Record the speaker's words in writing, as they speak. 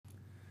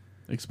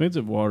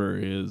Expensive water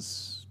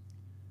is...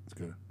 It's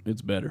good.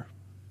 It's better.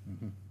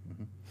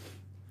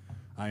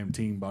 I am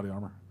Team Body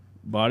Armor.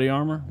 Body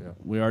Armor? Yeah.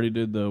 We already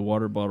did the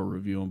water bottle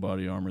review on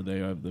Body Armor. They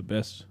have the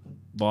best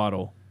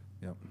bottle.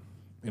 Yep.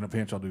 In a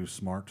pinch, I'll do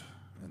Smart,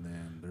 and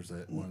then there's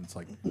that one. It's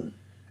like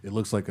it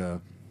looks like a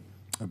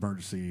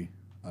emergency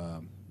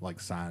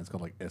like sign. It's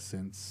called like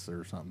Essence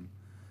or something,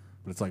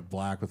 but it's like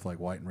black with like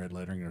white and red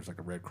lettering. And there's like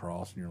a red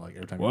cross, and you're like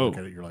every time you look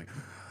at it, you're like.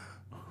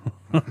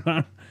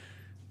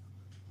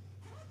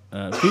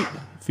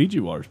 Fiji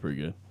water's pretty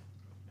good.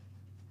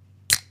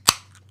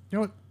 You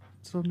know what?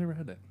 So I've never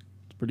had that.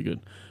 It's pretty good.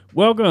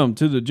 Welcome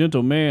to the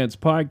Gentleman's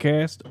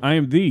Podcast. I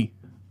am the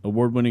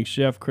award-winning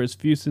chef, Chris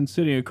Fusen.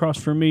 Sitting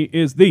across from me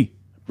is the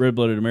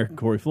red-blooded American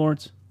Corey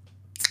Florence.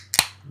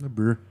 The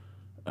beer.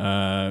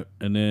 And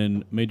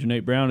then Major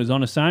Nate Brown is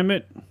on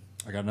assignment.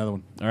 I got another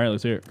one. All right,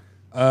 let's hear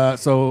it.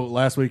 So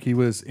last week he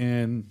was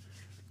in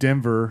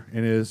Denver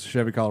in his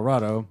Chevy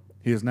Colorado.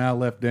 He has now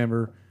left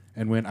Denver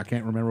and went, I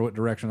can't remember what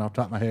direction off the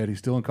top of my head. He's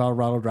still in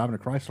Colorado driving a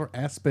Chrysler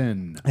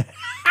Aspen.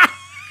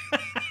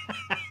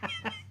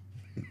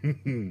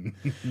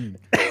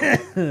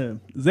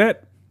 Is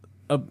that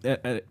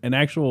an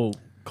actual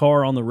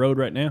car on the road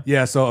right now?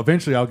 Yeah, so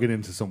eventually I'll get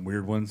into some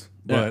weird ones.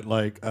 Yeah.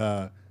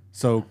 But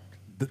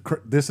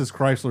this is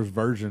Chrysler's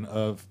version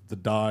of the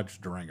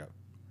Dodge Durango.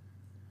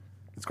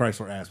 It's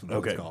Chrysler Aspen.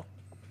 That's what it's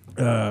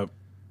called.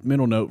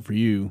 Mental note for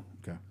you,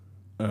 Okay.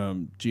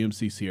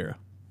 GMC Sierra.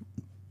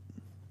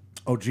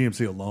 Oh,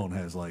 GMC alone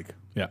has like,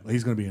 Yeah.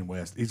 he's going to be in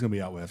West. He's going to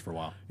be out West for a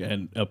while. Yeah,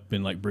 and up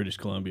in like British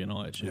Columbia and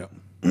all that shit. Yep.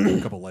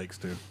 A couple lakes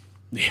too.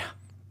 Yeah.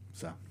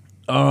 So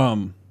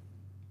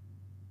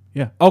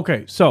Yeah.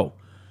 Okay, so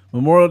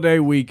Memorial Day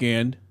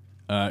weekend.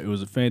 It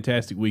was a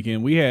fantastic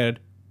weekend. We had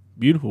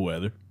beautiful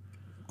weather,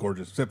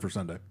 gorgeous, except for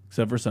Sunday.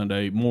 except for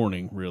Sunday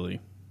morning. Really,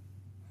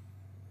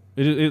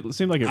 it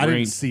seemed like it I didn't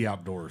rained. see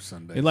outdoors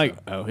Sunday.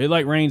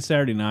 It rained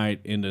Saturday night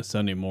into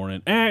Sunday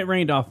morning. It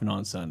rained off and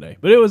on Sunday,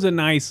 but it was a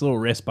nice little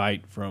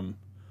respite from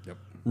Yep.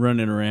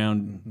 running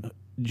around,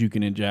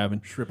 juking and jabbing.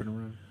 Tripping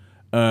around.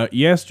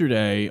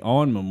 Yesterday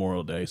on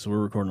Memorial Day, so we're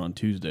recording on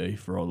Tuesday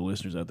for all the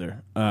listeners out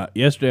there.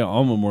 Yesterday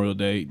on Memorial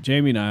Day,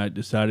 Jamie and I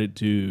decided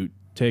to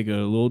take a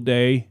little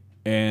day,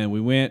 and we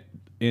went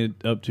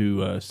up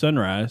to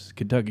Sunrise,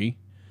 Kentucky,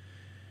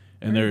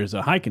 and there's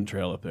a hiking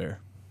trail up there.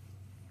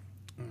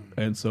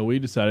 And so we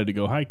decided to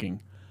go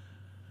hiking,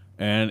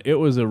 and it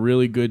was a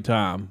really good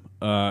time.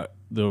 The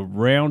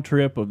round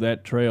trip of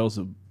that trail is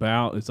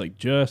it's like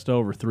just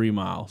over 3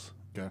 miles.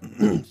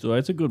 Okay. So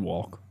that's a good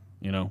walk,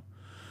 you know.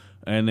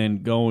 And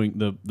then going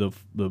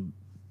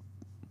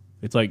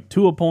it's like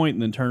to a point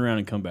and then turn around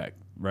and come back,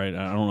 right?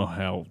 I don't know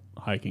how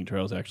hiking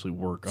trails actually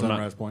work.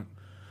 Sunrise Point.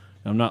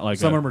 I'm not like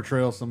Some of them are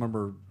trails, some of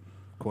them are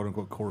quote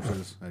unquote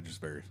courses. It just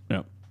varies.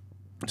 yeah.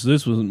 So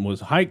this was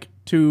hike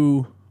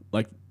to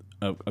like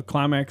a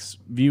climax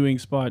viewing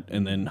spot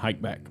and then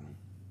hike back.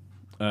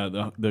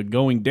 The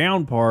going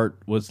down part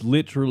was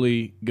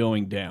literally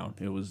going down.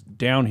 It was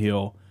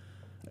downhill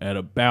at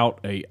about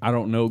I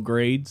don't know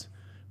grades,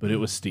 but it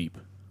was steep.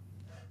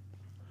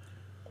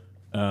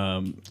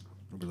 It'll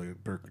be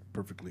like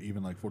perfectly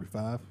even, like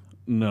 45.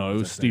 No, it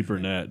was steeper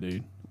than that,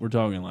 dude. We're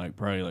talking like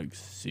probably like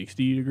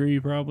 60 degree,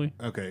 probably.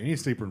 Okay, any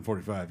steeper than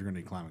 45, you're gonna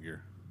need climbing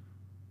gear.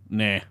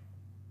 Nah.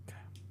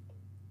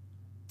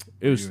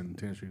 It was. You in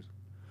tennis shoes?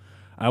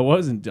 I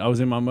wasn't. I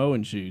was in my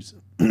mowing shoes.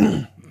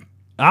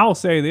 I'll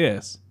say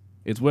this: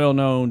 it's well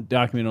known,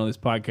 documented on this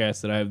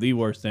podcast, that I have the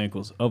worst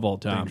ankles of all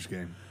time. Dangerous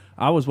game.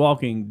 I was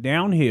walking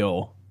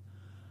downhill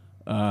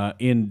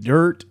in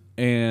dirt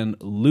and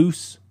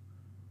loose.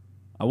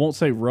 I won't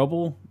say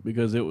rubble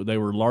because they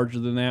were larger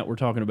than that. We're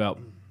talking about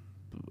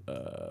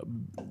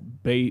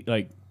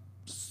like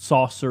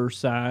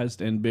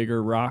saucer-sized and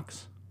bigger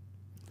rocks.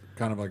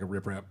 Kind of like a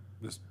riprap.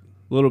 Just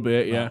A little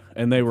bit, yeah.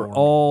 And they were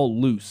all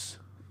loose.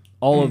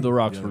 All of the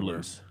rocks Yeah, were they were.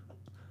 loose.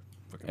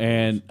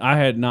 And I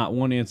had not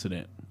one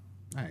incident.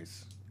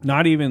 nice.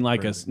 Not even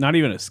like not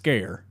even a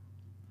scare.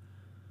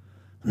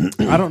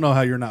 I don't know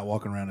how you're not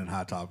walking around in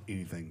high top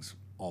anything's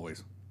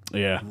always.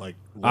 Yeah. Like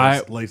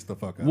I- lace the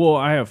fuck up. Well,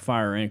 I have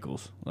fire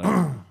ankles. Like,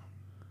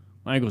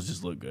 my ankles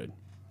just look good.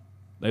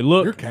 They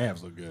look. Your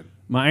calves look good.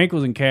 My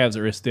ankles and calves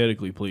are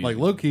aesthetically pleasing. Like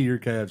low key, your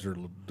calves are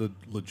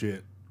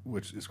legit,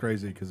 which is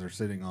crazy because they're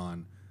sitting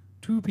on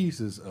 2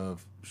 pieces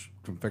of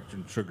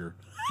confectioned sugar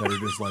that are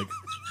just like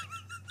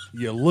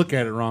you look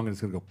at it wrong and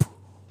it's gonna go. Poof.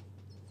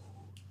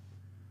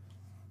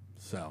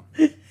 So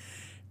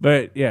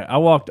But yeah, I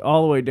walked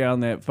all the way down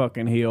that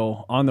fucking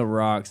hill on the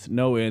rocks,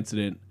 no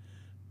incident.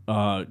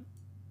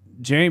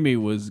 Jamie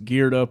was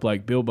geared up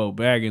like Bilbo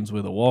Baggins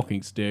with a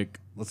walking stick,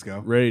 let's go.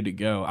 ready to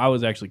go. I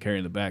was actually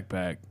carrying the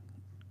backpack.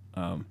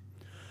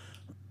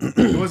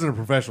 It wasn't a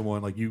professional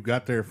one. Like you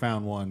got there,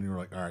 found one, and you were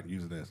like, "All right,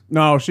 use this."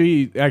 No,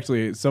 she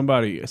actually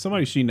somebody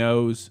she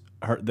knows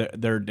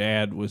their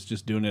dad was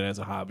just doing it as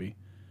a hobby.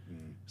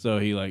 So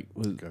he like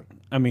was. Okay.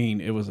 I mean,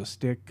 it was a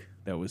stick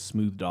that was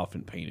smoothed off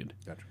and painted.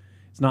 Gotcha.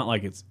 It's not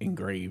like it's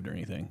engraved or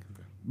anything.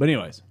 Okay. But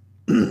anyways,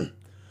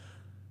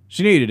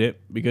 She needed it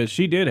because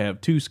she did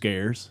have 2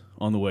 scares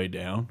on the way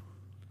down.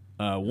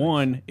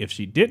 One, if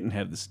she didn't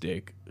have the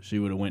stick, she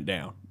would have went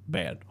down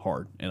bad,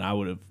 hard, and I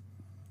would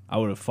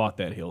have fought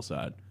that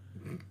hillside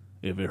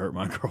if it hurt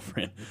my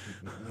girlfriend.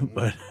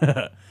 But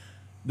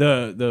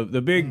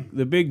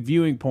the big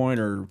viewing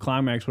point or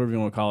climax, whatever you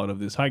want to call it, of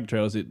this hiking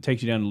trail is it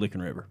takes you down to Licking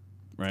River,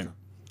 right?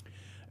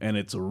 And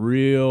it's a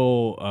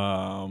real,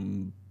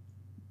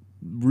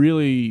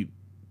 really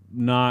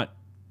not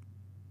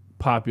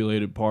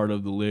populated part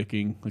of the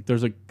Licking. Like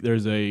there's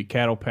a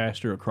cattle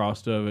pasture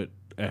across of it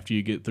after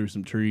you get through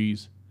some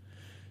trees.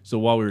 So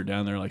while we were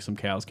down there, like some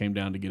cows came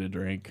down to get a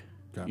drink,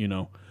 you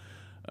know.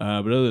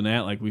 But other than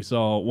that, like we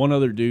saw one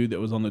other dude that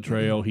was on the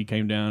trail. He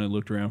came down and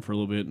looked around for a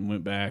little bit and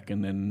went back,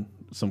 and then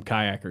some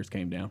kayakers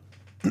came down.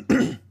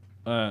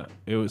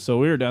 So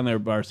we were down there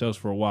by ourselves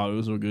for a while. It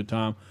was a good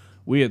time.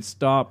 We had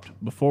stopped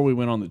before we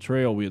went on the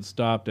trail. We had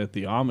stopped at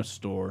the Amish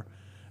store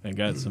and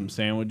got some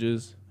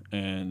sandwiches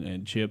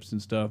and chips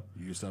and stuff.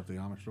 You used to up the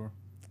Amish store?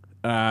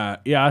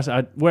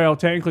 Yeah. Well,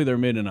 technically they're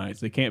Mennonites.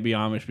 They can't be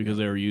Amish because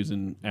they were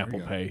using Apple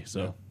Pay.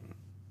 So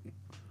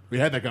we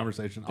had that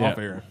conversation off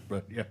air,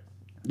 but yeah.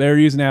 They were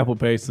using Apple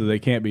Pay, so they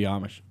can't be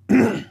Amish.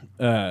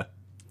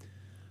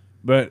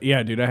 But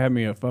yeah, dude, I had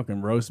me a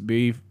fucking roast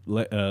beef,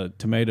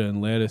 tomato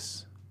and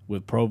lettuce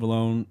with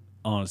provolone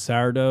on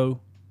sourdough.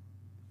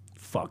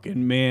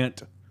 Fucking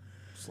mint.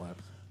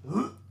 Slaps.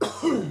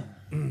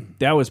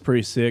 That was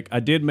pretty sick. I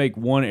did make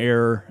one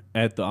error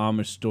at the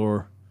Amish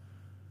store.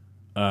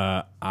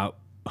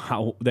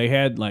 They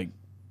had like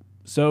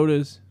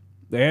sodas.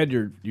 They had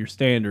your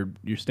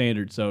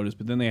standard sodas,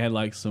 but then they had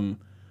like some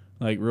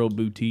like real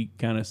boutique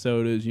kind of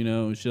sodas, you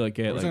know, shit like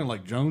that. Are we talking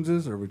like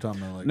Jones's, or are we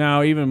talking about like?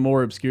 No, even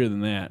more obscure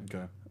than that.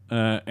 Okay.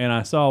 And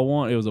I saw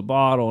one. It was a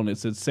bottle, and it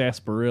said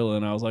sarsaparilla,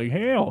 and I was like,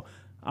 hell,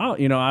 I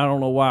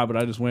don't know why, but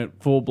I just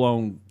went full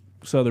blown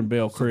Southern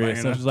Belle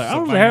Chris. I was just like,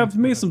 I'll just have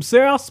me some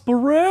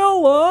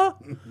sarsaparilla.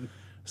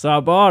 So I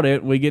bought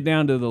it. We get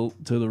down to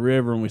the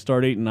river, and we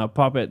start eating. I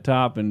pop at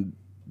top and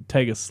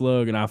take a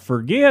slug, and I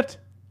forget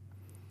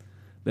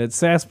that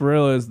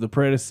sarsaparilla is the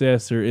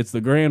predecessor. It's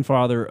the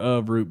grandfather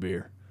of root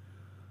beer.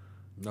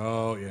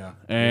 Oh yeah.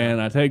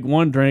 And I take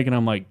one drink, and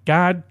I'm like,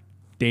 God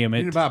damn it!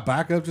 You need to buy a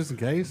backup just in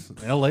case,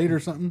 L8 or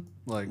something.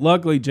 Like,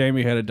 luckily,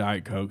 Jamie had a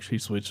Diet Coke. She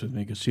switched with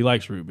me because she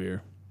likes root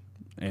beer,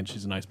 and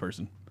she's a nice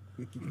person.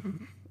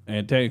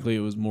 And technically, it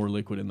was more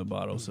liquid in the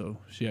bottle, so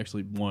she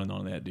actually won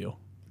on that deal.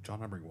 Did John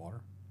not bring water?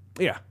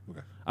 Yeah.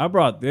 Okay. I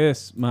brought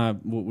this.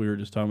 What we were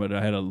just talking about.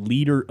 I had a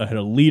liter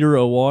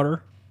of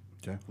water.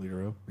 Okay.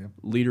 Liter O. Yeah.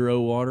 Liter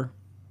of water.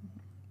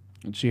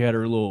 And she had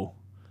her little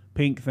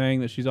pink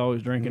thing that she's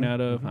always drinking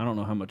out of. I don't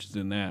know how much is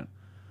in that.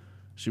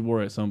 She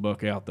wore it some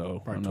buck out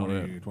though.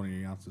 Probably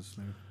 20 ounces.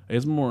 Maybe.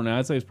 It's more than that.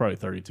 I'd say it's probably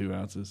 32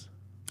 ounces.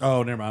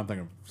 Oh, never mind. I'm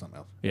thinking of something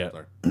else. Yeah.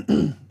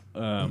 Sorry.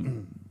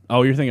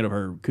 Oh, you're thinking of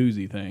her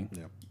koozie thing.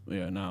 Yeah.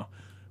 Yeah. No.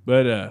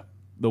 But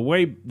the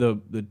way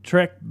the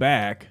trek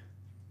back,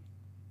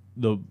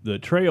 the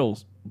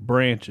trails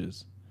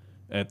branches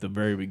at the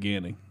very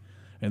beginning,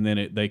 and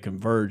then they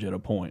converge at a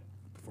point.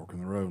 Fork in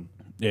the road.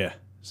 Yeah.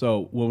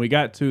 So when we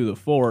got to the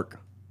fork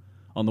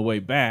on the way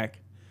back,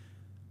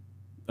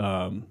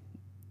 Jamie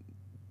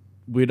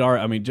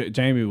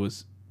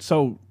was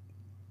so.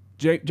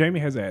 Jamie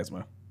has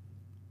asthma,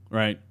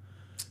 right?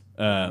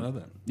 I know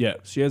that. Yeah,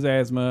 she has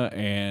asthma,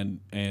 and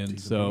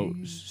so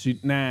she.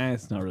 Nah,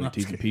 it's not really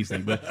T's and P's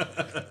thing, but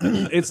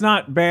it's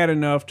not bad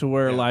enough to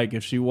where like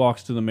if she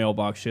walks to the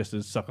mailbox, she has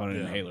to suck on an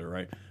inhaler,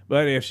 right?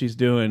 But if she's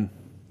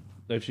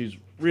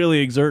really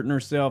exerting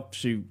herself,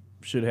 she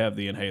should have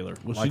the inhaler.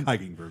 Well, like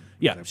hiking, for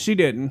example. She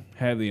didn't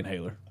have the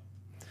inhaler.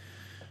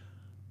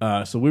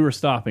 So we were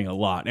stopping a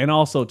lot, and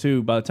also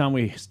too, by the time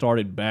we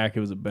started back, it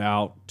was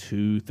about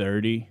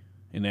 2:30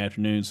 in the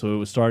afternoon, so it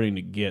was starting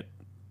to get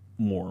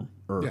warmer.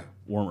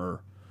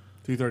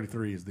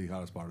 2:33 is the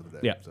hottest part of the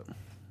day. Yeah.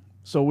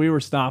 So we were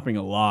stopping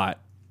a lot,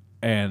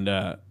 and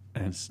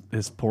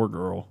this poor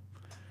girl,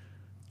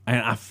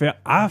 and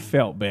I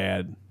felt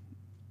bad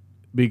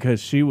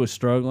because she was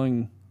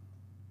struggling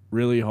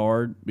really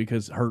hard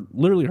because her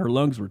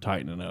lungs were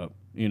tightening up.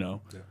 You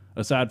know,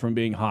 aside from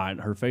being hot,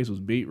 her face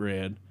was beet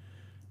red.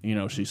 You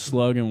know, she's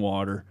slugging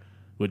water,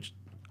 which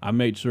I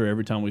made sure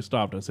every time we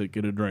stopped, I said,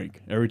 get a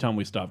drink. Every time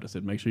we stopped, I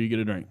said, make sure you get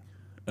a drink.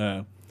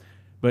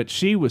 But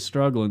she was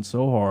struggling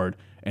so hard,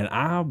 and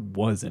I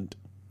wasn't,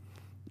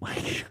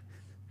 like,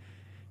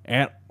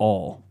 at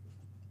all.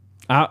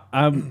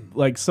 I'm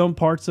like some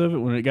parts of it,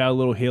 when it got a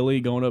little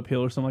hilly, going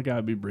uphill or something like that,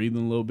 I'd be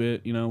breathing a little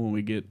bit, you know, when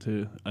we get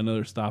to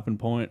another stopping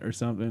point or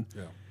something.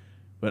 Yeah.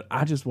 But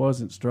I just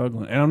wasn't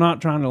struggling. And I'm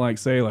not trying to, like,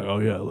 say, like, oh,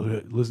 yeah,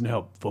 listen to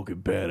how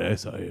fucking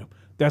badass I am.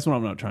 That's what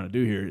I'm not trying to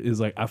do here. Is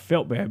like I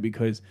felt bad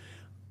because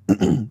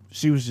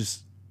she was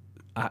just.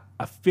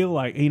 I feel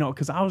like, you know,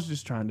 because I was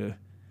just trying to,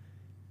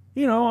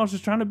 you know, I was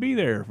just trying to be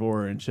there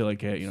for her and shit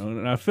like that, you know.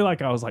 And I feel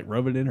like I was like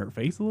rubbing it in her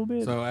face a little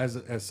bit. So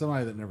as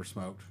somebody that never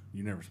smoked,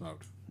 you never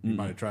smoked. You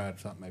might have tried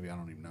something, maybe I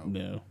don't even know.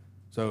 No.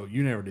 So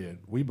you never did.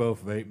 We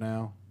both vape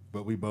now,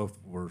 but we both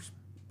were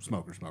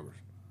smokers.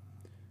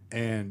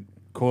 And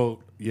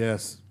quote,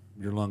 yes,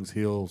 your lungs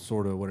heal,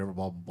 sort of, whatever,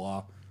 blah,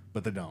 blah, blah,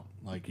 but they don't.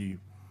 Like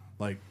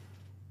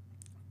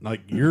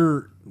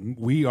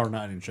we are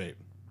not in shape.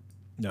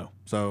 No.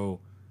 So,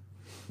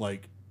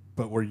 like,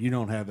 but where you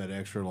don't have that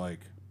extra, like,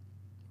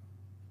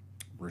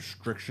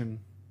 restriction.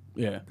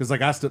 Yeah. Because,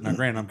 like, I stood, now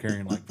granted, I'm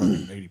carrying, like,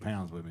 fucking 80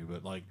 pounds with me,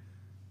 but, like,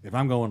 if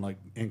I'm going, like,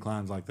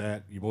 inclines like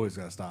that, you've always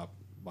got to stop,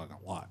 like,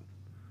 a lot.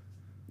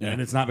 Yeah.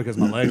 And it's not because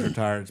my legs are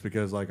tired, it's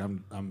because, like,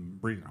 I'm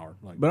breathing hard.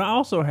 Like, But I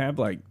also have,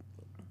 like,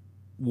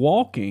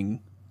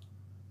 walking,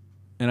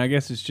 and I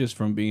guess it's just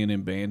from being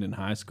in band in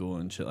high school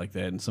and shit like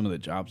that, and some of the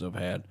jobs I've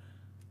had.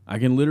 I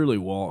can literally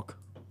walk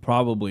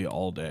probably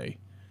all day.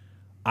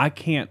 I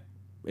can't,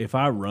 if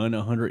I run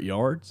 100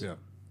 yards, yeah.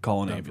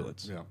 call an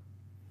ambulance. Yeah.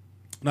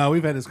 No,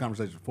 we've had this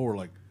conversation before.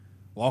 Like,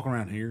 walking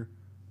around here,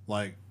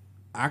 like,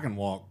 I can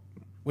walk,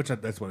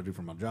 that's what I do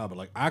for my job. But,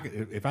 like, I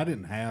could, if I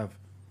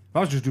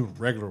was just doing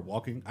regular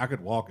walking, I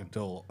could walk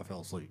until I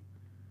fell asleep.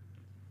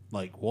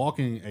 Like,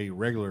 walking a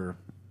regular,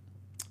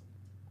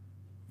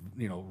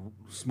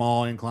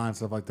 small incline,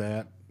 stuff like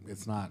that, it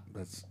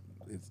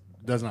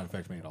does not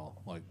affect me at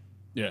all. Like,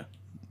 Yeah.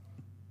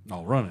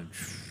 no, running.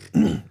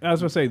 I was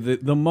going to say,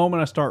 the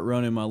moment I start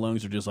running, my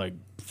lungs are just like,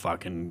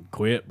 fucking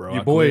quit, bro.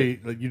 Your boy,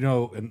 like,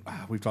 and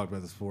we've talked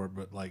about this before,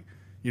 but, like,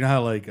 you know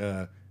how, like,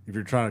 if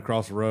you're trying to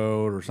cross the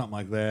road or something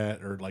like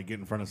that, or, like, get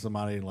in front of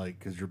somebody, like,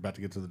 because you're about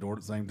to get to the door at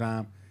the same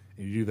time,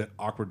 and you do that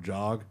awkward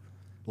jog,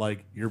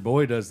 like, your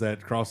boy does that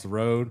to cross the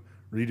road,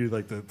 where you do,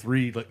 like, the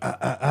three, like,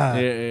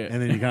 Yeah.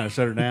 and then you kind of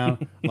shut her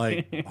down.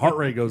 Like, heart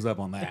rate goes up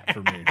on that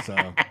for me,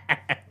 so...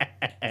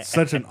 It's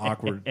such an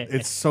awkward...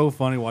 It's so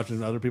funny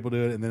watching other people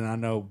do it, and then I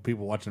know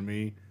people watching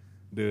me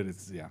do it.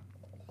 It's, yeah.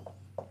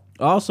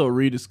 I also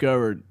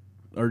rediscovered,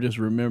 or just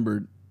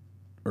remembered,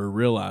 or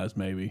realized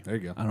maybe. There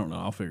you go. I don't know.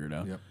 I'll figure it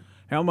out. Yep.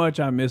 How much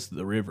I miss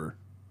the river.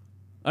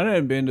 I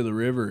hadn't been to the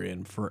river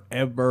in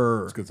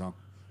forever. It's a good song.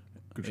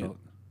 Good show.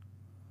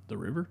 The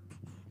river?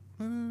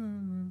 I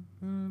don't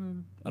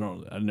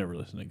know. I never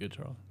listened to Good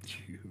Charlotte.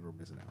 You were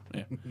missing out.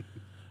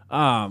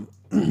 Yeah.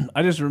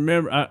 I just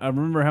remember. I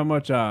remember how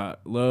much I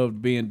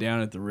loved being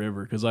down at the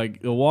river because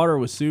like the water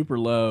was super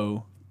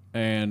low,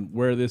 and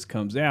where this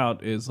comes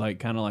out is like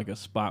kind of like a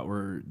spot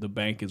where the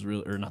bank is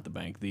really, or not the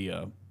bank,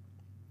 the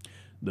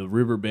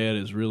riverbed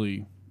is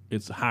really,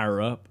 it's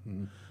higher up.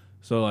 Mm-hmm.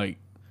 So like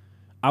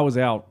I was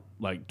out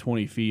like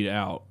 20 feet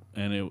out,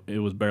 and it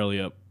was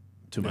barely up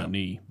to my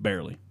knee,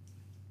 barely.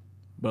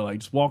 But like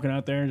just walking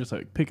out there and just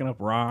like picking up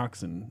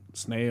rocks and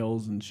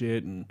snails and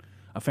shit, and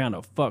I found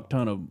a fuck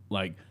ton of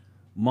like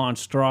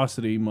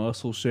monstrosity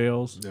mussel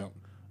shells. Yeah.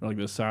 Like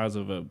the size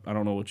of I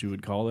don't know what you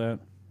would call that.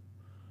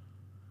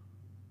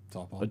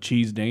 Softball. A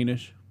cheese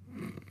Danish.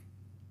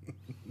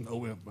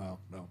 No.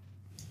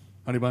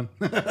 Honey bun.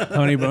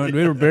 Honey bun.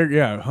 They were big,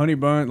 yeah. Honey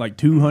bun, like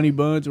 2 honey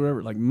buns or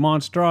whatever. Like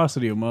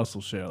monstrosity of mussel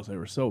shells. They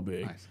were so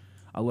big. Nice.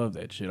 I love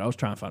that shit. I was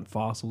trying to find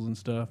fossils and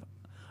stuff.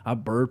 I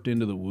burped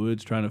into the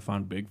woods trying to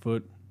find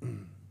Bigfoot.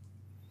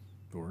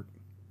 Dork.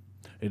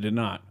 It did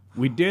not.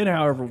 We did,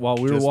 however, while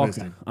we were Just walking.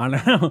 missing. I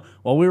know.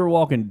 While we were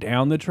walking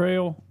down the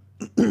trail,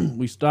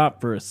 we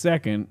stopped for a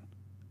second,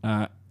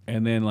 and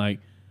then like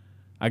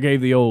I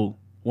gave the old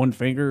one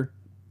finger,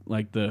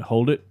 like the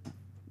hold it,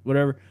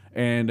 whatever,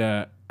 and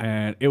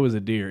it was a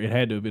deer. It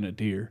had to have been a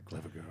deer.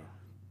 Clever girl.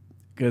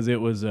 Because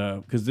it was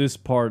because this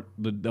part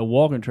the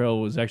walking trail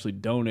was actually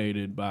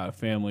donated by a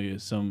family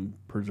as some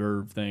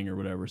preserve thing or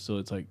whatever. So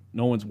it's like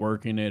no one's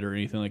working it or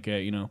anything like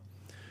that, you know.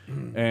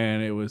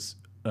 And it was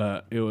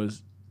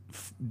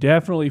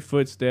definitely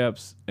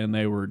footsteps, and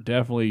they were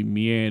definitely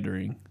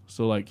meandering.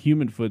 So like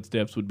human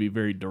footsteps would be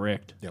very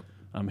direct. Yep.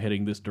 I'm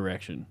heading this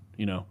direction,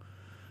 you know.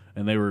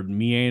 And they were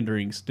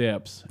meandering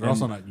steps. They're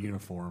also not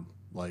uniform,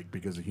 like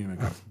because the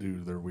humans do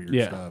their weird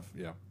Yeah. stuff.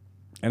 Yeah.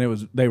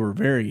 And they were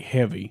very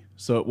heavy,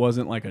 so it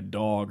wasn't like a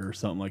dog or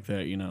something like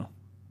that, you know.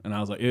 And I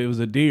was like, it was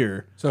a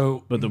deer,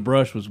 So, but the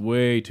brush was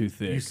way too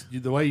thick.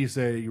 the way you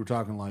say it, you were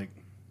talking like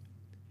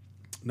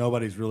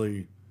nobody's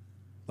really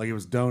like it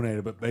was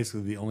donated, but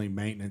basically the only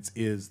maintenance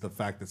is the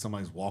fact that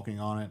somebody's walking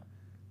on it.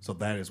 So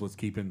that is what's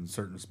keeping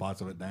certain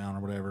spots of it down or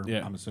whatever.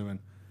 Yeah. I'm assuming.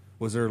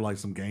 Was there like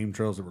some game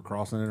trails that were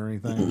crossing it or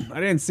anything? I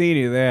didn't see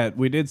any of that.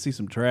 We did see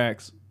some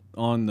tracks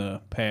on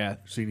the path.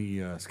 See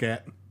any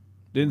scat?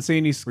 Didn't see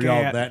any Were y'all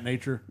of scat. that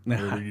nature?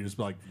 Nah. Or were you just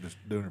like just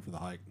doing it for the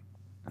hike?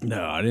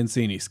 No, I didn't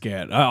see any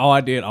scat.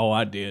 I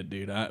did,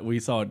 dude. We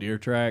saw a deer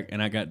track,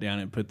 and I got down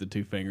and put the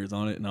 2 fingers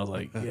on it, and I was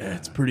like, yeah,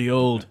 it's pretty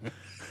old.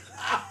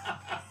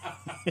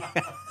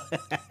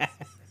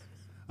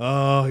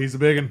 Oh, he's a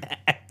big one.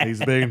 He's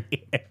a big one.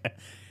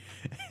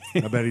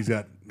 I bet he's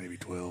got maybe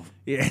 12,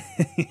 Yeah.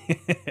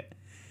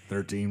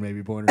 13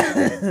 maybe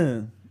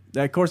pointers.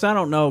 Of course, I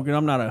don't know, because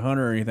I'm not a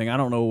hunter or anything. I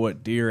don't know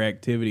what deer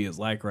activity is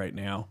like right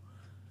now.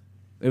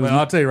 Well,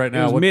 I'll tell you right It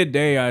now. was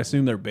midday. I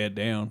assume they're bed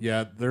down.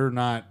 Yeah, they're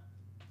not.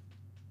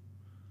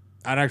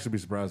 I'd actually be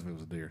surprised if it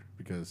was a deer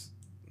because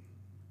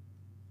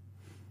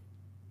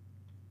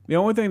The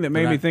only thing that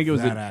made me think it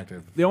was that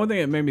active. the only thing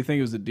that made me think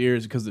it was a deer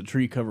is because the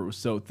tree cover was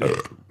so thick.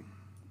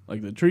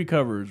 Like the tree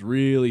cover is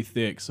really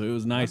thick, so it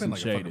was nice and like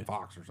a fucking shaded.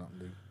 fox or something,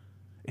 dude.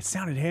 It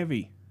sounded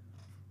heavy.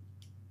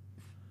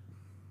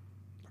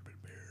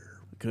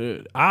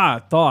 Good. I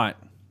thought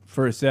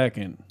for a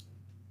second,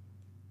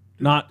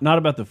 not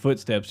about the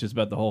footsteps, just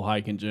about the whole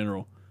hike in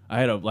general. I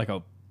had a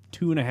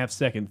 2.5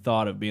 second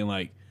thought of being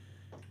like,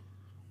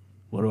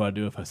 what do I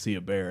do if I see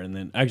a bear? And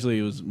then actually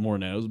it was more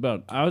than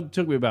that. It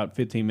took me about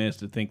 15 minutes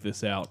to think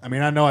this out. I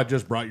mean, I know I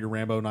just brought your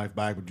Rambo knife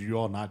back, but did you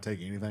all not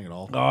take anything at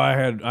all? Oh, I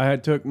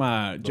had took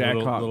my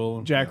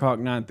little Jackhawk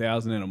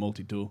 9000 and a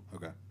multi-tool.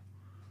 Okay.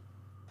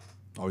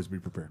 Always be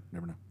prepared.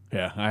 Never know.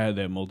 Yeah, I had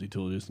that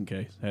multi-tool just in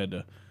case. I had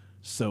to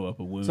sew up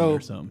a wound So or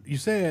something. you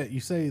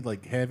say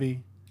like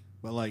heavy,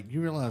 but like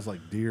you realize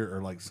like deer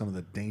are like some of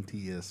the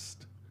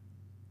daintiest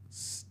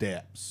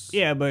steps.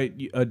 Yeah, but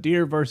a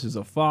deer versus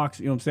a fox,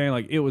 you know what I'm saying?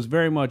 Like it was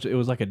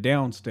like a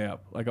down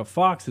step. Like a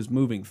fox is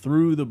moving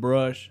through the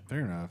brush.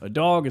 Fair enough. A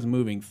dog is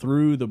moving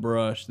through the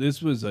brush.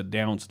 This was a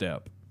down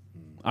step.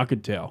 I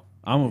could tell.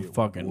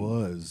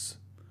 Was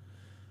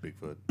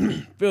Bigfoot.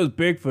 If it was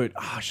Bigfoot,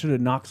 I should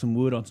have knocked some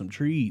wood on some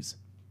trees.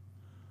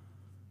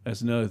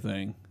 That's another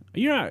thing.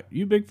 You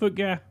Bigfoot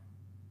guy?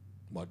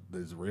 What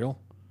is real?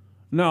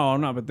 No,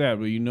 not about that.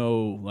 But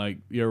like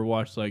you ever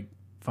watch like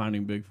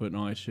Finding Bigfoot and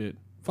all that shit?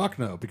 Fuck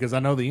no, because I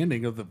know the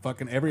ending of the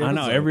fucking every episode.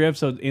 I know every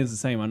episode ends the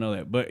same. I know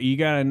that, but you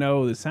gotta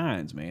know the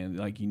signs, man.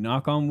 Like you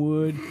knock on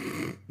wood.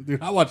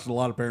 Dude, I watched a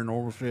lot of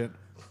paranormal shit.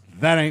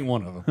 That ain't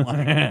one of them.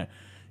 Like,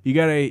 you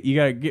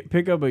gotta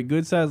pick up a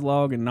good sized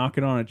log and knock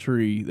it on a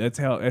tree. That's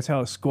how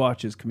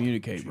squatches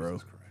communicate, bro.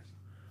 Jesus Christ.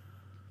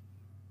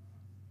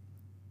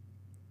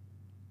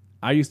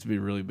 I used to be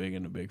really big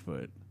into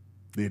Bigfoot.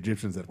 The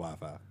Egyptians had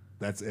Wi-Fi.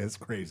 That's as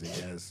crazy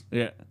as.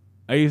 Yeah.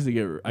 I used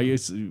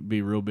to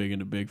be real big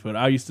into Bigfoot.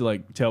 I used to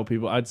like tell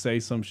people, I'd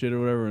say some shit or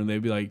whatever, and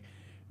they'd be like,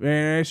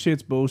 man, that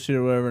shit's bullshit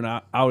or whatever. And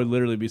I would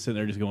literally be sitting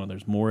there just going,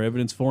 there's more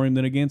evidence for him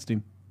than against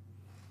him.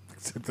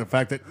 Except the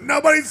fact that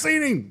nobody's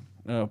seen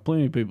him.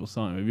 Plenty of people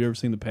saw him. Have you ever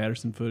seen the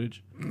Patterson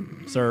footage,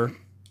 sir?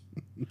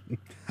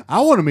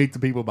 I want to meet the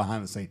people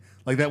behind the scene.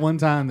 Like that one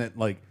time that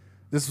like,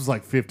 this was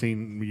like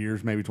 15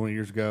 years, maybe 20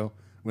 years ago,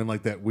 when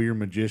like that weird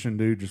magician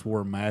dude just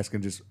wore a mask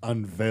and just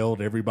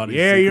unveiled everybody's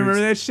Yeah, secrets. you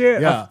remember that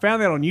shit? Yeah. I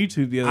found that on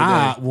YouTube the other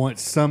I day. want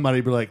somebody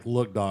to be like,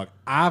 look, Doc,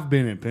 I've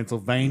been in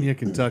Pennsylvania,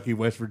 Kentucky,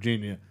 West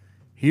Virginia.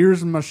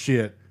 Here's my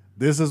shit.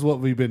 This is what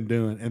we've been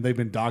doing. And they've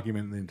been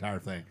documenting the entire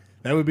thing.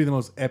 That would be the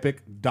most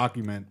epic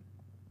documentary.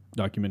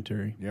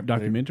 Documentary.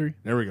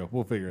 There we go.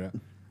 We'll figure it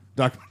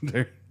out.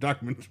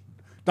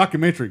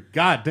 Documentary.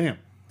 God damn.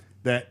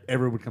 That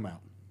ever would come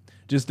out.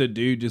 Just a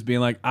dude just being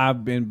like,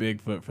 I've been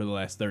Bigfoot for the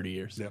last 30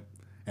 years. Yep.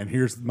 And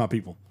here's my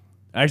people.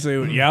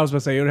 Actually, yeah, I was about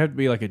to say it would have to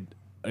be like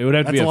That's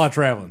a lot of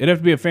traveling. It'd have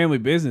to be a family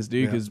business,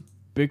 dude, Yeah. because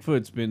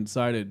Bigfoot's been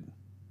sighted.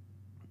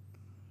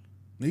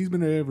 He's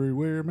been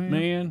everywhere, man.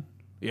 Man,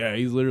 yeah,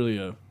 he's literally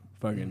a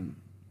fucking.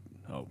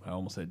 Oh, I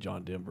almost said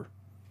John Denver.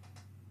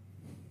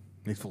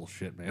 He's full of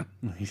shit, man.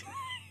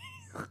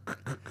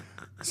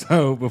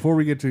 So before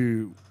we get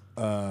to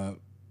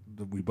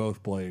we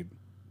both played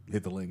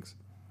Hit the Links.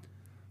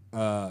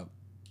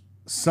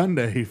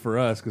 Sunday for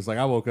us, because like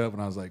I woke up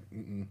and I was like,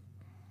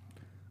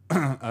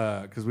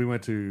 because we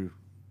went to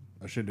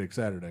a shindig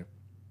Saturday,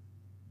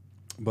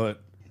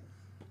 but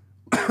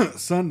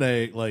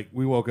Sunday like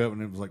we woke up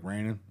and it was like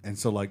raining, and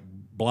so like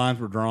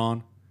blinds were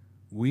drawn.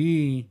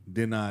 We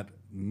did not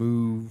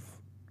move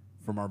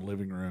from our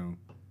living room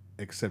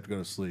except to go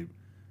to sleep.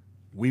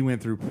 We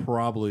went through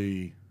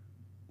probably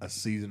a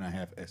season and a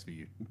half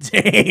SVU.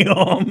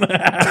 Damn.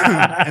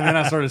 And then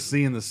I started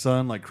seeing the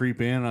sun like creep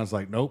in, and I was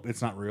like, nope,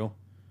 it's not real.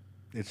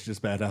 It's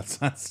just bad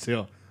outside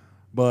still.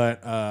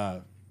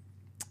 But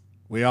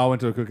we all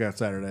went to a cookout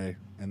Saturday,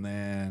 and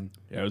then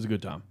Yeah, it was a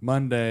good time.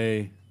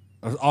 Monday,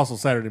 also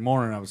Saturday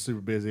morning, I was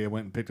super busy. I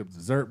went and picked up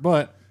dessert,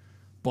 but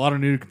bought a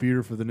new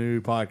computer for the new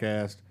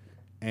podcast,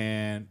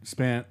 and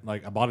I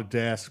bought a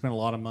desk, spent a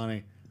lot of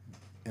money,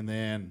 and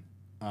then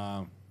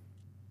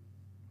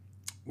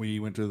we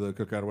went to the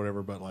cookout or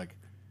whatever. But like,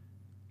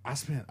 I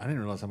didn't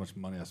realize how much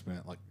money I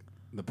spent. Like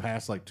the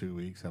past like 2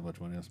 weeks, how much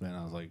money I spent.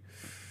 I was like,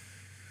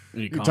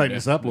 you tighten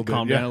this up a little bit.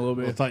 Calm down a little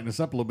bit. We'll tighten this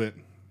up a little bit.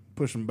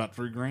 Pushing about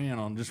 $3,000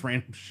 on just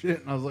random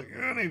shit, and I was like,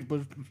 I need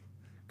to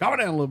calm it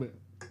down a little bit.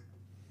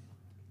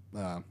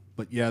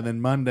 But yeah,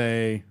 then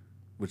Monday,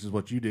 which is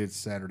what you did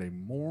Saturday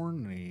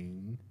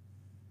morning,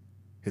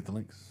 Hit the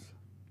Links.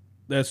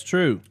 That's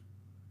true.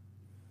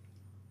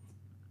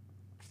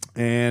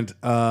 And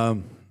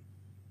I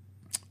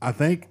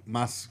think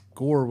my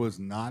score was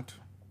not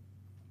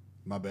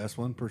my best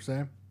one per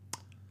se,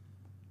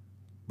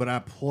 but I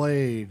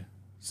played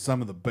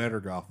some of the better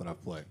golf that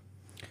I've played.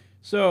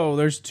 So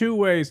there's two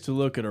ways to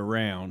look at a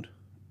round.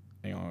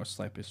 Hang on, I'll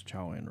slap his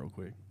chow in real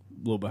quick. A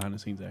little behind the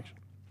scenes action.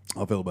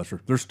 I'll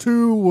filibuster. There's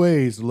two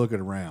ways to look at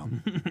a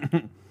round.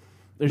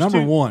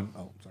 Number one.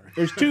 Oh, sorry.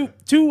 There's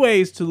two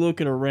ways to look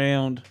at a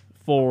round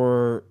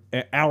for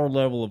our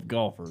level of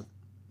golfer,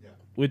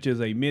 which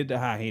is a mid to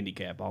high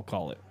handicap, I'll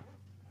call it.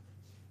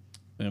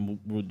 And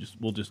we'll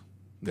just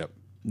Yep.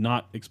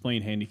 not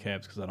explain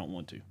handicaps because I don't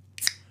want to.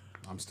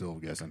 I'm still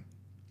guessing.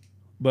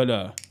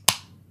 But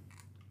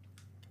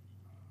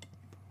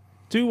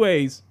two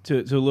ways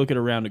to look at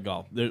a round of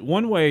golf.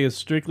 One way is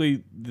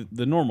strictly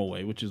the normal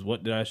way, which is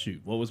what did I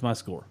shoot? What was my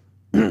score?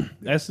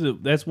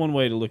 That's one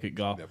way to look at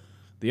golf. Yep.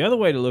 The other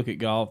way to look at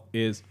golf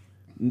is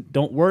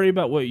don't worry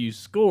about what you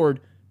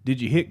scored.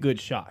 Did you hit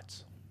good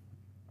shots?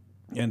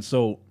 And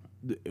so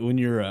when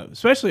you're,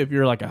 especially if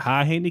you're like a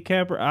high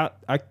handicapper,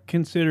 I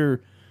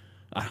consider,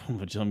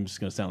 I'm just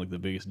going to sound like the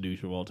biggest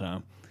douche of all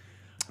time.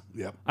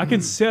 Yep. I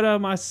consider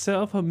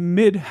myself a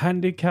mid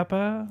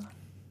handicapper.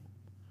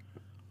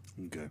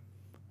 Okay.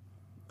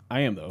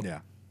 I am though.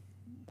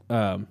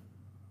 Yeah.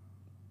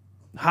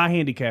 High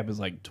handicap is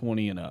like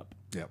 20 and up.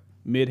 Yep.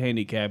 Mid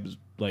handicap is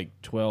like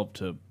 12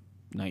 to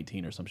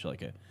 19 or some shit like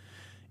that.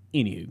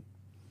 Anywho,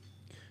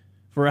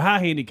 for a high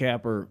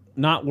handicapper,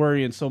 not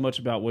worrying so much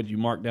about what you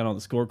marked down on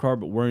the scorecard,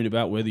 but worrying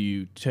about whether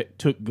you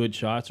took good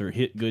shots or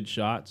hit good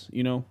shots,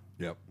 you know?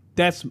 Yep.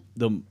 That's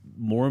the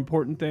more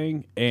important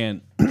thing.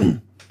 And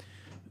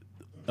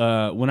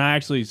when I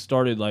actually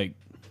started, like,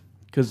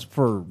 because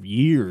for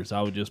years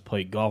I would just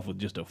play golf with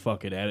just a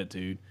fucking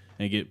attitude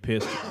and get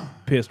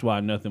pissed why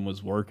nothing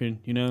was working,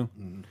 you know?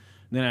 Mm-hmm. And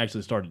then I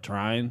actually started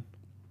trying.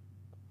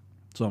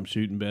 So I'm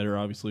shooting better,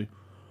 obviously.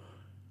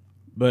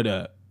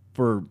 But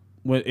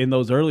in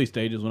those early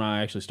stages when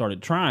I actually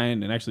started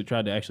trying and actually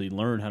tried to actually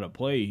learn how to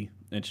play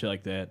and shit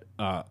like that,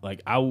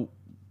 like I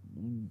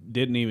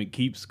didn't even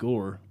keep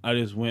score. I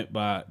just went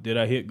by, did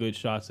I hit good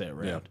shots that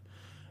round?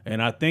 Yeah.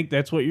 And I think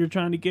that's what you're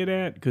trying to get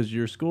at, because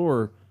your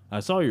score, I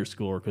saw your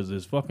score because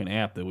this fucking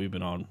app that we've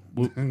been on.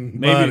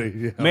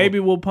 Maybe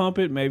we'll pump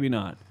it, maybe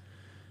not.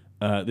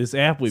 This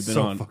app we've been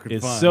on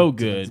is fun. So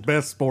good. It's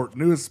best sport,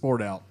 newest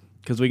sport out.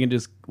 Because we can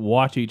just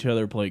watch each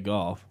other play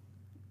golf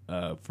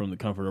from the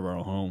comfort of our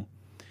own home.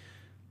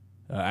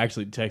 I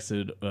actually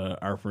texted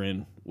our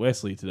friend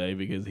Wesley today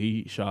because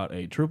he shot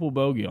a triple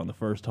bogey on the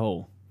first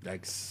hole.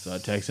 Yikes. So I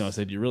texted him. I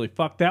said, "You really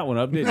fucked that one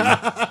up, didn't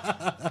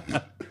you?"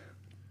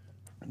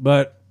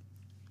 But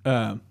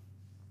I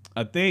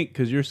think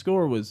because your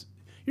score was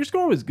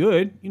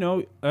good. You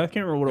know, I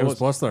can't remember what it was.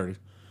 Plus 30.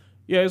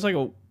 Yeah, it was like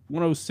a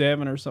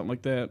 107 or something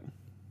like that.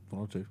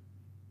 102.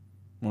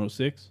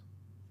 106.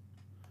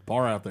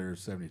 Par out there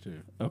is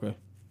 72. Okay.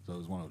 So it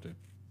was 102.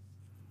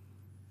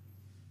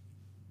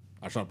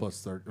 I shot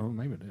plus 30. Oh,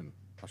 maybe I didn't.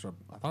 I thought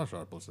I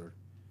shot plus 30.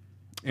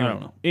 Anyway, I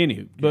don't know.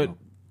 Anywho, but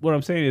what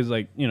I'm saying is,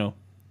 like, you know,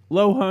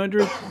 low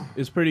 100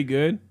 is pretty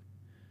good,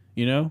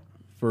 you know,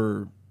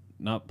 for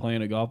not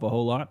playing a golf a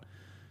whole lot.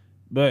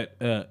 But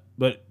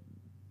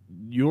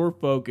your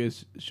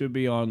focus should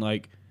be on,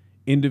 like,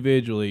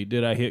 individually,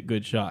 did I hit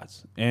good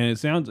shots? And it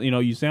sounds, you know,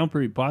 you sound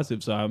pretty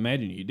positive, so I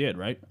imagine you did,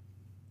 right?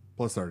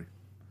 Plus 30.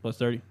 Plus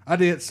 30? I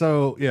did.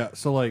 So, yeah.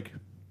 So, like,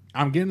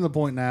 I'm getting to the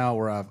point now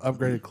where I've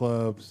upgraded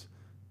clubs.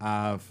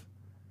 I've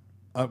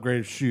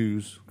upgraded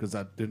shoes because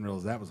I didn't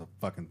realize that was a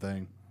fucking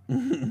thing.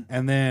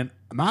 And then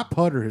my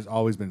putter has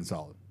always been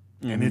solid.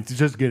 And it's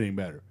just getting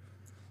better.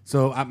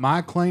 So,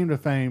 my claim to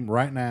fame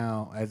right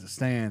now, as it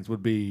stands,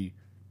 would be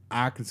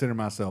I consider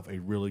myself a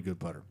really good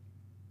putter.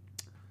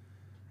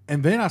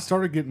 And then I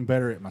started getting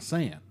better at my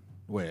sand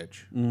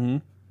wedge. Mm-hmm.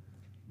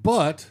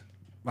 But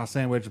my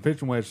sand wedge and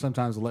pitching wedge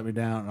sometimes will let me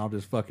down, and I'll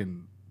just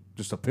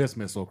a piss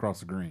missile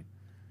across the green.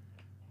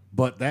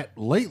 But that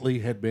lately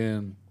had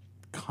been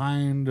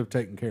kind of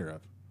taken care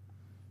of.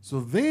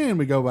 So then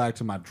we go back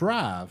to my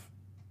drive.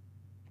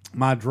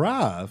 My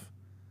drive,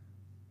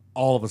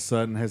 all of a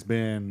sudden, has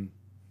been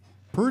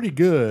pretty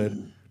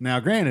good. Now,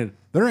 granted,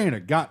 there ain't a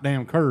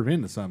goddamn curve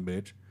into some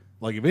bitch.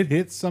 Like, if it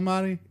hits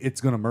somebody,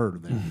 it's going to murder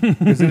them.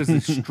 Because it is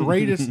the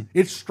straightest.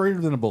 It's straighter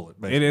than a bullet,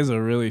 basically. It is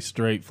a really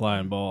straight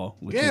flying ball,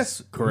 which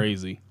is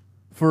crazy.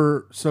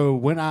 So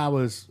when I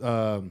was,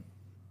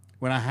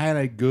 when I had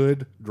a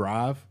good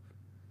drive,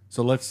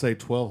 so let's say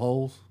 12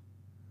 holes,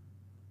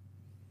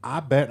 I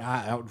bet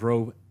I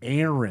outdrove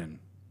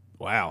Aaron.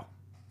 Wow.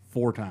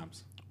 4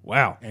 times.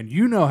 Wow. And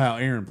you know how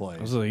Aaron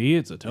plays. So he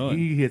hits a ton.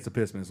 He hits a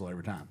piss missile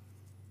every time.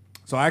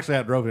 So I actually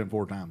outdrove him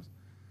 4 times.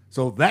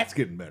 So that's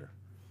getting better.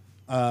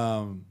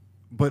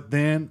 But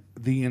then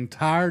the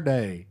entire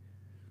day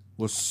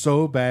was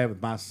so bad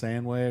with my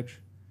sand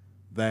wedge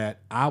that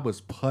I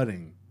was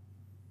putting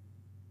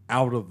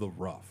out of the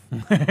rough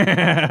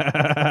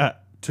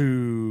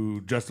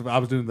to justify. I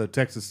was doing the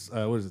Texas,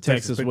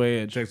 Texas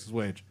wedge. Texas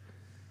wedge.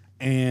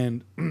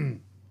 And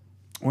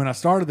when I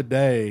started the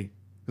day,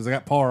 because I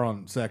got par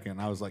on second,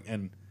 I was like,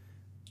 and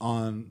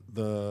on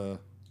the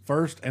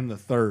first and the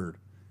third,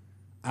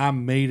 I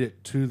made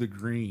it to the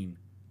green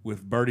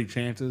with birdie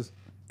chances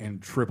and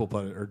triple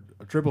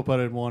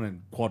putted one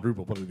and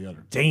quadruple putted the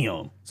other.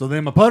 Damn. So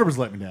then my putter was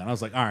letting me down. I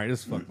was like, all right, this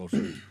is fuck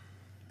bullshit.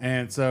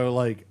 And so,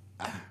 like,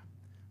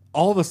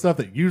 all the stuff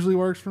that usually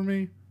works for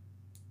me,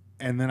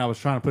 and then I was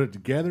trying to put it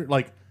together.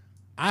 Like,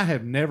 I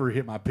have never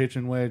hit my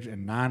pitching wedge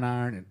in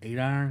 9-iron and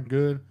 8-iron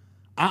good.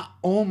 I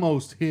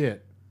almost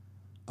hit,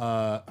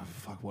 what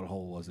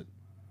hole was it?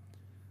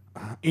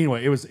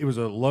 Anyway, it was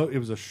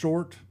a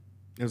short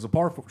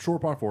par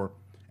 4,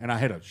 and I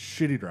had a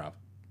shitty drive.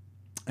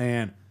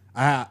 And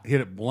I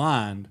hit it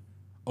blind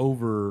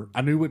over.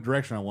 I knew what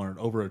direction I wanted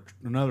over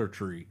another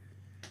tree,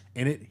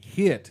 and it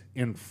hit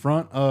in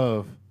front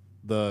of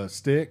the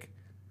stick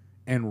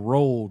and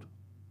rolled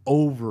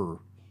over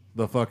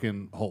the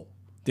fucking hole,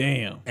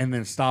 Damn. and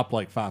then stopped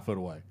like 5 foot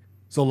away.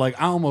 So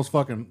like I almost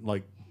fucking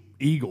like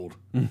eagled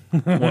one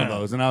of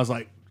those, and I was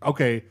like,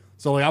 okay.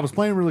 So like I was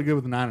playing really good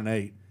with the 9 and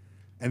 8,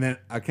 and then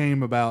I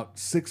came about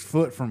 6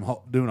 foot from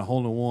doing a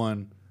hole in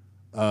one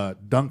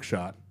dunk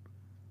shot,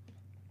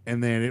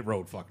 and then it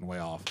rode fucking way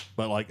off.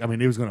 But like I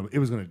mean, it was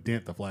gonna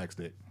dent the flag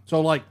stick.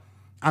 So like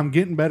I'm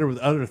getting better with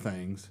other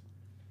things,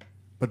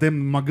 but then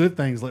my good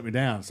things let me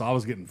down. So I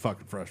was getting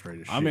fucking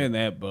frustrated. I'm in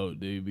that boat,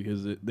 dude,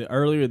 because the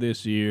earlier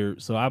this year,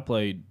 so I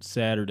played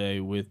Saturday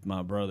with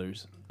my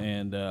brothers,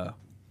 and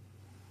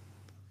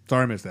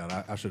sorry I missed out.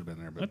 I should have been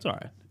there, but that's all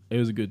right. It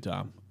was a good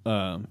time.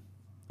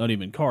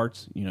 Uneven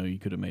carts, you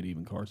could have made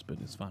even carts, but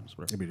it's fine. It's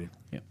whatever. maybe did.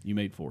 Yeah, you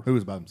made 4. Who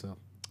was by himself?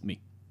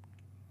 Me.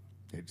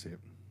 Hate to see it.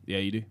 Yeah,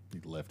 you do.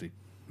 He's a lefty.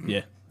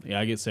 Yeah,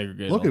 I get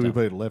segregated. Look, all the we time.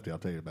 played a lefty. I'll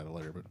tell you about it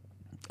later. But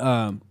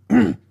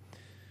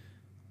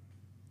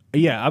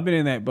Yeah, I've been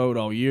in that boat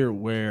all year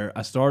where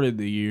I started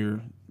the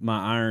year,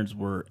 my irons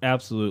were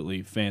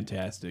absolutely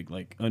fantastic,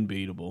 like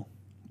unbeatable.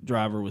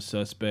 Driver was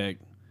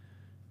suspect,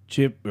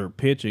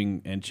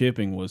 pitching and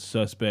chipping was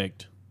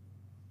suspect,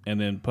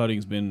 and then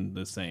putting's been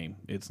the same.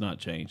 It's not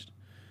changed.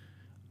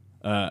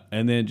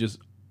 And then just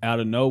out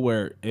of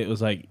nowhere, it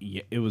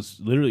was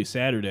literally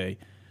Saturday.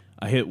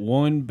 I hit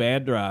one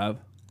bad drive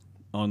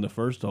on the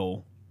first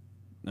hole,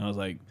 and I was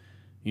like,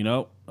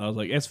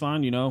 it's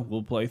fine,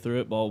 we'll play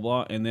through it, blah,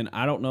 blah, blah. And then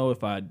I don't know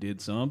if I did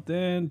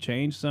something,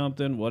 changed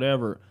something,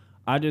 whatever.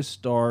 I just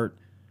start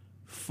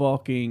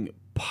fucking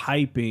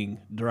piping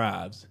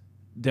drives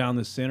down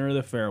the center of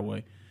the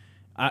fairway.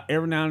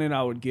 Every now and then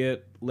I would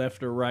get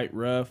left or right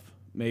rough,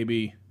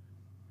 maybe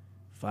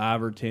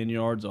 5 or 10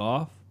 yards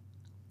off.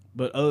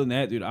 But other than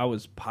that, dude, I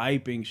was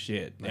piping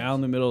shit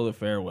down the middle of the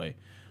fairway.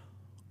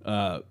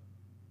 I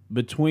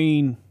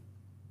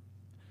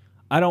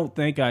don't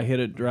think I hit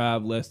a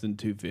drive less than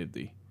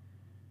 250.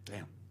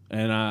 damn.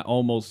 And I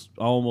almost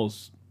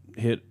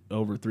hit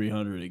over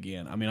 300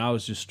 again. I mean, I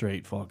was just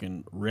straight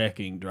fucking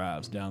wrecking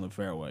drives down the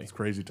fairway. It's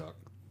crazy talk.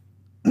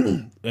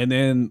 But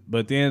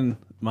then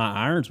my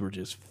irons were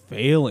just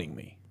failing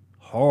me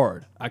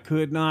hard. I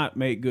could not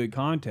make good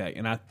contact.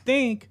 And I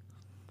think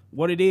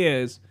what it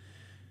is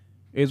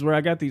where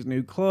I got these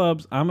new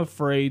clubs, I'm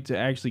afraid to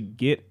actually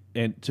get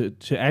and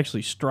to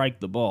actually strike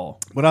the ball.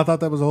 But I thought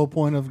that was the whole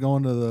point of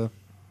going to the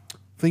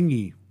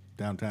thingy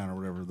downtown or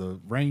whatever, the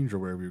range or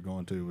wherever you're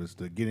going to, was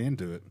to get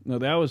into it. No,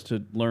 that was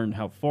to learn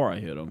how far I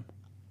hit them.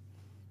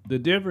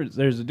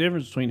 There's a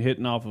difference between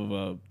hitting off of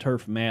a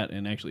turf mat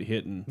and actually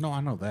hitting. No, I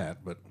know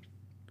that, but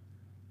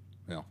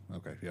yeah,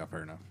 okay, yeah,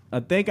 fair enough. I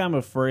think I'm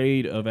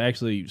afraid of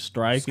actually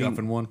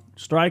Scuffing one.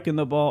 striking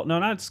the ball. No,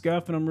 not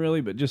scuffing them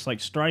really, but just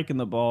like striking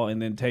the ball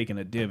and then taking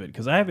a divot.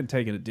 Because I haven't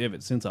taken a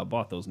divot since I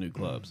bought those new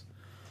clubs.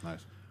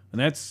 Nice.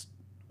 And that's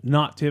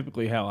not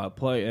typically how I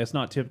play. That's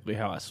not typically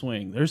how I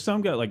swing. There's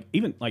some guy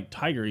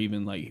Tiger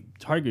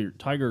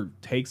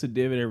takes a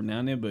divot every now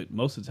and then, but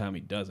most of the time he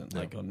doesn't,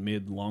 like on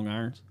mid long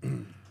irons.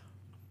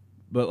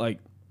 But like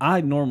I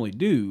normally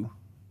do,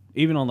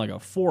 even on like a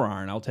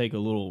 4-iron, I'll take a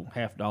little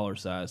 $50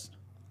 size.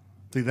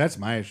 See, that's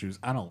my issues.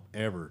 I don't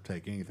ever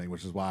take anything,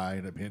 which is why I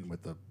end up hitting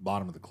with the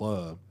bottom of the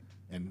club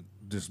and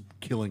just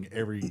killing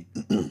every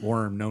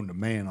worm known to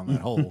man on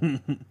that hole.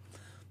 And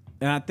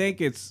I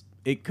think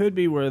it could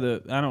be where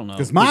I don't know.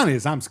 Because mine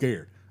is, I'm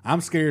scared.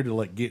 I'm scared to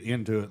like get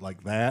into it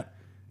like that,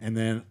 and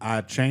then I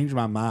change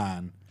my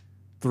mind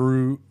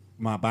through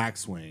my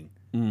backswing,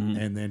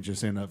 and then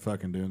just end up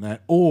fucking doing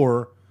that.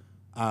 Or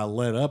I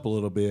let up a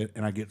little bit,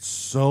 and I get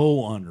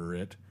so under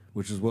it,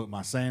 which is what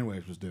my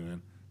sandwich was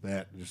doing,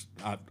 that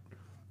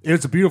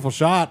it's a beautiful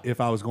shot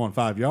if I was going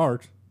 5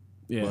 yards,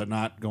 but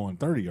not going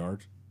 30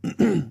 yards.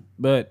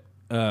 But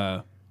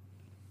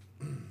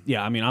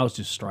yeah, I mean, I was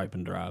just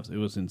striping drives. It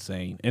was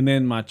insane. And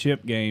then my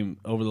chip game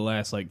over the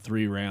last like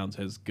 3 rounds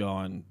has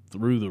gone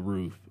through the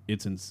roof.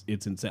 It's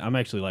insane. I'm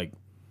actually like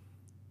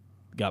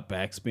got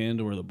backspin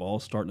to where the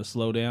ball's starting to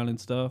slow down and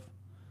stuff.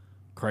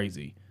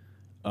 Crazy.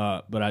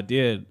 But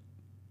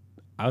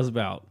I was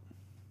about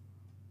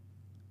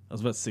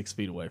 6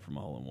 feet away from a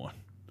hole in one.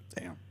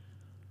 Damn.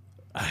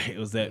 It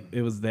was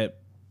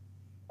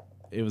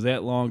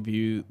that long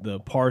view, the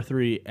par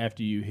 3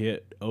 after you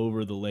hit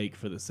over the lake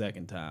for the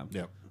second time.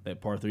 Yep. That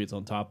par 3, it's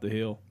on top of the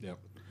hill. Yep.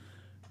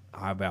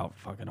 I about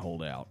fucking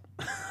hold out.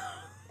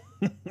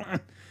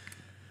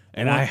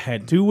 And I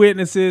had 2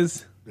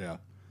 witnesses Yeah.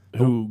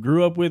 who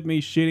grew up with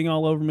me, shitting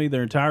all over me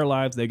their entire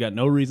lives. They got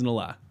no reason to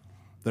lie.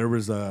 There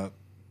was a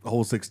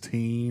hole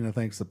 16, I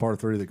think it's the par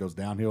 3 that goes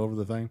downhill over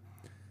the thing,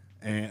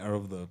 or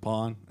over the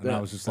pond. And I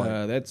was just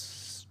like,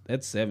 that's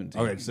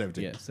 17. Okay,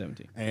 17. Yeah,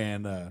 17.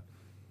 And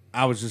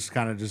I was just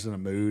kind of just in a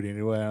mood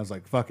anyway. I was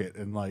like, fuck it.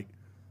 And like,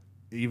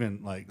 even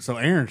like, so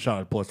Aaron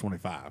shot at plus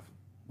 25,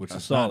 which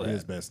is not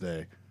his best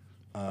day.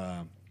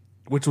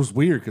 Which was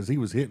weird because he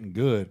was hitting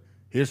good.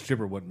 His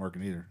chipper wasn't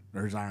working either,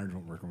 or his irons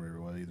weren't working very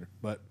well either.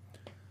 But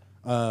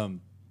I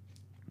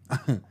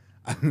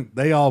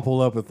they all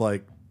pull up with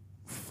like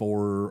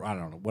 4, I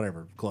don't know,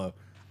 whatever club.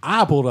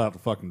 I pulled out the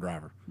fucking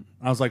driver.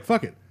 I was like,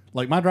 fuck it.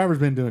 Like my driver's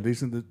been doing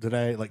decent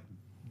today. Like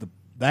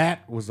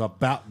that was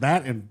about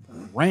that, and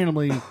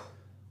randomly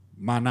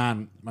my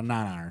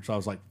 9-iron. So I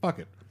was like, fuck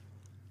it.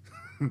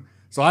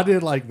 So I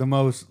did like the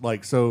most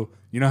like, so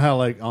you know how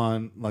like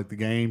on like the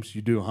games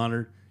you do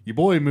 100. Your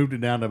boy moved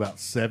it down to about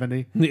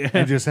 70,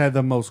 and just had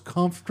the most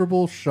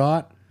comfortable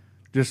shot,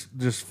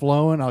 just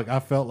flowing. Like I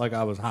felt like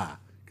I was high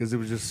because it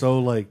was just so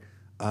like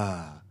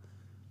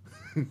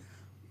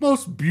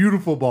most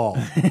beautiful ball,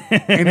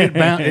 and it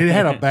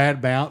had a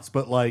bad bounce,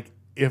 but like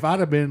if I'd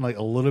have been like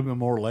a little bit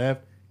more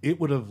left, it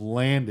would have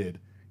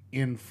landed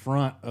in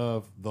front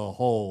of the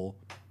hole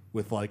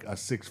with like a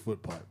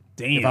 6-foot putt.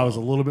 Damn. If I was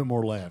a little bit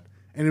more left,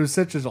 and it was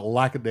such a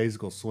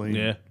lackadaisical swing.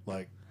 Yeah,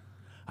 like.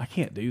 I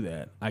can't do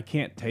that. I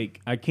can't take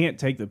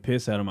the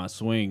piss out of my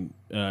swing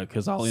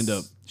because I'll end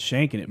up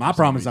shanking it. My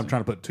problem is I'm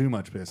trying to put too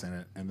much piss in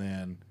it, and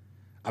then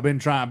I've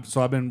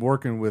been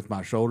working with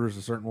my shoulders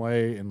a certain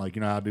way, and like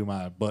you know how I do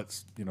my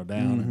butts, you know,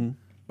 down and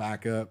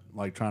back up,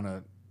 like trying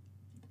to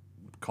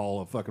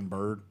call a fucking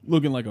bird,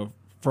 looking like a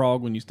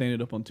frog when you stand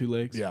it up on 2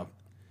 legs. Yeah,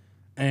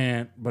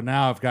 but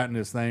now I've gotten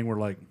this thing where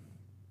like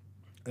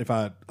if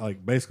I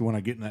like basically when I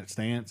get in that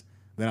stance,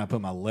 then I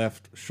put my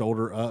left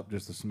shoulder up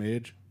just a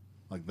smidge,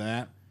 like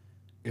that.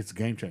 It's a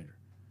game changer.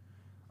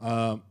 But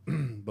I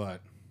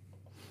don't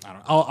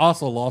know. I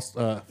also lost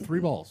 3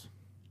 balls.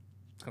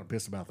 I was kind of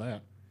pissed about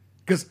that.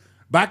 Because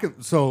I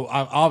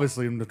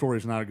obviously am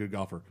notorious not a good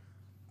golfer.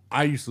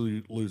 I used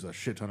to lose a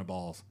shit ton of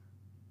balls.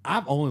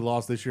 I've only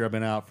lost this year. I've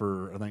been out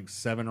for, I think,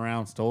 7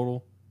 rounds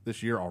total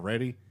this year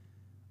already.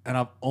 And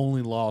I've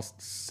only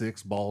lost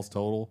 6 balls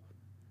total.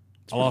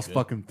 I lost good.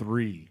 Fucking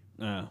 3.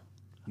 I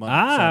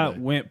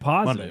went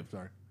positive. Monday,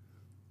 sorry.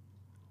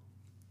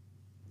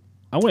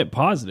 I went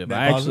positive.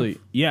 Net positive?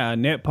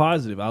 Net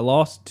positive. I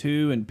lost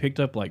 2 and picked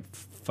up like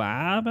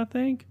 5, I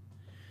think.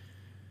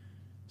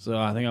 So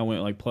I think I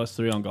went like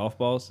 +3 on golf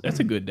balls. That's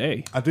a good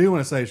day. I do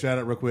want to say shout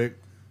out real quick.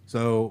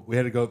 So we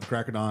had to go with the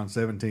Crack of Dawn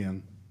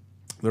 710.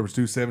 There was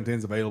 2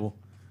 710s available.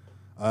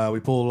 We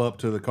pulled up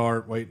to the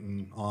cart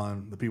waiting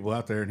on the people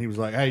out there, and he was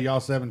like, "Hey, y'all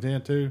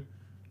 710 too?"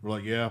 We're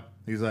like, "Yeah."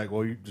 He's like,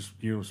 "Well, you just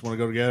want to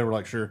go together?" We're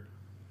like, "Sure."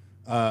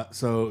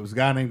 So it was a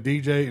guy named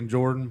DJ and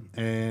Jordan,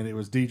 and it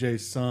was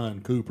DJ's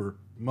son, Cooper,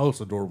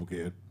 most adorable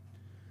kid.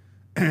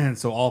 And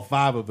so all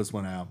 5 of us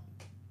went out,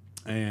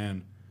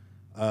 and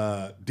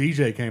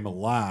DJ came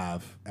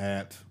alive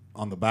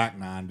on the back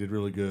 9, did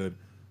really good.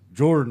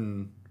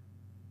 Jordan,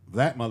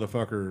 that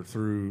motherfucker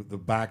through the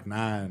back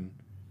 9,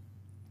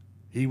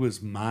 he was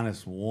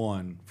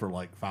 -1 for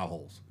like 5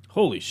 holes.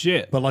 Holy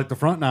shit. But like the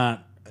front 9,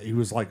 he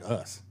was like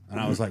us. And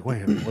I was like,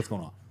 wait a minute, what's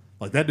going on?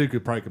 Like that dude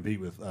could probably compete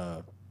with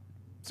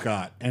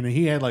Scott, and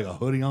he had like a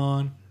hoodie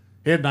on.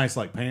 He had nice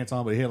like pants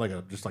on, but he had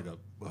like just a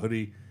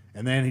hoodie.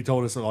 And then he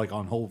told us that, like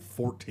on hole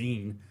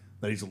 14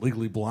 that he's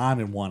legally blind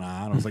in one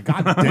eye. And I was like,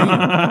 God damn.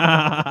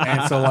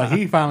 And so like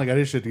he finally got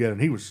his shit together,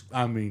 and he was,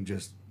 some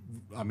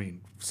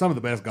of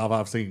the best golf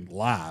I've seen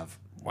live.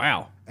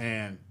 Wow.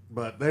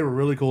 But they were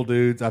really cool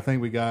dudes. I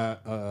think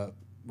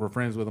we're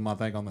friends with them, I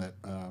think, on that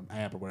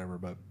app or whatever.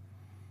 But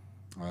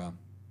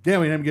yeah,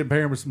 we ended up getting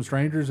paired with some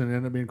strangers, and it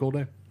ended up being a cool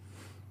day.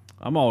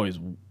 I'm always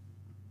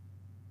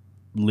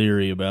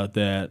leery about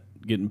that,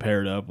 getting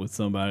paired up with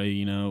somebody,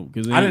 you know,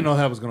 because I didn't know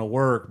that was going to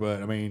work,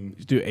 but I mean,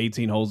 just do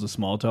 18 holes of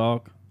small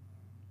talk.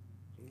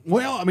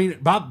 Well, I mean,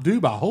 by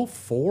hole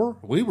 4,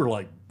 we were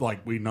like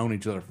we'd known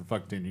each other for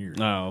fucking 10 years.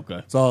 Oh,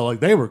 okay. So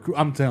like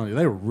I'm telling you,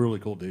 they were really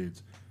cool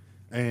dudes,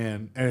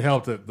 and it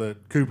helped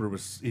that Cooper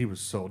was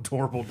so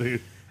adorable,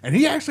 dude, and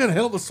he actually had a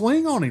hell of a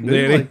swing on him,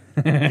 dude. Like,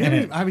 he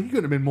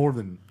couldn't have been more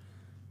than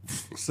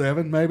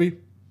 7, maybe,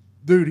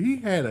 dude. He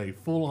had a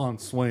full on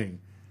swing.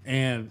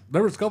 And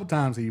there was a couple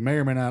times he may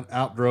or may not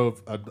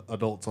outdrove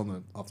adults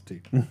off the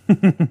tee.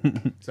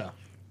 So it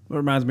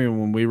reminds me of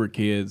when we were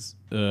kids.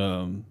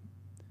 Dad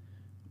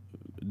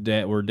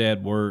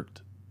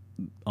worked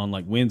on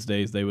like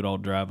Wednesdays. They would all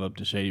drive up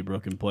to Shady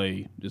Brook and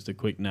play just a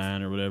quick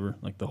 9 or whatever,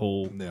 like the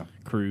whole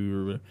crew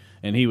or whatever.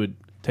 And he would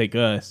take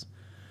us,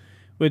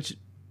 which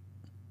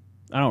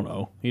I don't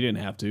know. He didn't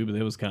have to, but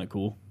it was kind of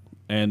cool.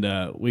 And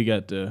we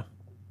got to.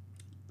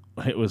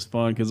 It was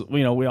fun because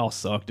we all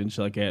sucked and shit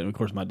like that. And of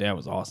course, my dad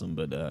was awesome,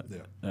 but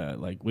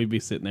like we'd be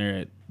sitting there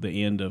at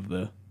the end of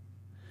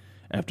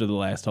after the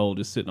last hole,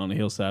 just sitting on the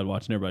hillside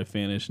watching everybody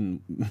finish,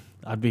 and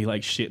I'd be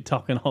like shit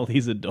talking all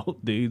these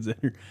adult dudes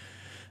that are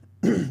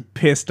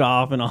pissed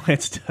off and all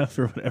that stuff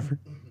or whatever.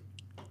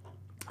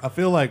 I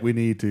feel like we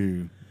need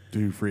to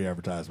do free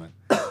advertisement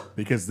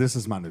because this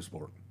is my new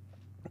sport.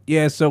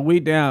 Yeah, so I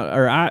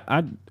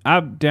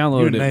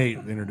downloaded you it. Nate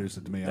introduced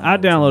it to me. I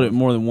downloaded it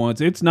more than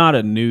once. It's not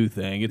a new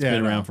thing. It's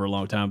been around for a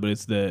long time, but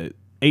it's the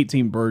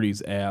 18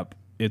 Birdies app.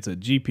 It's a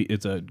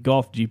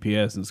golf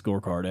GPS and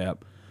scorecard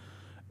app,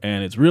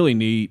 and it's really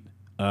neat.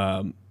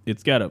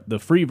 It's got the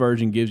free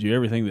version gives you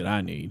everything that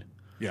I need.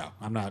 Yeah,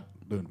 I'm not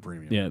doing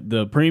premium. Yeah,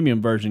 the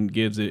premium version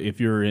gives it if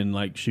you're in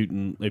like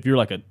shooting, if you're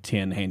like a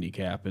 10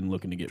 handicap and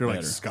looking to get better.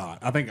 Like Scott,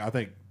 I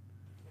think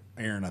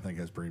Aaron, I think,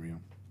 has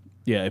premium.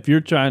 Yeah, if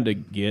you're trying to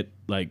get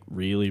like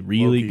really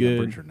Low-key, I'm good,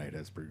 pretty sure Nate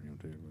has premium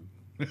too.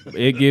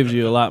 it gives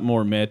you a lot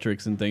more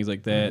metrics and things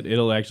like that.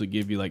 It'll actually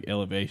give you like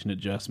elevation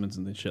adjustments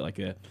and shit like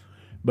that.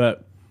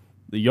 But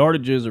the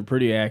yardages are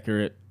pretty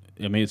accurate.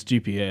 I mean, it's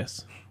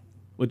GPS,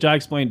 which I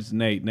explained to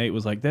Nate. Nate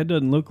was like, that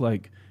doesn't look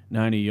like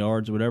 90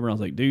 yards or whatever. And I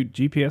was like, dude,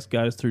 GPS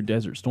got us through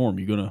Desert Storm.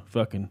 You gonna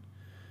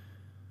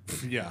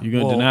Yeah, you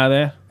gonna deny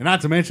that? And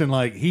not to mention,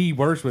 like, he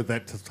works with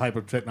that type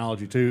of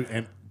technology too,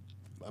 and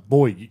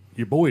boy,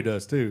 your boy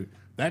does too.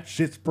 That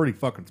shit's pretty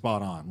fucking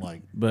spot on.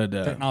 Like, But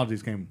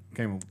technologies came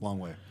a long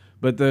way.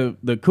 But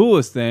the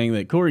coolest thing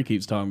that Corey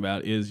keeps talking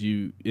about is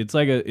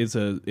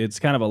it's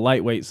kind of a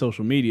lightweight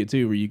social media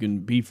too, where you can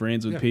be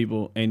friends with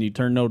people and you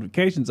turn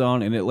notifications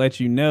on and it lets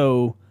you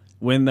know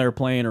when they're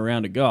playing a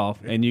round of golf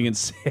and you can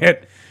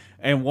sit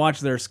and watch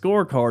their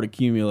scorecard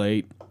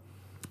accumulate.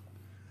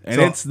 And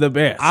So, it's the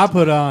best. I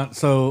put on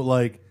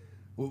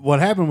what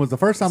happened was the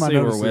first time I See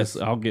where noticed this.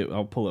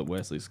 I'll pull up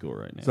Wesley's score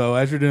right now. So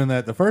as you're doing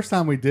that, the first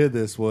time we did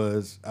this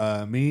was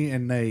me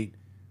and Nate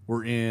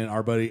were in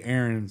our buddy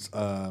Aaron's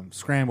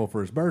scramble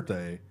for his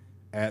birthday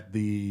at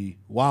the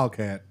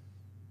Wildcat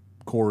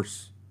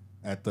course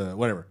at the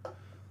whatever.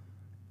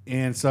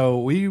 And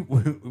so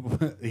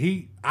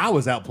I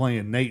was out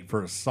playing Nate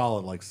for a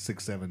solid like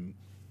 6-7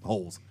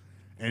 holes.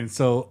 And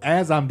so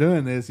as I'm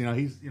doing this,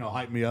 he's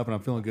hyping me up and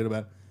I'm feeling good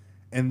about it.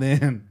 And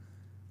then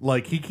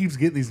like he keeps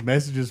getting these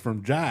messages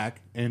from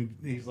Jack and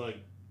he's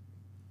like,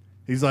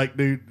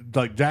 dude,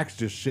 like Jack's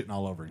just shitting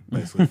all over him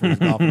basically for his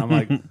golf. And I'm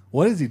like,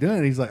 what is he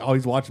doing? He's like, oh,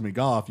 he's watching me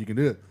golf. You can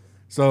do it.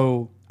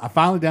 So I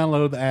finally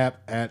downloaded the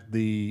app at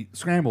the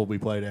scramble we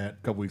played at a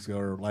couple weeks ago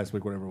or last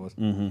week, whatever it was.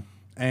 Mm-hmm.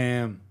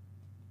 And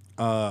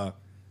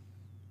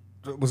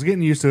was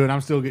getting used to it.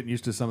 I'm still getting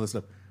used to some of the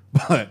stuff.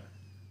 But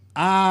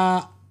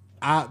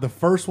the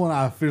first one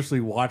I officially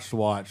watched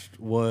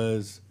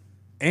was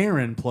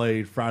Aaron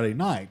played Friday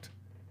night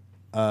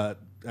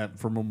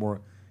for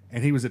Memorial.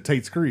 And he was at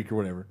Tate's Creek or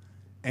whatever.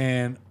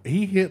 And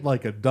he hit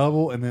like a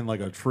double and then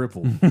like a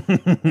triple.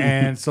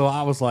 And so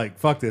I was like,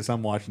 fuck this,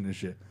 I'm watching this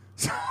shit.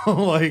 So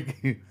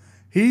like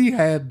he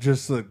had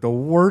just like the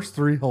worst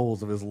 3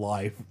 holes of his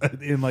life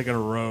in like in a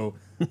row.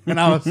 And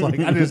I was like,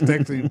 I just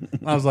texted him.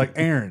 I was like,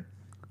 Aaron,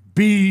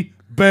 be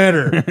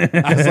better.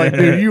 I was like,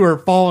 dude, you are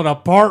falling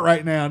apart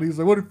right now. And he's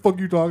like, what the fuck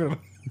are you talking about?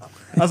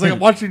 I was like, I'm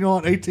watching you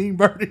on 18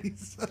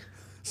 birdies.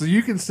 So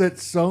you can set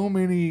so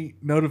many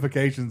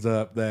notifications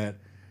up that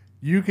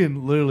you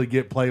can literally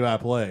get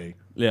play-by-play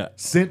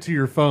sent to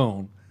your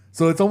phone.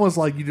 So it's almost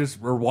like you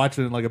just were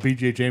watching like a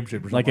PGA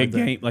Championship or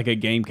something like a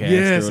game cast.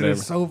 Yes, or and whatever.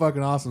 it's so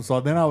fucking awesome. So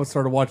then I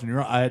started watching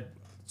your. I had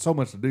so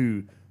much to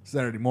do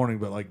Saturday morning,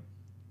 but like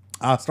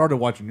I started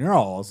watching your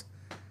alls,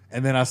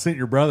 and then I sent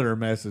your brother a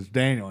message,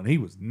 Daniel, and he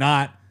was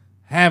not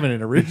having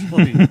it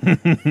originally.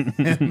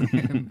 And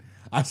then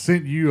I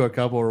sent you a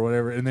couple or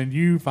whatever, and then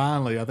you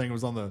finally, I think it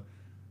was on the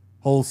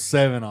hole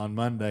 7 on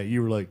Monday.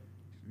 You were like,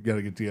 "You got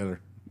to get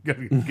together."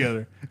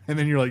 And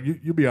then you're like,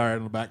 you'll be all right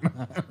on the back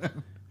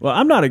nine. Well,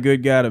 I'm not a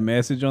good guy to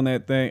message on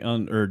that thing,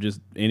 or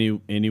just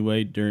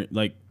anyway during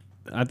like.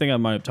 I think I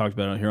might have talked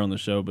about it here on the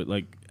show, but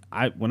like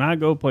when I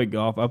go play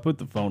golf, I put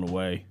the phone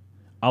away.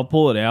 I'll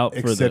pull it out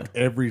Except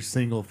every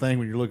single thing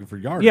when you're looking for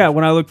yardage. Yeah,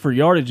 when I look for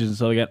yardages and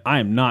stuff like that, I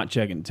am not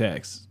checking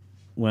texts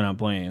when I'm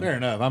playing. Fair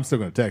enough. I'm still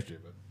going to text you,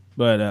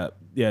 but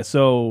yeah.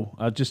 So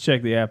I'll just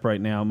check the app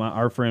right now.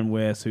 Our friend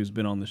Wes, who's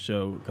been on the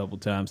show a couple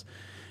times.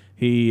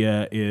 He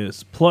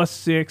is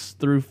 +6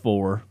 through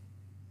 4.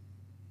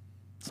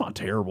 It's not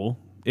terrible.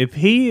 If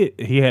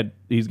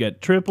he's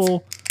got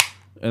triple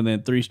and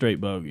then 3 straight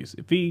bogeys.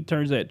 If he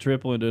turns that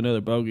triple into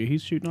another bogey,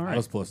 he's shooting all right. I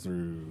was +4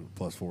 through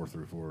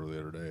 4 the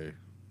other day.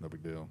 No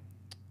big deal.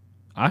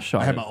 I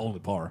had my only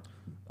par.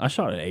 I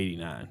shot at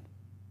 89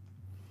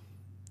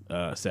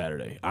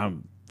 Saturday.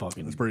 I'm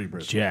fucking pretty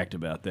impressive. Jacked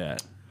about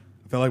that.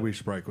 I feel like we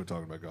should probably quit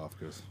talking about golf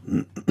because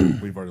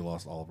we've already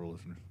lost all of our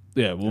listeners.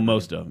 Yeah, well,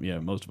 most of them. Yeah,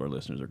 most of our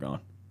listeners are gone.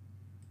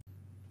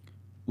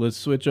 Let's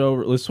switch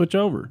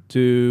over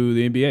to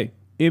the NBA.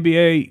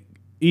 NBA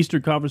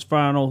Eastern Conference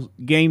Finals,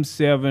 Game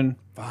 7.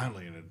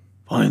 Finally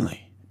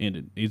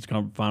ended. Eastern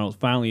Conference Finals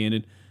finally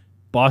ended.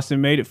 Boston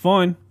made it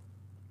fun.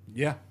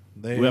 Yeah.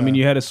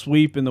 You had a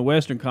sweep in the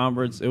Western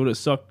Conference. It would have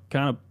sucked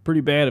kind of pretty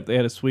bad if they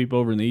had a sweep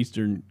over in the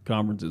Eastern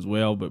Conference as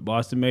well, but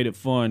Boston made it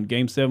fun.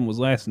 Game 7 was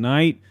last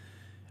night.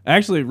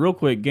 Actually, real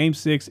quick, Game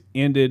 6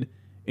 ended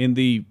in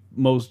the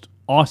most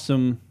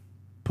awesome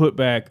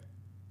putback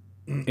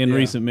in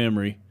recent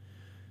memory.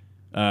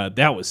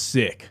 That was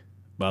sick,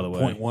 by the way.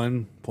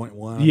 Point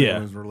one. Yeah,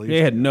 was released.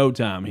 they had no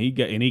time.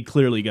 He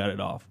clearly got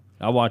it off.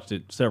 I watched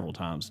it several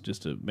times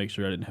just to make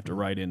sure I didn't have to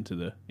write into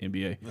the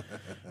NBA.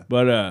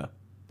 But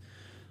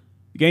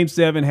Game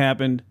 7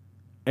 happened,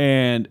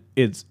 and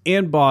it's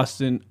in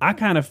Boston. I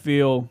kind of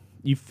feel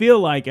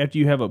like after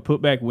you have a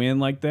putback win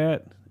like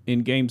that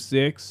in Game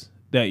 6,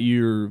 that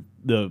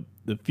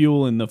the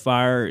fuel in the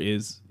fire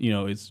is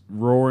it's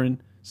roaring.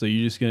 So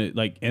you're just gonna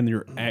and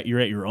you're at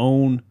your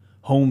own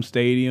home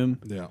stadium.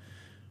 Yeah.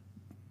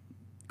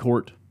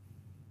 Court.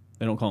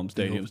 They don't call them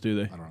stadiums, do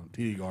they? I don't know.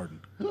 TD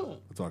Garden.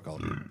 That's what I call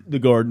it. The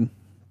Garden.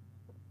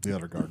 The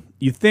other Garden.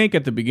 You think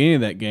at the beginning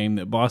of that game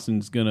that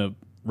Boston's going to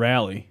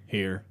rally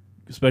here,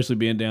 especially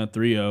being down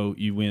 3-0.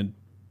 You win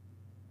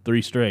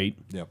 3 straight.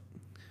 Yep.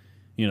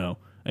 You know,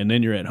 and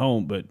then you're at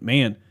home. But,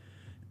 man,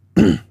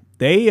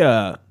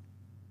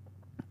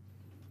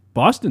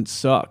 Boston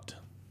sucked.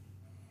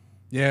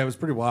 Yeah, it was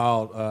pretty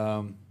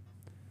wild.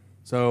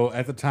 So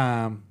at the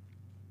time,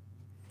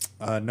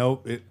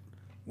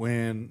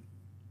 when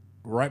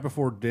right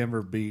before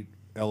Denver beat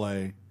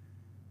LA,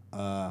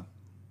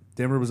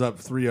 Denver was up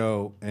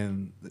 3-0,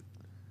 and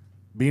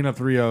being up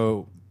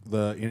 3-0,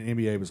 the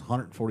NBA was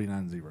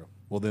 149-0.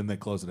 Well, then they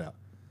closed it out.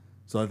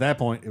 So at that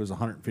point, it was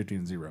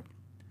 115-0.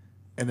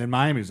 And then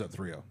Miami was up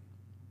 3-0.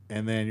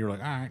 And then you're like,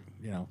 all right,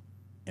 you know.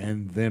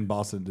 And then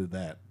Boston did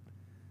that.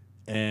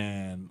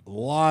 And a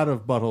lot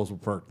of buttholes were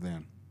perked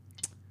then.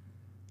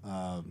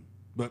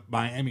 But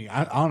Miami,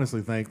 I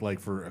honestly think, like,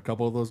 for a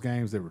couple of those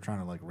games, they were trying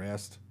to, like,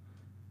 rest,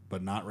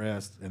 but not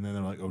rest. And then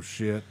they're like, oh,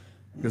 shit.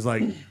 Because,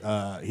 like,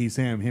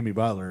 Hemi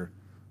Butler,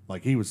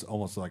 like, he was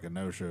almost like a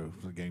no-show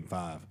for Game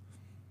 5.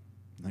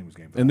 I think it was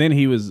Game 5. And then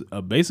he was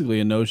basically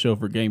a no-show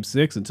for Game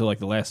 6 until, like,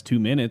 the last 2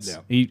 minutes.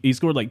 Yeah. He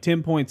scored, like,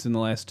 10 points in the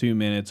last 2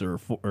 minutes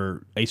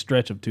or a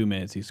stretch of 2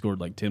 minutes. He scored,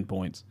 like, 10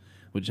 points,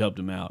 which helped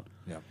him out.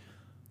 Yeah.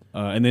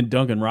 And then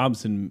Duncan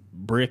Robinson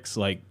bricks,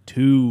 like,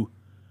 2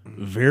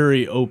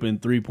 very open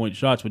 3-point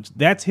shots, which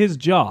that's his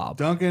job.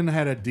 Duncan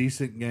had a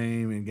decent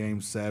game in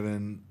Game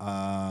 7.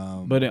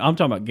 But I'm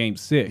talking about Game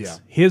 6. Yeah.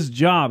 His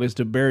job is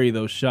to bury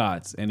those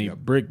shots, and he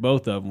bricked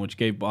both of them, which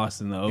gave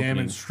Boston the opening. Cam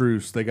and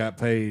Strus, they got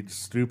paid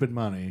stupid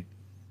money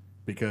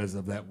because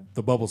of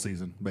the bubble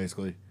season,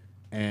 basically.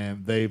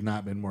 And they've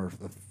not been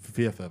worth a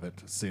fifth of it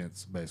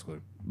since, basically.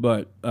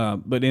 But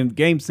in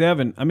Game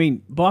 7, I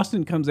mean,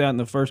 Boston comes out in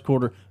the first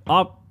quarter.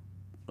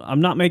 I'm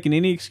not making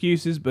any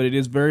excuses, but it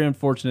is very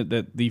unfortunate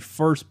that the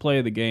first play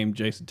of the game,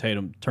 Jason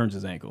Tatum turns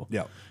his ankle.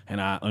 Yeah. And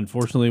I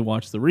unfortunately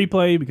watched the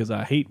replay because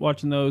I hate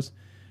watching those.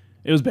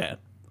 It was bad.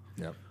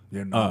 Yeah.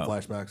 You're in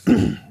flashbacks.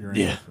 You're in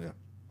yeah. Yeah.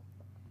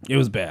 It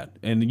was bad.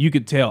 And you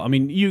could tell. I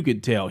mean, you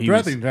could tell.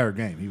 Throughout the entire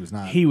game, he was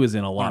not. He was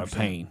in a lot 100%. of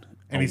pain.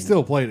 And he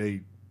still played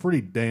a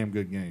pretty damn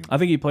good game. I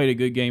think he played a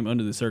good game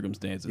under the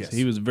circumstances. Yes.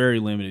 He was very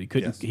limited.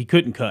 He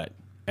couldn't cut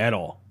at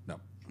all.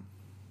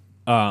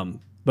 No.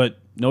 But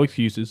no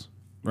excuses,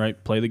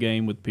 right? Play the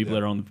game with people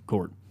that are on the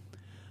court.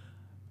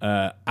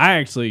 I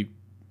actually,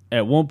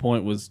 at one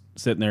point, was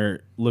sitting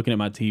there looking at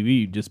my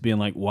TV, just being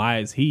like, "Why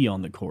is he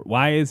on the court?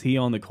 Why is he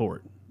on the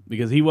court?"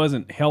 Because he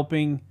wasn't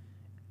helping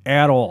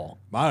at all.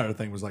 My other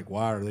thing was like,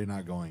 why are they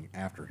not going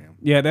after him?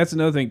 Yeah, that's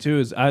another thing too.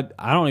 Is I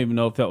don't even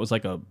know if that was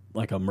like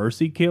a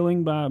mercy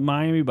killing by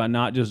Miami by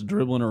not just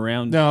dribbling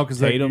around. No, because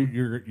Tatum.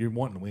 you're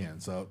wanting to win.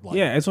 So like,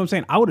 Yeah, that's what I'm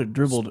saying. I would have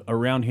dribbled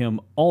around him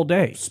all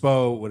day.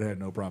 Spo would have had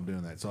no problem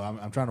doing that. So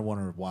I'm trying to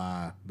wonder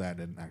why that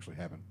didn't actually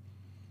happen.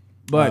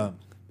 But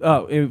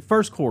in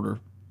first quarter,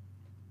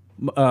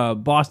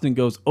 Boston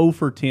goes 0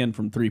 for 10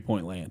 from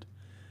 3-point land.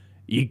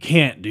 You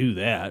can't do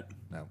that.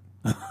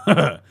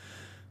 No.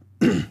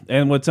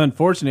 And what's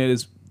unfortunate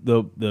is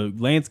the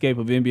landscape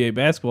of NBA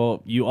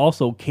basketball, you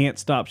also can't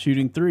stop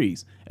shooting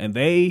threes. And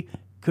they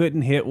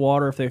couldn't hit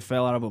water if they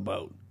fell out of a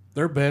boat.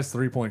 Their best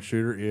 3-point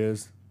shooter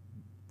is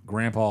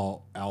Grandpa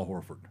Al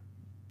Horford.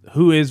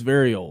 Who is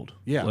very old.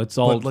 Yeah. Let's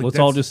all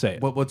just say it.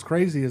 But what's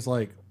crazy is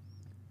like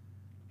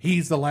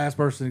he's the last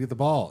person to get the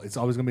ball. It's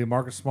always going to be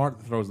Marcus Smart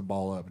that throws the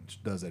ball up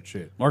and does that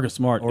shit. Marcus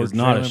Smart Or is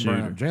not a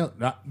Jaylen shooter.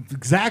 Brown.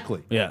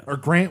 Exactly. Yeah. Or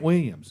Grant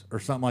Williams or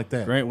something like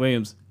that. Grant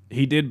Williams,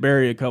 he did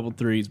bury a couple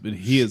threes, but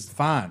he is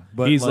fine.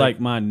 But he's like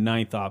my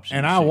 9th option.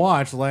 And I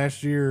watched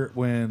last year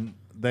when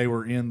they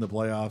were in the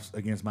playoffs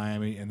against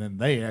Miami, and then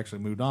they actually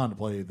moved on to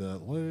play the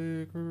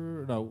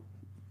Lakers. No,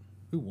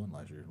 who won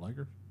last year?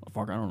 Lakers? Oh,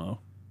 fuck, I don't know.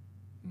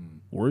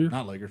 Warriors?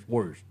 Not Lakers.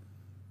 Warriors.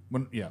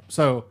 Yeah.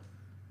 So,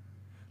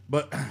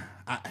 but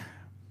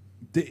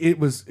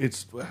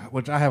it's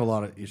which I have a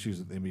lot of issues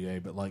with the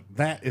NBA, but like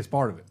that is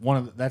part of it.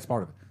 That's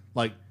part of it.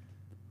 Like,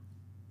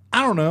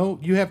 I don't know.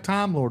 You have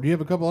Time Lord. You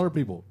have a couple other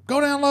people. Go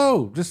down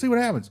low. Just see what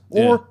happens.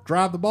 Or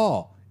drive the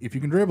ball. If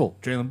you can dribble.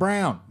 Jaylen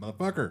Brown,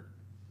 motherfucker.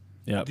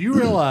 Yeah. Do you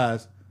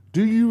realize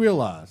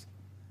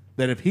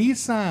that if he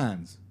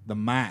signs the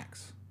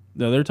max?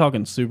 No, they're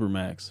talking super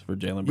max for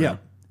Jaylen Brown.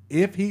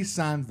 Yeah. If he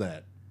signs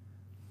that,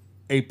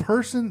 a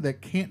person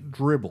that can't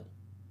dribble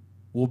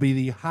will be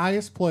the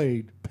highest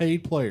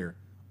paid player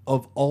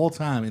of all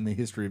time in the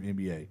history of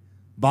NBA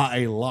by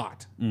a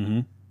lot.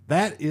 Mm-hmm.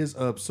 That is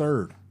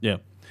absurd. Yeah.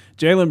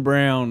 Jaylen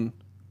Brown,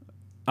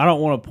 I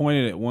don't want to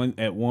point it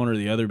at one or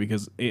the other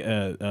because,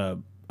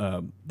 damn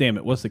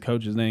it, what's the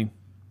coach's name?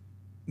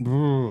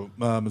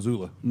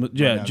 Missoula.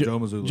 Joe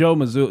Mazzulla.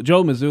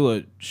 Joe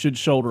Mazzulla should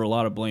shoulder a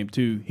lot of blame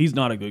too. He's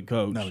not a good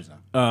coach. No, he's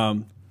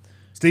not.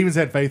 Stevens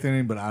had faith in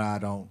him, but I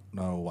don't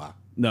know why.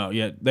 No,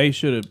 yeah, they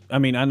should have. I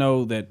mean, I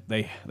know that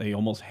they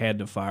almost had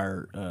to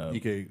fire Ime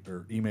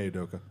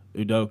Udoka.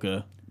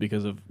 Udoka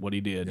because of what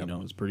he did. Yep. You know,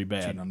 it was pretty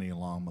bad. Cheating on Neil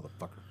Long,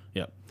 motherfucker.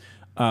 Yeah,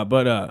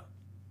 but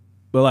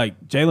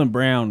like Jaylen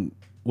Brown,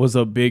 was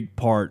a big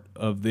part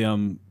of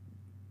them.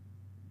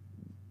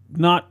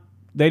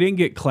 They didn't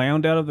get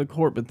clowned out of the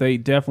court, but they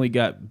definitely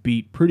got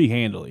beat pretty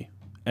handily.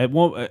 At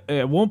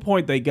one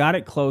point, they got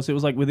it close. It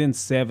was like within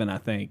 7, I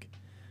think.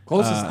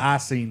 Closest I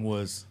seen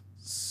was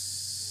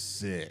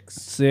 6.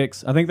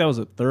 6. I think that was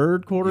the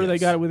third quarter. Yes. They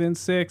got it within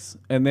 6,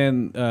 and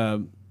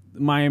then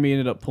Miami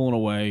ended up pulling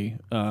away.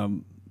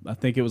 I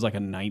think it was like a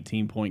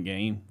 19-point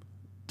game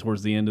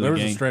towards the end of the game.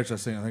 There was a stretch I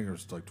seen. I think it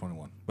was like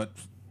 21, but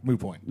moot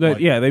point.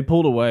 They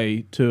pulled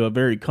away to a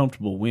very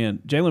comfortable win.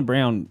 Jaylen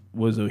Brown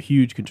was a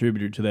huge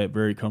contributor to that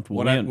very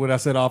comfortable win. What I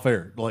said off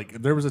air,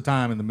 like there was a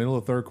time in the middle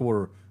of the third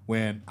quarter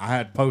when I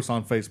had posts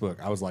on Facebook.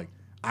 I was like,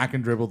 I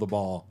can dribble the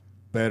ball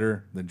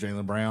better than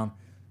Jaylen Brown.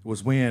 It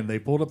was when they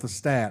pulled up the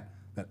stat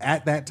that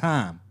at that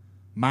time,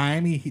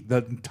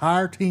 the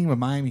entire team of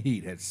Miami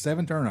Heat had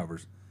 7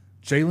 turnovers.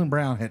 Jaylen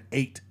Brown had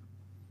 8.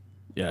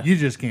 Yeah, You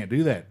just can't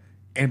do that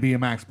and be a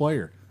max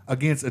player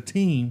against a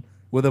team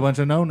with a bunch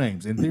of no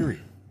names. In theory,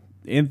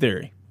 in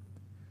theory.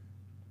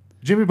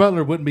 Jimmy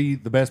Butler wouldn't be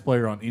the best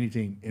player on any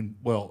team.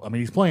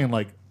 He's playing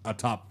like a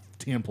top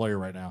 10 player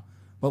right now,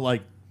 but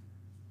like.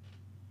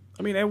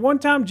 I mean, at one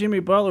time, Jimmy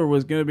Butler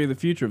was going to be the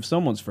future of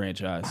someone's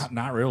franchise.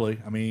 Not really.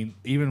 I mean,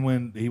 even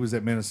when he was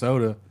at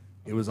Minnesota,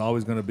 it was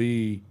always going to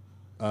be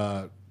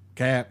Karl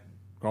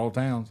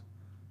Towns.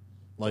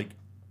 Like,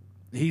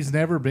 he's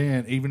never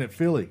been, even at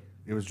Philly,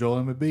 it was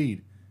Joel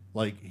Embiid.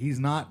 Like, he's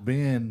not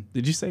been.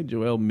 Did you say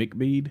Joel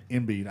McBead?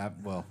 Embiid.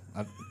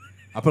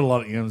 I put a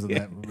lot of M's in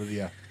that, but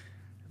yeah.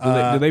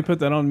 Do they put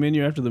that on the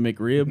menu after the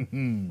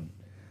McRib?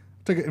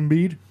 Take it,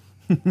 Embiid.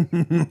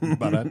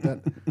 About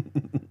that.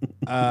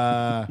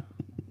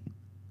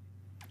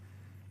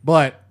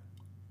 But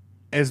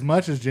as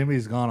much as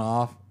Jimmy's gone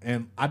off,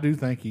 and I do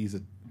think he's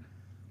a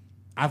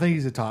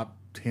top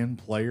 10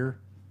 player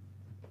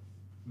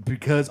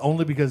because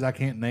I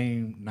can't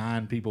name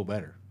 9 people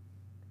better.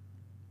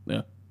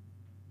 Yeah.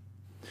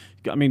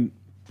 I mean,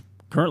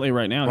 currently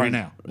right now,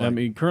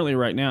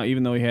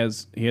 even though he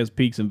has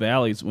peaks and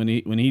valleys, when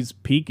he's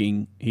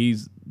peaking,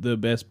 he's the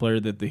best player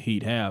that the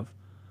Heat have.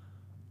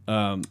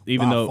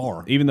 Even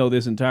though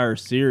this entire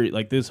series,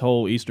 like this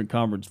whole Eastern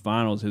Conference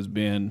Finals, has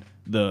been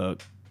the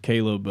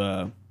Caleb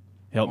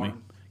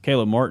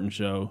Martin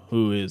show,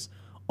 who is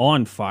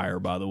on fire,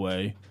 by the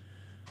way.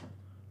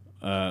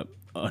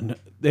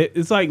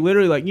 It's like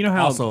literally like, you know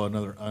how also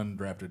another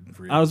undrafted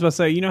free agent. I was about to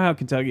say, you know how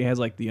Kentucky has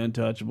like the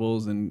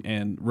untouchables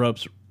and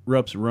Rupp's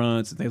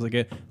runs and things like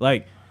that,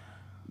 like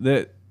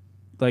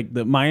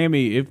the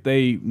Miami, if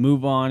they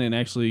move on and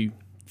actually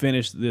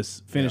finish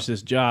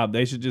this job,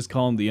 they should just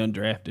call them the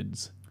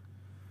undrafteds.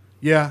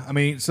 Yeah, I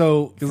mean,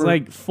 so it's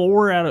like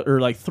 3 out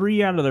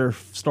of their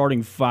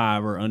starting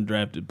 5 are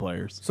undrafted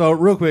players. So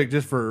real quick,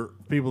 just for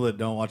people that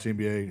don't watch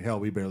NBA, hell,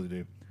 we barely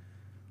do.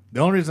 The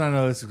only reason I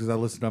know this is because I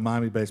listened to a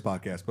Miami-based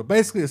podcast. But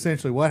basically,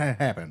 essentially, what had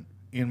happened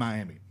in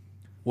Miami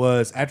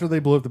was after they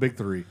blew up the big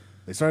 3,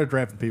 they started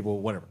drafting people,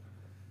 whatever,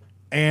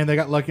 and they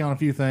got lucky on a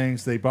few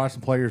things. They brought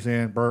some players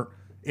in. Bert.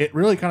 It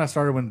really kind of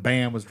started when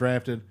Bam was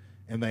drafted,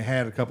 and they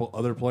had a couple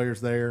other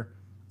players there,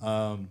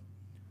 the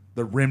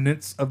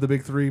remnants of the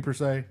big 3 per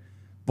se.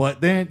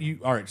 But then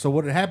all right. So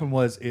what had happened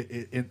was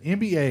in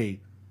NBA,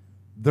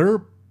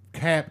 their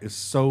cap is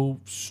so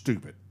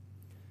stupid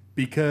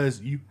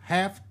because you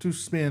have to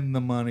spend the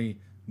money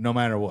no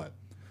matter what.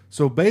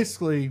 So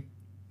basically,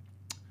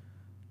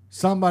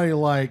 somebody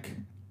like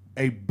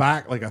a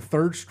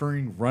third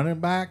string running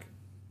back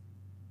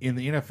in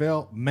the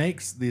NFL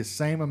makes the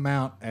same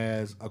amount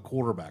as a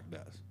quarterback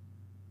does.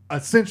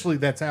 Essentially,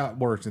 that's how it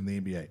works in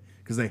the NBA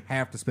because they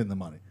have to spend the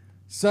money.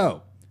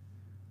 So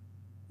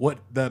what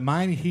the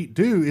Miami Heat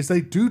do is they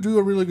do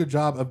a really good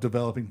job of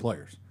developing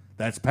players.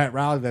 That's Pat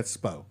Riley. That's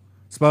Spo.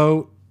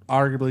 Spo,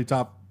 arguably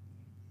top.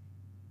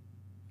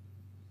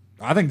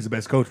 I think he's the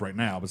best coach right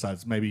now,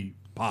 besides maybe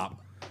Pop.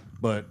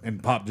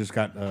 And Pop just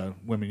got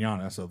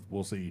Wembanyama, so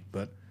we'll see.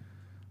 But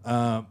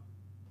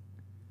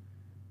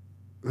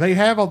they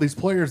have all these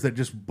players that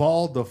just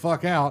balled the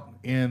fuck out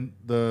in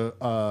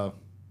the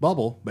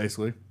bubble,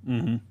 basically.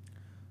 Mm-hmm.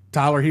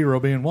 Tyler Hero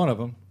being one of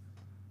them,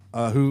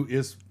 who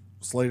is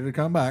slated to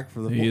come back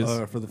for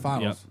the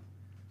finals.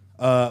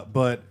 Yep.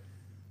 But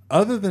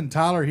other than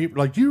Tyler Hero,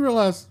 like, do you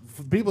realize,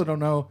 for people that don't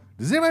know,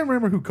 does anybody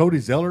remember who Cody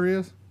Zeller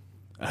is?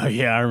 Oh,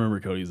 yeah, I remember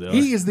Cody Zeller.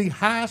 He is the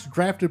highest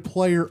drafted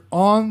player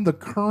on the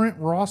current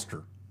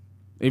roster.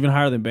 Even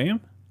higher than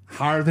Bam?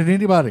 Higher than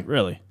anybody.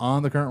 Really?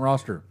 On the current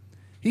roster.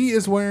 He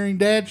is wearing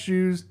dad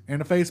shoes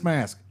and a face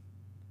mask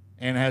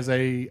and has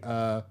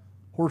a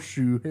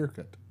horseshoe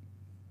haircut.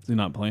 Is he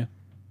not playing?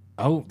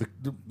 Oh,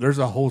 there's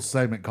a whole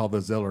segment called the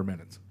Zeller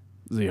Minutes.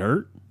 Is he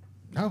hurt?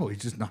 No,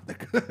 he's just not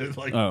that good.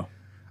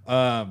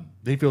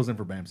 He fills in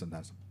for Bam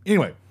sometimes.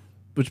 Anyway.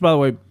 Which, by the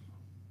way,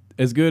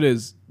 as good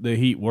as the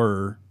Heat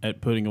were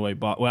at putting away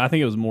Boston, well, I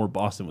think it was more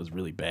Boston was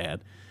really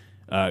bad.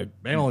 Bam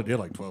only did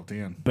like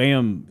 12-10.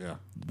 Bam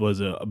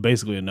was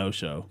basically a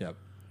no-show. Yeah.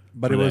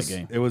 But it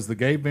was the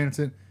Gabe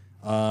Vincent.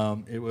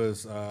 It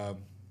was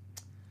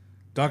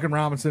Duncan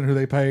Robinson, who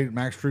they paid.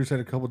 Max Strus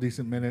had a couple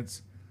decent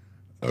minutes.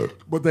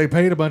 But they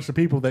paid a bunch of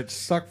people that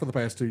sucked for the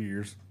past 2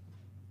 years,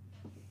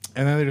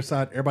 and then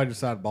everybody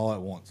decided to ball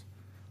at once.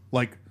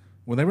 Like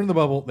when they were in the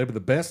bubble, they were the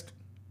best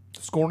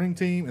scoring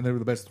team and they were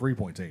the best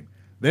 3-point team.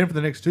 Then for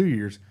the next 2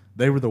 years,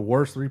 they were the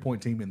worst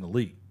 3-point team in the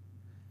league.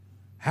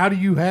 How do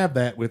you have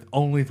that with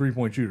only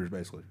 3-point shooters,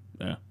 basically?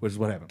 Yeah. Which is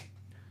what happened.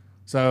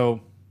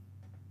 So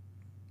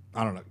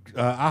I don't know.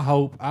 I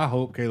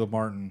hope Caleb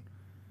Martin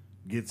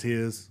gets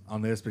his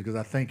on this because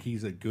I think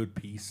he's a good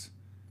piece.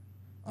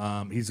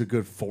 He's a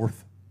good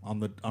fourth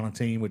on a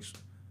team, which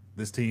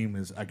this team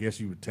is. I guess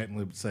you would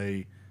technically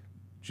say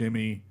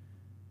Jimmy,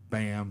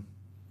 Bam,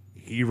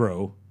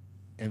 Hero,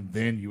 and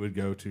then you would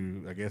go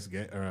to I guess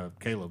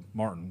Caleb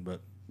Martin.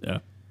 But yeah,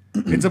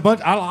 it's a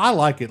bunch. I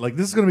like it. Like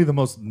this is going to be the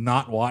most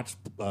not watched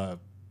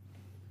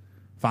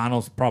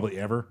finals probably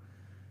ever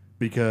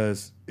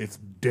because it's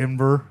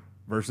Denver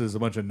versus a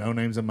bunch of no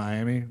names in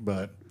Miami.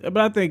 But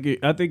I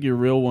think your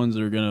real ones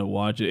are gonna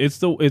watch it. It's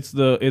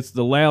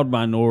the loud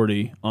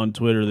minority on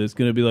Twitter that's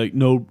gonna be like,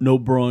 no,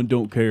 Braun,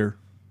 don't care,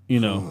 you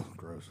know.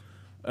 Gross.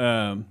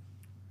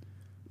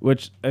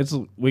 Which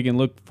we can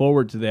look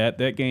forward to that.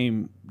 That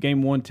game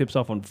 1 tips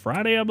off on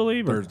Friday, I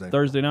believe, or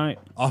Thursday night.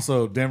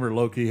 Also, Denver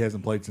low-key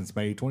hasn't played since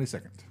May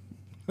 22nd.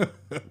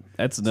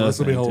 That's so this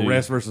will be a whole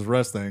rest versus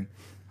rust thing.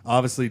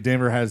 Obviously,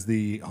 Denver has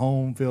the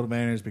home field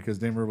advantage because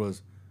Denver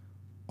was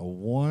a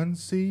 1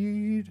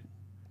 seed.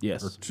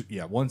 Yes.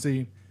 1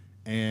 seed.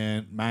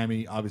 And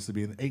Miami obviously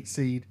being the 8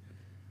 seed.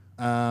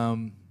 I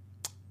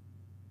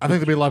think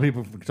there'll be a lot of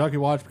people from Kentucky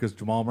watch because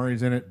Jamal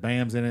Murray's in it,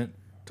 Bam's in it,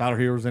 Tyler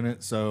Hero's in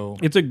it. So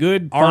it's a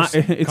good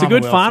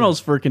finals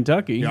for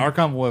Kentucky. Yeah, our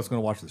Commonwealth's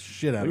going to watch the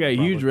shit out of it. We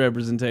got huge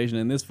representation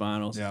in this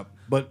finals. Yeah,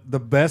 but the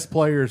best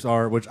players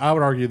are, which I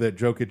would argue that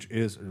Jokic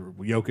is.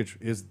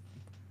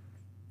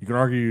 You could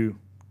argue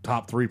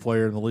top 3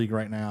 player in the league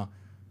right now,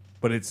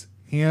 but it's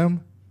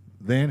him,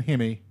 then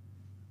Hemi,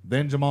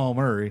 then Jamal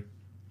Murray,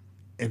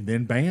 and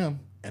then Bam,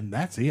 and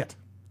that's it.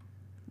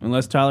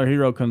 Unless Tyler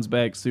Hero comes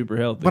back super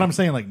healthy. But I'm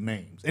saying like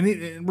names, and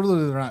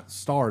really they're not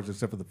stars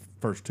except for the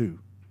first 2.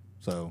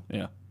 So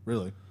yeah,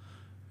 really,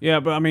 yeah.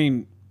 But I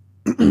mean,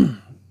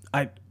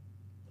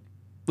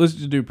 let's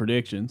just do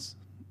predictions.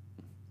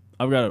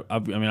 I've got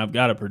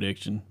a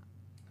prediction.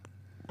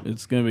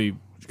 It's gonna be.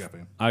 What you got,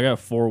 man? I got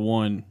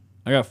 4-1.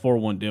 I got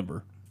 4-1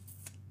 Denver.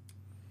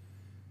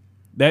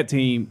 That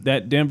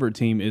Denver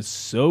team is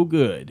so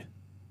good.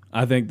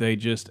 I think they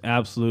just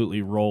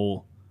absolutely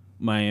roll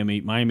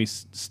Miami. Miami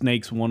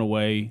snakes one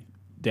away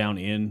down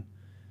in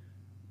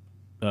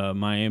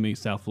Miami,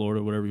 South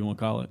Florida, whatever you want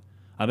to call it.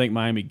 I think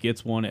Miami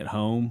gets one at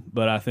home,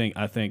 but I think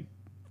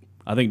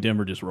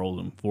Denver just rolls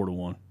them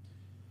 4-1.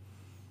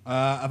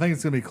 I think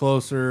it's going to be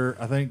closer.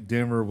 I think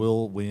Denver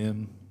will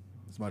win,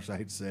 as much as I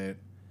hate to say it.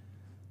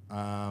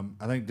 I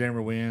think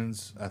Denver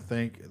wins. I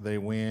think they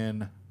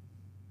win,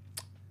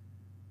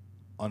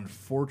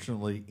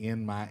 unfortunately,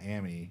 in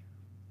Miami,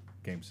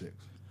 Game 6.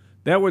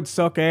 That would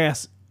suck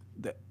ass.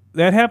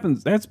 That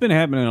happens. That's been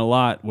happening a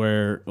lot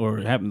or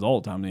it happens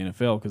all the time in the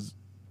NFL because,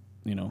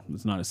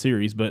 it's not a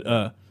series,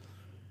 but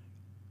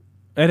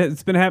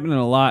it's been happening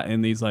a lot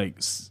in these like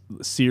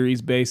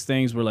series-based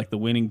things where like the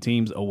winning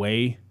team's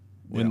away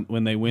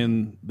when they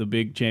win the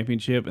big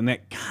championship, and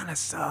that kind of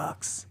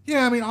sucks.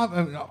 Yeah, I mean,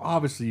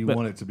 obviously you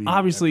want it to be.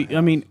 Honestly,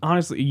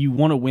 you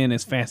want to win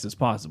as fast as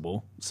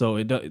possible.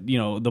 So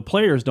the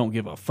players don't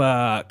give a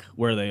fuck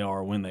where they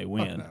are when they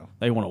win. No.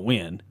 They want to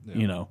win.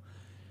 Yeah.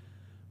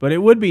 But it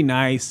would be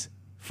nice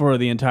for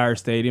the entire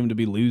stadium to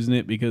be losing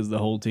it because the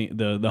whole team,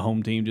 the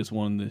home team, just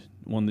won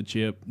the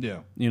chip. Yeah.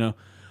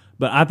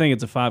 But I think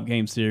it's a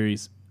 5-game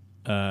series,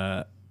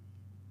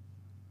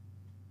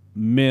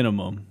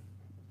 minimum.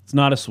 It's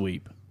not a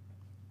sweep.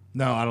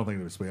 No, I don't think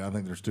it's a sweep. I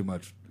think there's too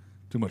much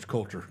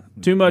culture.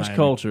 Too much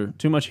culture.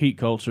 Too much heat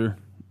culture.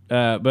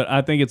 But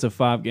I think it's a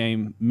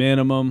 5-game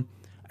minimum.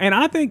 And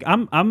I think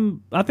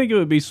I think it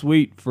would be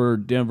sweet for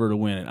Denver to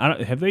win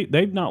it.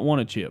 They've not won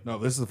a chip. No,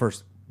 this is the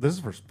first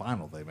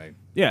final they made.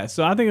 Yeah,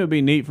 so I think it would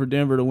be neat for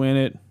Denver to win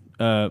it.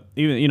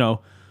 Even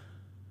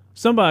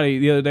somebody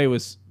the other day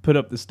put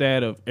up the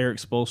stat of Eric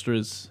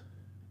Spoelstra's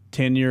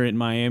tenure in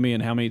Miami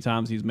and how many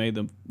times he's made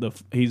I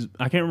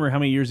can't remember how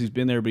many years he's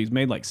been there, but he's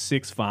made like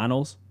 6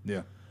 finals.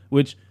 Yeah.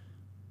 Which,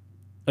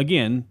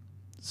 again,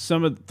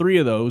 3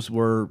 of those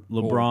were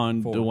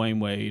LeBron, Four. Dwayne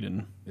Wade,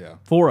 and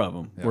 4 of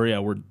them were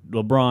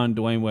LeBron,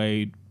 Dwayne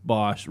Wade,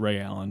 Bosh, Ray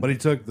Allen. But he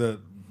took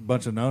the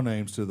bunch of no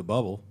names to the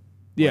bubble.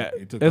 Yeah,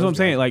 that's what I'm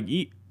saying. Like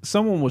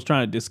someone was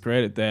trying to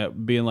discredit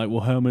that, being like,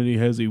 "Well, how many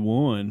has he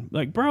won?"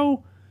 Like,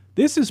 bro,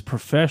 this is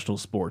professional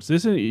sports.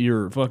 This isn't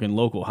your fucking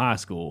local high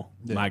school,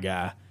 my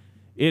guy.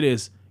 It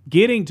is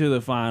getting to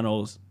the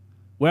finals.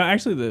 Well,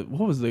 actually,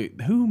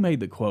 who made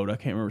the quote? I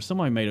can't remember.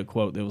 Somebody made a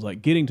quote that was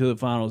like, "Getting to the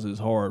finals is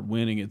hard.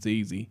 Winning, it's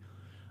easy."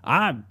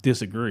 I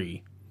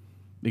disagree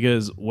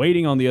because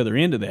waiting on the other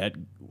end of that,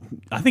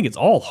 I think it's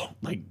all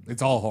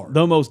hard.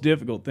 The most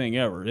difficult thing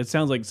ever. It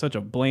sounds like such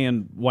a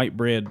bland white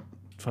bread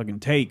fucking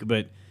take,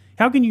 but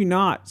how can you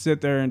not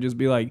sit there and just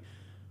be like,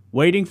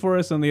 waiting for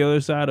us on the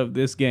other side of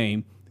this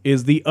game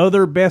is the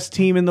other best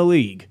team in the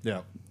league.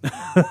 Yeah.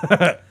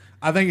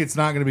 I think it's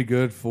not going to be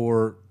good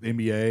for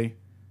NBA,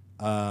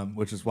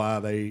 which is why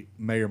they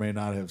may or may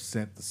not have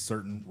sent the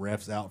certain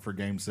refs out for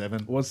Game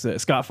 7. What's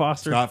that? Scott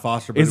Foster? Scott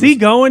Foster. Is he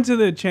going to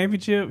the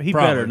championship? He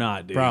Probably, better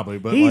not, dude. probably,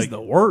 but he's like-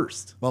 the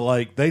worst. But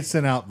like they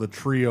sent out the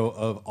trio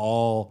of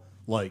all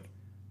like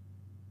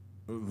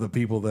the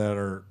people that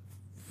are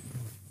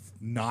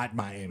not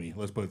Miami.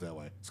 Let's put it that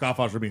way. Scott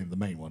Foster being the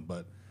main one,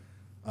 but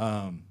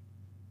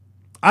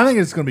I think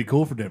it's going to be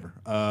cool for Denver.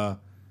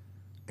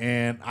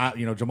 And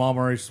Jamal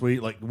Murray's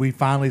sweet. Like we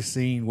finally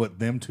seen what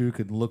them two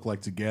could look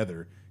like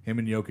together. Him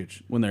and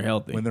Jokic When they're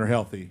healthy. when they're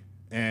healthy,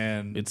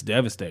 and It's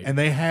devastating. and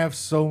they have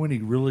so many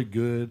really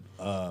good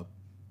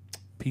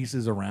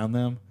pieces around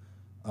them.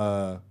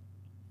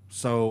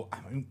 So I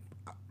mean,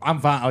 I'm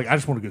fine. Like, I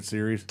just want a good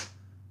series.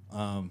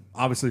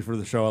 Obviously, for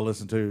the show I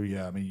listen to,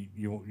 yeah. I mean,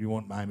 you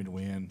want Miami to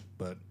win,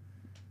 but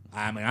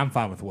I mean, I'm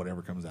fine with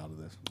whatever comes out of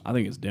this. I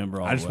think it's Denver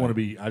all I just the way.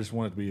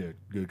 want it to be a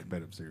good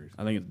competitive series.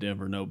 I think it's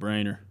Denver, no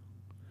brainer.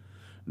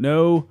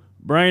 No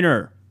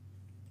brainer.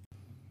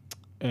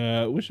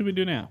 What should we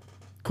do now?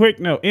 Quick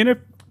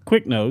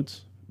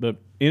notes, but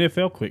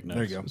NFL quick notes.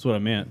 There you go. That's what I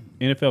meant.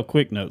 NFL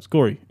quick notes.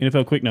 Corey,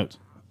 NFL quick notes.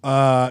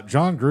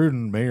 John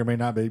Gruden may or may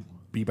not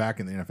be back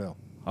in the NFL.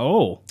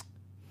 Oh,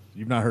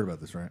 You've not heard about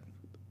this, right?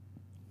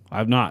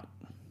 I've not.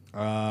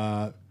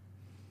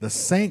 The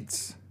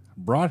Saints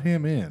brought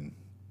him in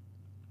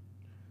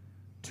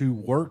to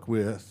work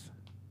with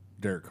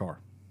Derek Carr.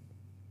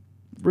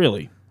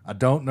 Really? I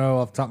don't know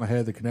off the top of my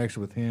head the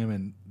connection with him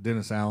and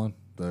Dennis Allen,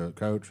 the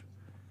coach.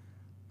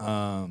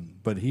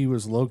 But he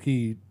was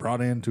low-key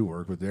brought in to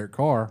work with Derek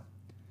Carr.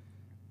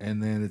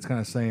 And then it's kind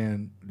of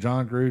saying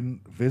John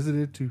Gruden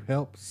visited to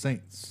help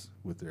Saints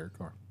with Derek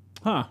Carr.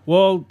 Huh.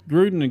 Well,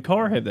 Gruden and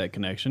Carr had that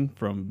connection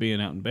from being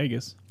out in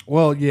Vegas.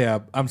 Well, yeah,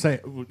 I'm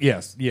saying,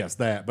 yes,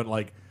 that. But,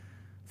 like,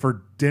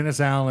 for Dennis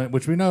Allen,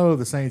 which we know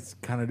the Saints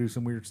kind of do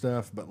some weird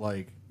stuff, but,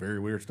 like, very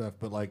weird stuff.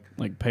 But, like,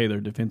 Like pay their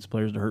defense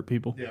players to hurt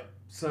people. yeah.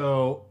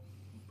 So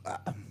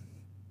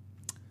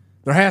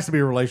there has to be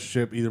a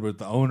relationship either with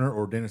the owner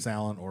or Dennis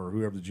Allen or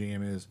whoever the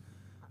GM is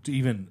to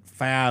even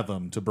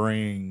fathom to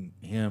bring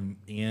him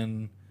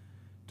in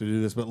to do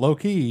this. But low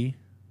key,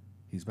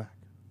 he's back.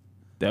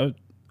 That was,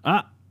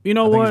 you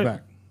know I think what? he's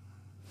back.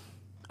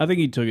 I think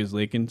he took his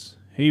lickings.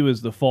 He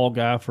was the fall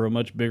guy for a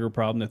much bigger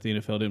problem that the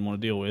NFL didn't want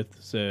to deal with.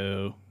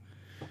 So,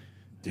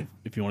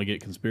 if you want to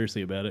get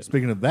conspiracy about it,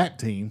 Speaking of that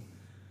team,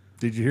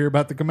 did you hear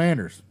about the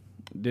Commanders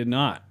did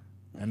not.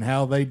 and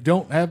how they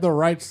don't have the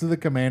rights to the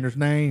Commander's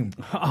name?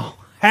 Oh,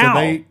 how?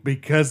 So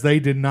because they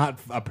did not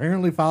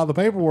apparently file the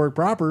paperwork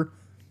proper.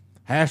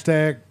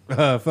 Hashtag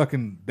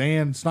fucking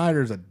Dan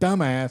Snyder's a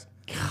dumbass.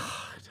 God.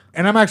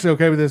 And I'm actually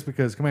okay with this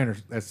because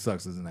Commanders, that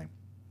sucks as a name.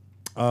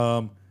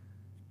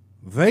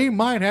 They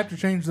might have to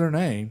change their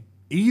name,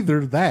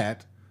 either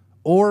that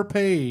or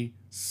pay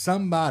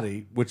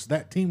somebody, which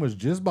that team was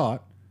just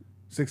bought,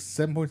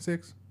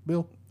 7.6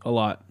 bill? a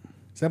lot.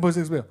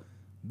 7.6 bill.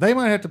 They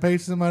might have to pay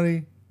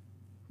somebody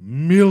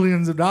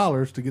millions of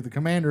dollars to get the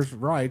Commanders'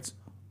 rights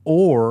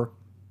or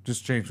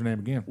just change their name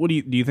again. What do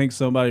you think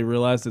somebody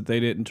realized that they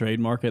didn't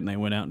trademark it and they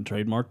went out and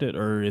trademarked it,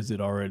 or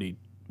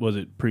was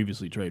it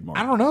previously trademarked?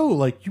 I don't know.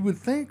 Like, you would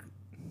think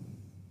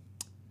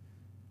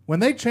when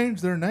they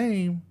changed their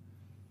name,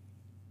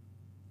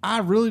 I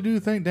really do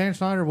think Dan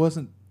Snyder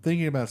wasn't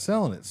thinking about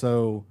selling it.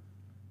 So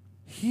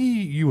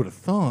you would have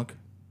thunk,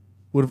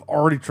 would have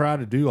already tried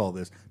to do all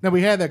this. Now,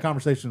 we had that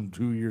conversation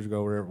 2 years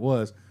ago, whatever it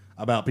was,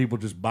 about people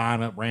just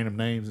buying up random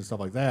names and stuff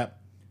like that.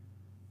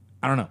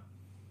 I don't know.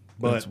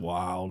 But That's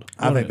wild.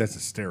 I think that's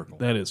hysterical.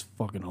 that is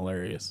fucking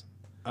hilarious.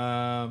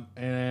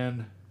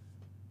 And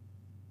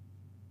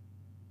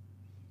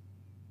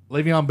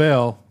Le'Veon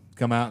Bell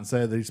come out and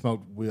said that he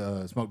smoked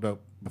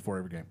dope before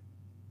every game.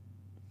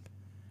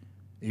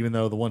 Even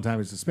though the one time he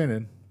was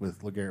suspended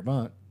with LeGarrette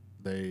Blount,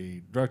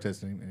 they drug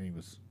tested him and he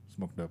was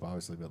smoking dope,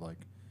 obviously, but like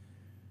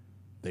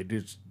they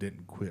just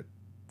didn't quit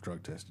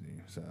drug testing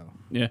you. So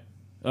Yeah.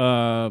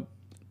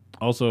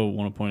 Also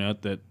want to point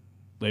out that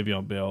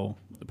Le'Veon Bell,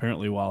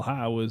 apparently while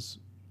high, was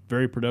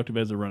very productive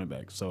as a running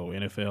back. So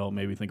NFL,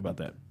 maybe think about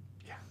that.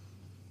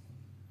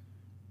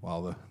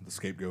 while the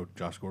scapegoat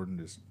Josh Gordon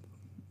is,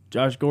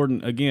 Josh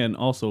Gordon, again,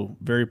 also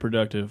very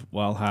productive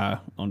while high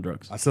on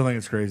drugs. I still think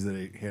it's crazy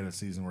that he had a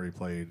season where he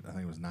played, I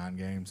think it was 9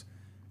 games,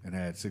 and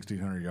had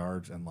 1,600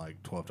 yards and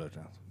like 12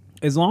 touchdowns.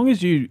 As long as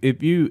if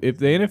the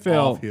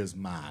NFL Off his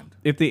mind.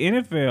 if the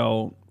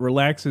NFL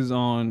relaxes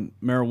on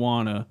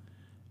marijuana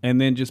and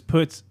then just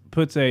puts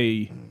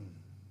a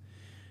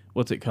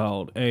what's it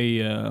called,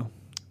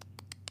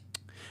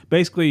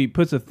 basically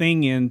puts a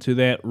thing into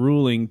that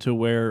ruling to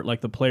where like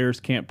the players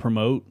can't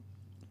promote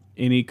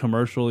any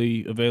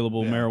commercially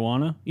available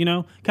marijuana,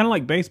 kind of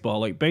like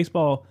baseball. Like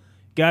baseball,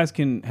 guys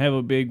can have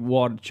a big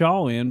wad of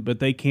chaw in, but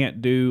they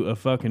can't do a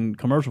fucking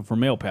commercial for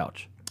mail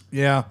pouch.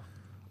 Yeah.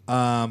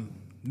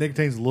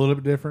 Nicotine's a little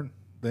bit different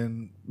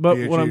than But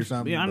THC what or I'm,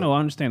 something. yeah, I but- know, I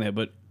understand that,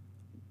 but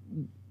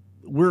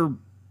the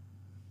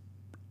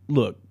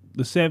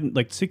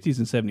 60s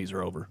and 70s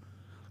are over.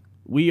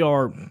 We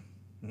are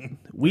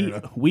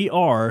we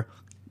are,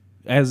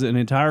 as an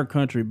entire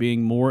country,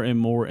 being more and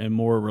more and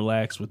more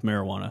relaxed with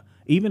marijuana.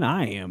 Even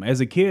I am. As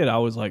a kid, I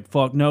was like,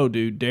 "Fuck no,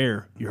 dude,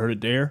 dare." You heard of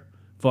dare?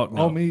 Fuck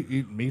no. Oh,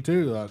 me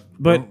too.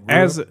 But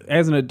as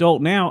an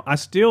adult now, I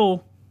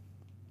still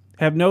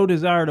have no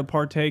desire to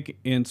partake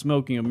in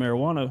smoking of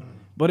marijuana.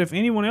 But if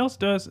anyone else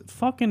does,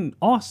 fucking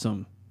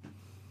awesome.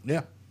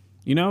 yeah,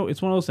 You know,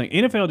 it's one of those things.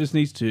 NFL just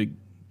needs to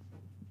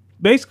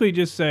basically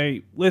just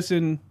say,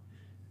 listen,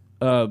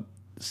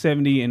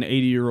 70 and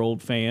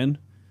 80-year-old fan,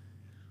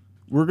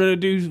 we're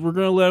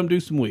gonna let them do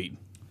some weed.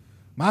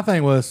 my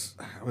thing was,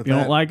 with If you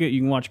don't like it,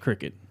 you can watch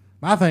cricket.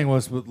 my thing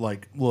was with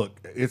like, look,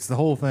 it's the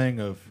whole thing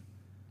of,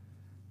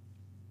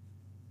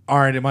 all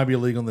right, it might be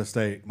illegal in this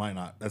state, might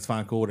not. That's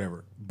fine, cool,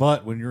 whatever.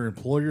 But when your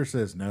employer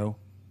says no,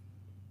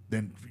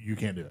 then you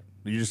can't do it.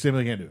 You just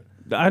simply can't do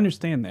it. I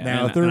understand that.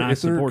 Now, and if they're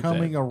support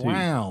coming that, too.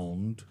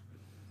 around,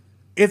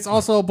 it's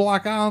also a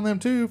black eye on them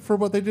too for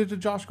what they did to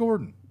Josh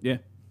Gordon. Yeah.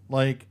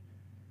 Like,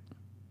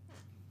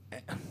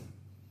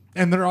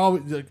 and they're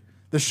always like,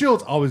 the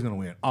Shield's always going to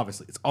win.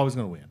 Obviously, it's always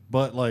going to win.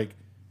 But like,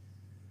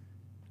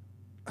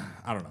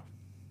 I don't know.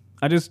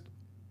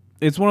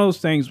 It's one of those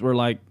things where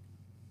like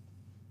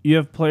you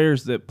have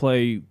players that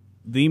play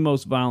the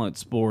most violent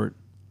sport.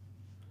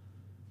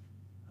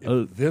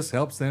 If this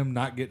helps them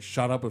not get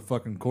shot up with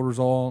fucking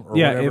cortisol or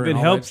Yeah, whatever.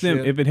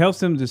 if it helps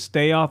them to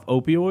stay off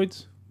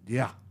opioids,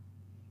 yeah,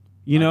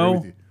 you I agree know,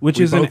 with you. which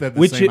We is both had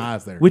the same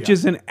eyes there. Yeah.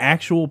 is an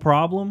actual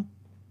problem.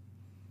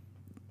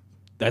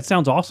 That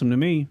sounds awesome to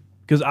me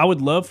because I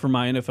would love for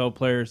my NFL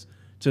players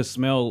to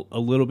smell a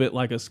little bit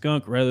like a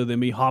skunk rather than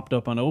be hopped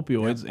up on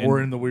opioids. Yeah,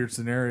 or in the weird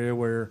scenario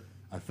where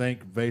I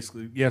think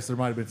basically, yes, there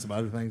might have been some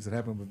other things that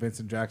happened with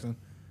Vincent Jackson,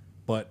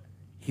 but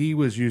he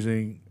was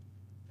using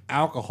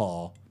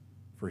alcohol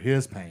for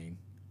his pain,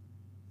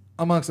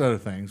 amongst other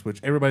things, which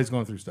everybody's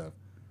going through stuff.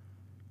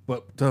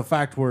 But to the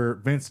fact where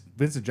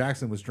Vincent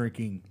Jackson was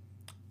drinking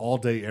all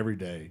day, every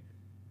day,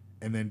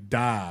 and then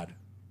died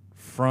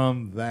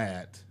from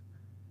that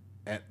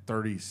at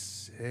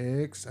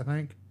 36, I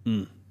think.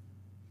 Mm.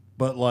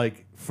 But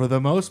like for the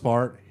most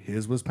part,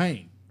 his was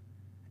pain,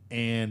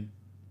 and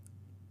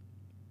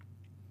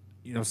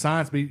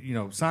science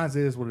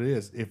is what it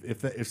is.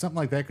 If something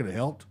like that could have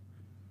helped,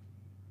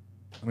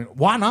 I mean,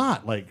 why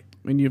not? Like,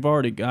 I mean, you've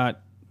already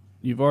got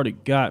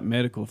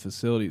medical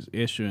facilities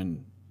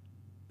issuing.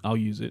 I'll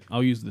use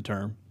the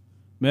term.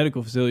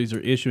 Medical facilities are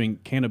issuing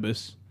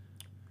cannabis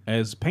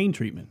as pain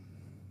treatment.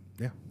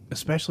 yeah,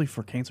 Especially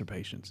for cancer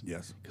patients.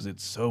 yes, Because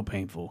it's so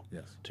painful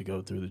yes, to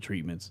go through the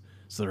treatments.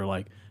 So they're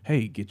like,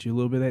 hey, get you a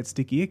little bit of that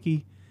sticky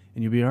icky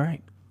and you'll be all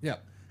right. yeah.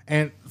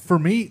 And for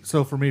me,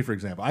 for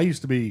example, I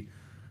used to be,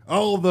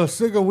 oh, the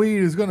cig of weed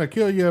is gonna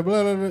kill you,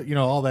 blah blah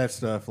blah, all that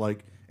stuff.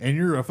 Like, and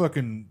you're a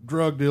fucking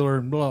drug dealer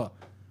and blah.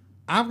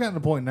 I've gotten to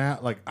the point now,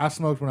 like I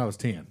smoked when I was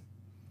 10,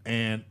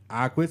 and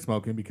I quit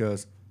smoking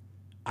because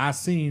I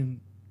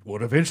seen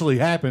what eventually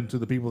happened to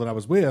the people that I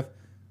was with.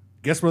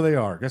 Guess where they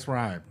are? Guess where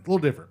I am? A little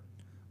different.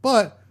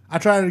 But I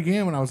tried it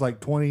again when I was like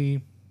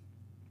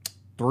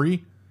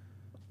 23,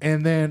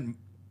 and then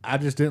I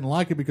just didn't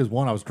like it because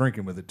one, I was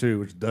drinking with it too,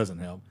 which doesn't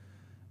help.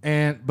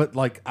 But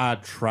like I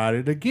tried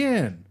it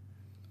again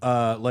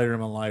later in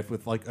my life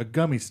with like a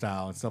gummy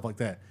style and stuff like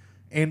that.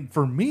 And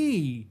for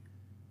me,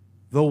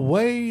 the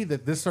way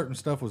that this certain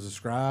stuff was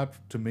described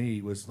to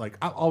me was like,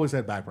 I've always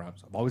had back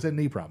problems. I've always had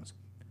knee problems.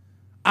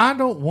 I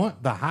don't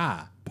want the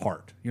high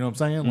part. You know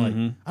what I'm saying?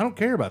 Like, I don't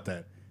care about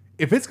that.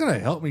 If it's going to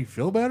help me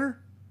feel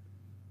better,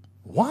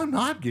 why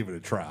not give it a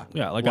try?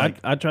 Yeah, like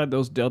I tried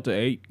those Delta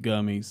 8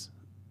 gummies,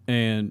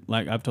 and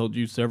like I've told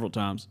you several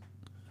times,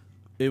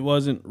 it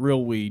wasn't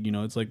real weed. You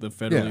know, it's like the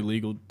federally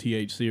legal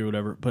THC or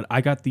whatever. But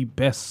I got the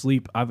best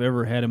sleep I've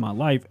ever had in my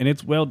life, and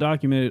it's well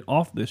documented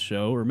off this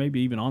show, or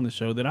maybe even on the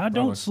show, that I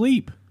don't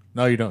sleep.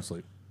 No, you don't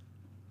sleep.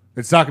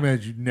 It's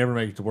documented you never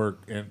make it to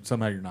work, and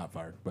somehow you're not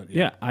fired. But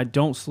Yeah, I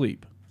don't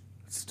sleep.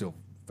 it's still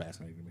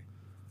fascinating to me.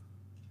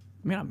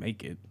 I mean, I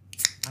make it.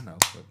 I know,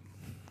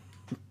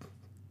 but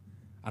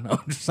I know.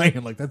 I'm just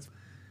saying, like, that's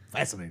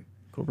fascinating.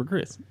 Corporate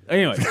Chris.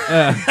 Anyway,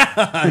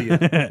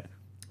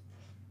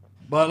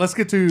 But let's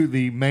get to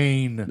the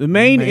main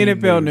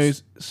NFL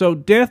news.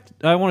 So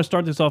I want to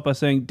start this off by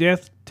saying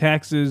death,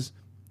 taxes,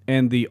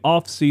 and the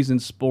off-season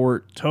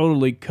sport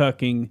totally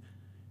cucking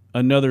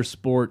another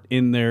sport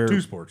in their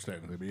 2 sports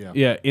technically, but yeah.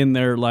 Yeah, in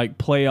their like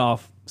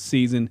playoff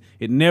season.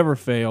 It never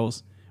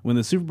fails. When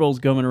the Super Bowl's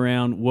coming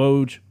around,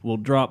 Woj will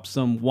drop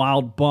some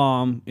wild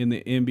bomb in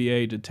the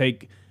NBA to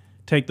take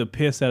the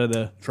piss out of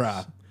the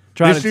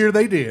This year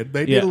they did.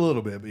 They did a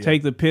little bit. But yeah.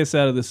 Take the piss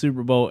out of the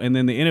Super Bowl, and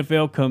then the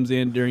NFL comes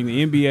in during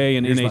the NBA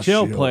and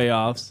NHL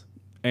playoffs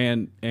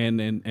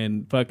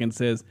and fucking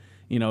says,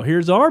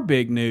 here's our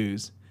big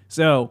news.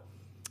 So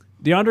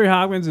DeAndre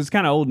Hopkins is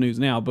kind of old news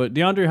now, but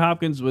DeAndre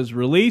Hopkins was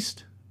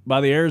released by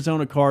the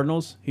Arizona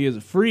Cardinals. He is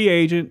a free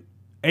agent,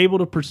 able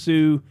to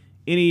pursue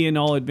any and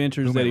all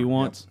adventures that he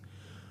wants.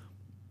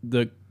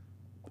 Yep.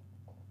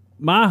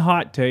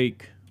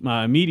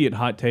 My immediate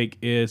hot take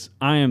is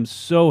I am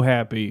so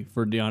happy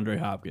for DeAndre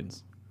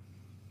Hopkins.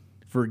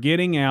 for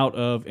getting out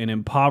of an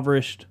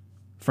impoverished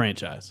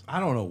franchise. I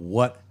don't know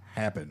what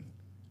happened,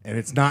 and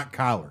it's not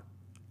Kyler.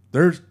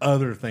 There's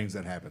other things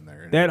that happen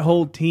there. That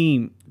whole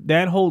team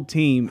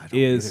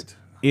is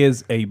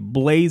a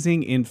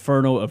blazing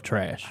inferno of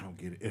trash. I don't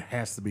get it. It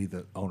has to be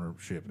the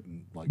ownership.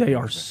 And They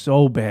are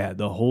so bad.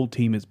 The whole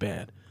team is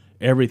bad.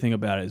 Everything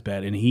about it is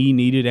bad. And he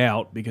needed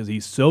out because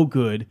he's so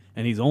good,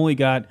 and he's only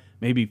got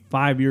maybe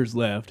 5 years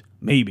left.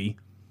 Maybe.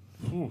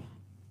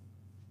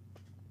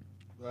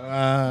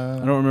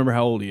 I don't remember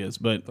how old he is,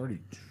 but 30. I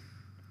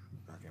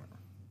can't remember.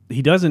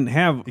 he doesn't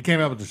have. He came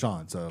out with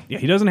Deshaun, so Yeah,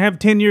 he doesn't have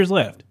 10 years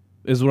left.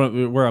 Is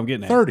where I'm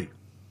getting at. 30.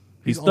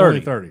 He's only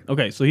 30. 30.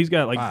 Okay, so he's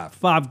got like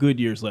 5 good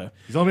years left.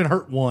 He's only been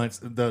hurt once.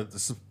 The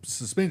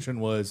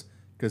suspension was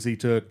because he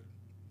took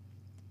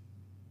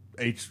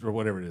H or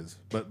whatever it is,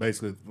 but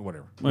basically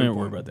whatever. I don't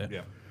worry about that.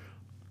 Yeah.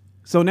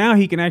 So now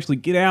he can actually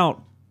get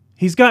out.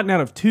 He's gotten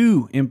out of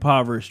 2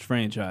 impoverished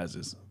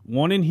franchises.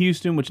 One in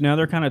Houston, which now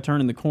they're kind of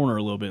turning the corner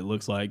a little bit, it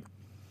looks like.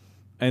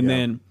 And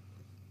then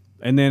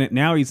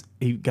now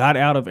he got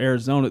out of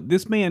Arizona.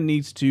 This man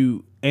needs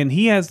to, and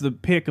he has the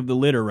pick of the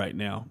litter right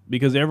now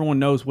because everyone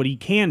knows what he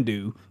can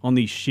do on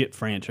these shit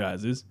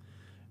franchises.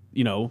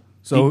 You know,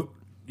 So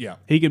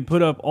he can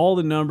put up all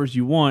the numbers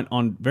you want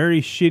on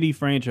very shitty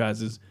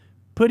franchises.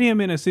 Put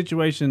him in a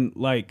situation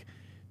like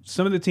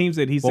some of the teams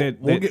that he said.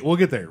 We'll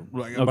get there.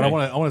 But I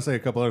want to say a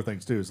couple other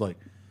things too. It's like,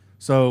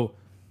 so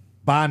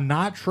by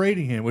not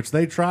trading him, which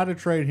they tried to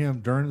trade him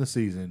during the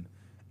season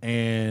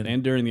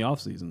and during the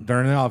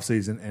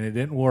offseason. And it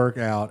didn't work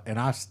out, and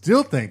I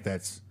still think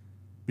that's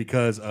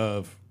because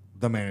of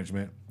the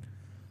management.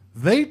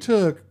 They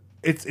took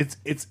it's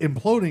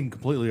imploding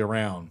completely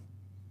around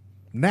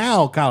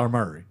now. Kyler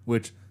Murray,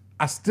 which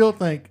I still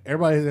think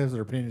everybody has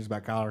their opinions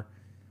about Kyler.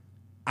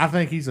 I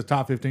think he's a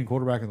top 15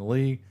 quarterback in the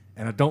league,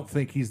 and I don't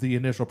think he's the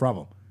initial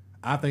problem.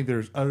 I think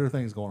there's other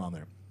things going on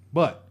there.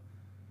 But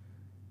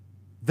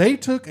they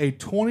took a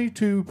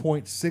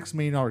 $22.6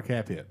 million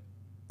cap hit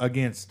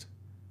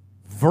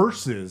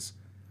versus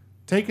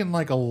taking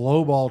like a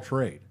low ball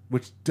trade,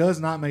 which does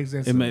not make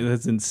sense to me.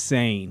 That's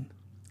insane.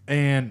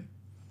 And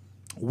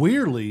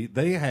weirdly,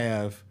 they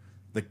have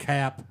the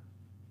cap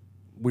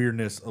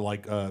weirdness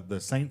like the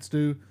Saints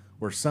do,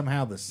 where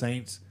somehow the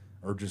Saints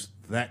are just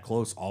that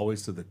close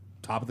always to the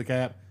top of the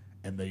cap,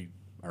 and they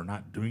are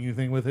not doing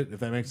anything with it, if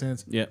that makes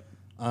sense. Yeah.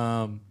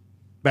 Bad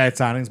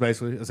signings,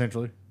 basically,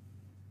 essentially.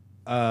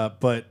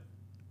 But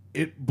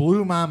it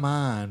blew my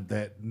mind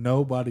that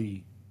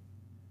nobody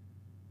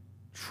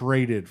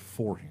traded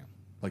for him.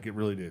 Like, it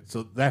really did.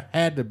 So that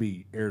had to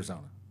be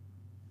Arizona.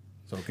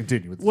 So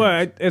continue with the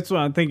teams. That's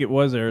what I think it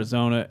was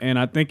Arizona, and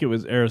I think it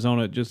was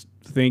Arizona just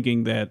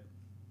thinking that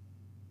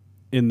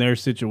in their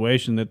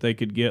situation that they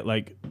could get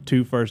like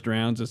 2 first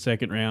rounds, a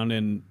second round,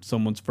 and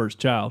someone's first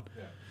child.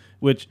 Yeah.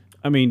 Which,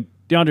 I mean,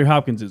 DeAndre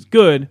Hopkins is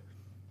good.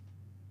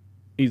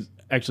 He's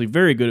actually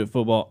very good at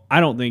football. I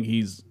don't think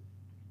he's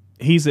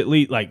at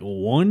least like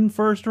 1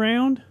 first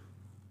round,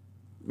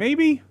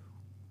 maybe.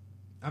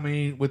 I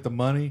mean, with the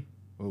money.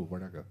 Oh,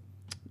 where'd I go?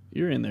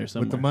 You're in there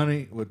somewhere.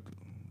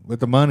 With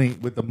the money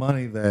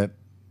that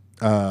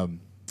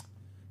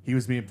he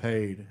was being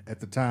paid at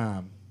the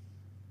time,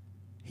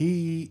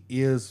 he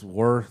is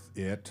worth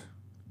it.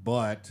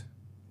 But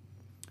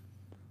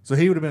so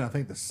he would have been, I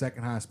think, the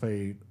second highest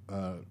paid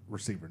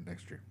receiver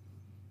next year.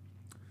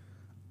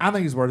 I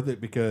think he's worth it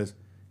because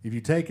if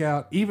you take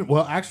out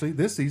actually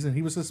this season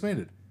he was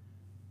suspended,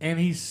 and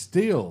he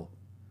still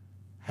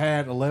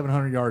had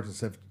 1,100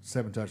 yards and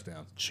 7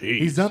 touchdowns. Jeez.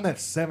 He's done that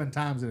 7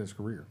 times in his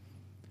career.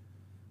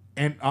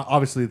 And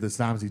obviously, the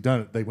times he's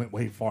done it, they went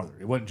way farther.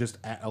 It wasn't just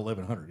at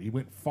 1,100. He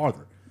went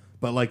farther.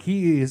 But, like,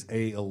 he is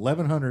a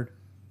 1,100,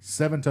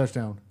 7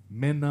 touchdown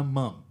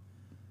minimum.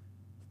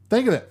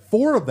 Think of that.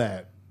 4 of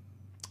that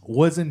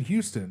was in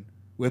Houston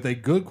with a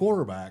good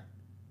quarterback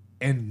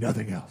and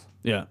nothing else.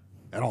 Yeah.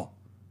 At all.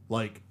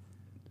 Like,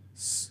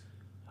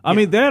 I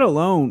mean, that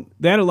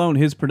alone,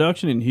 his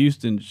production in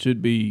Houston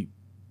should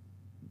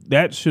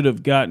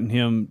have gotten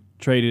him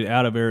traded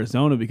out of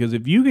Arizona, because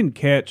if you can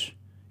catch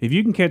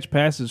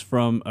passes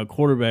from a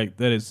quarterback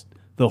that is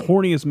the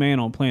horniest man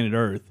on planet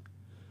Earth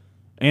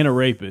and a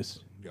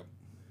rapist, yep,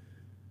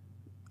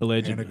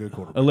 alleged and a good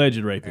quarterback,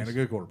 alleged rapist, and a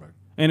good quarterback,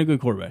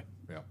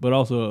 yeah, yeah, but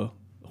also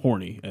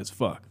horny as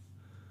fuck,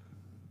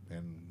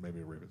 and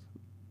maybe a rapist,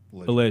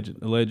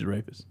 alleged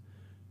rapist,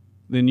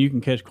 then you can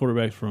catch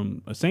quarterbacks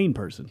from a sane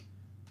person.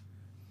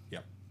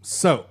 Yep.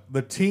 So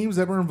the teams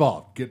that were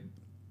involved get.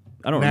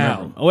 I don't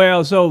remember them.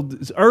 Well, so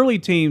early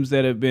teams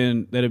that have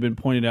been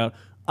pointed out.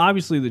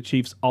 Obviously, the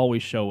Chiefs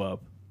always show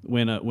up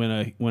when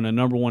a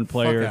number one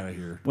player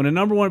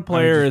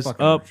is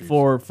up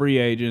for free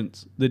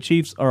agents. The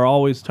Chiefs are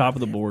always top of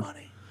the board.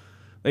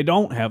 They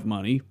don't have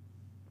money.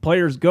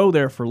 Players go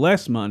there for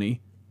less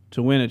money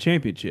to win a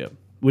championship,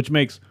 which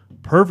makes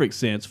perfect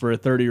sense for a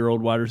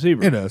 30-year-old wide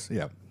receiver. It does,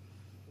 yeah.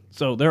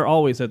 So they're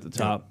always at the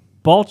top. Yeah.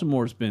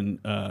 Baltimore's been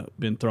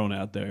thrown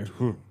out there,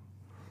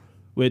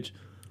 which.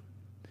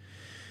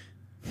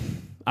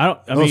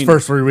 Those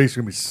first 3 weeks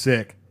are gonna be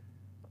sick.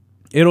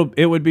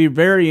 it would be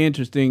very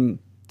interesting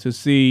to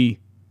see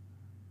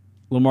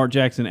Lamar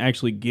Jackson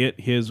actually get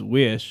his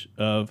wish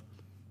of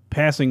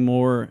passing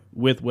more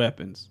with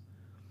weapons.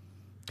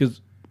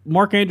 Because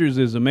Mark Andrews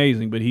is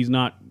amazing, but he's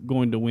not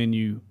going to win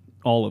you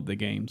all of the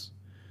games.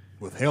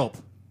 With help,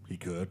 he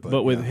could.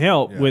 But with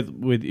help,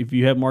 with if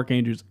you have Mark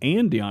Andrews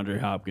and DeAndre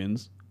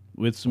Hopkins,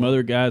 with some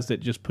other guys that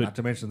just put. Not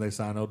to mention they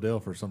signed Odell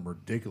for some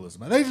ridiculous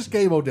amount. They just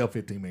gave Odell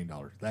 $15 million.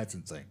 That's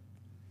insane.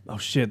 Oh,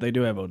 shit, they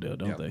do have Odell,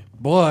 don't they?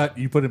 But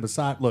you put him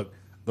aside. Look,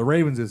 the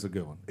Ravens is a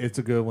good one. It's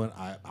a good one.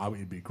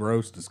 It'd be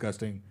gross,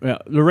 disgusting. Yeah,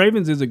 the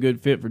Ravens is a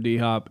good fit for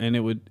D-Hop, and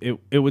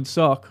it would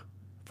suck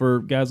for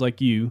guys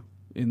like you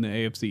in the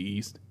AFC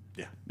East.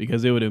 Yeah.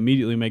 Because it would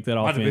immediately make that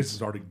My offense. division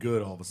is already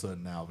good all of a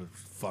sudden now, but it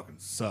fucking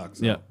sucks.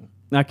 Yeah.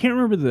 Now, I can't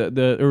remember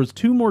there was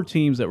 2 more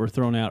teams that were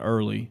thrown out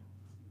early.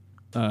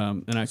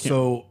 And I can't.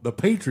 So the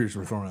Patriots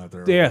were thrown out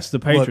there. Yes, the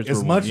Patriots Look, as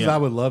were much one, as I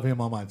would love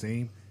him on my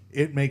team,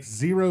 it makes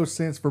 0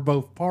 sense for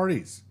both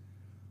parties.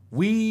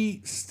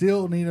 We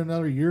still need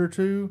another year or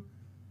two.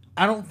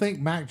 I don't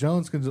think Mac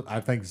Jones can. I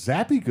think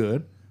Zappy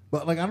could,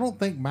 but I don't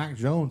think Mac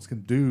Jones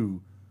can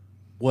do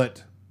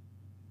what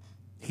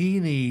he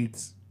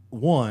needs.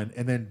 1,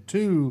 and then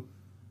 2,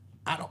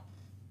 I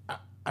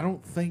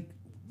don't think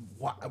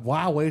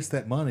why waste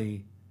that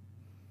money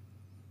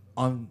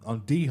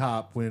on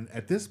D-Hop when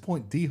at this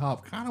point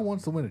D-Hop kind of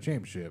wants to win a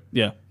championship.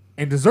 Yeah.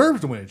 And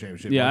deserves to win a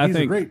championship. Yeah, he's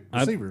a great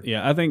receiver.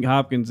 I think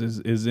Hopkins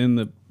is in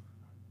the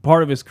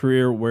part of his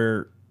career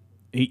where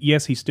he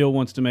still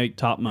wants to make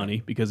top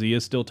money because he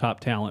is still top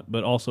talent,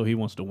 but also he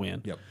wants to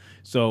win. Yep.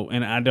 So,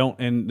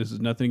 and this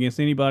is nothing against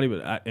anybody,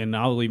 but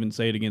I'll even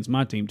say it against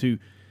my team too.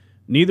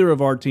 Neither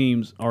of our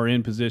teams are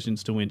in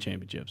positions to win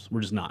championships. We're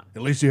just not.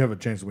 At least you have a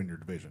chance to win your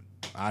division.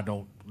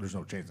 There's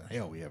no chance in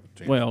hell we have a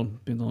chance. Well,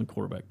 depends on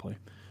quarterback play.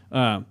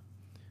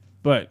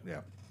 But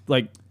yeah.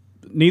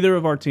 Neither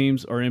of our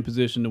teams are in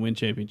position to win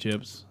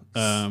championships.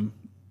 Yeah.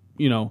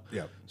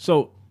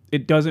 So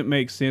it doesn't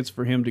make sense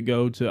for him to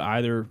go to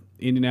either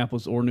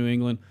Indianapolis or New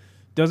England.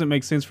 Doesn't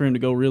make sense for him to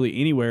go really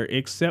anywhere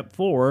except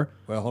for.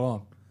 Well, hold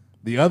on.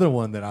 The other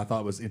one that I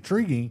thought was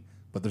intriguing,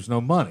 but there's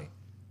no money.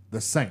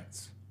 The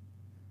Saints.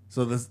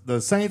 So the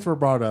Saints were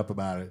brought up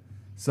about it.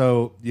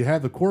 So you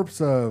have the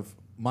corpse of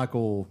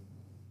Michael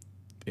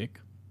Vick.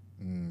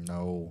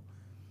 No.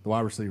 The wide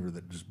receiver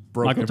that just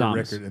broke Michael every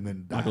Thomas. record and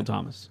then died. Michael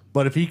Thomas.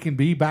 But if he can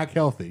be back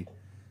healthy,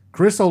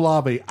 Chris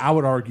Olave, I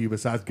would argue,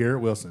 besides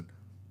Garrett Wilson,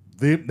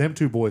 them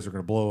 2 boys are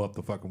going to blow up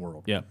the fucking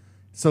world. Yeah.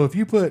 So if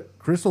you put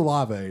Chris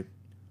Olave,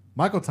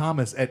 Michael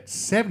Thomas at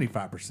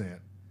 75%,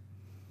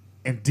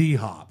 and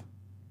D-Hop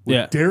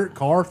with Derek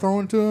Carr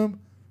throwing to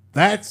him,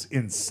 that's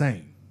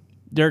insane.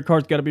 Derek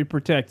Carr's got to be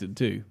protected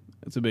too.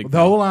 That's a big. The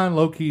O-line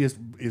low key is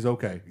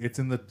okay. It's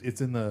in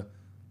the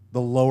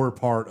lower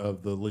part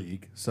of the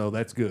league, so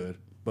that's good.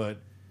 But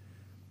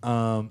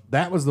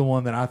that was the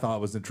one that I thought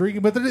was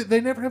intriguing. But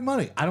they never have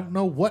money. I don't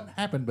know what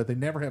happened, but they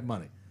never have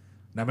money.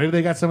 Now maybe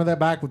they got some of that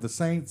back with the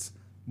Saints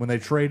when they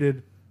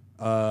traded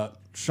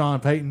Sean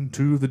Payton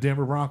to the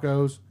Denver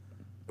Broncos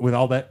with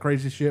all that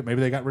crazy shit.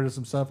 Maybe they got rid of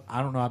some stuff.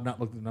 I don't know. I've not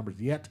looked at the numbers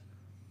yet,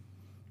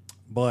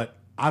 but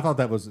I thought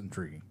that was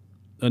intriguing.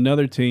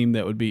 Another team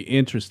that would be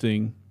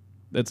interesting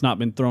that's not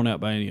been thrown out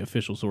by any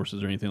official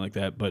sources or anything like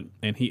that, but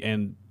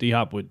and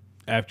D-Hop would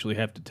actually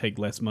have to take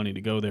less money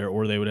to go there,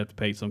 or they would have to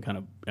pay some kind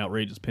of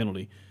outrageous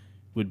penalty,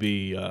 would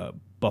be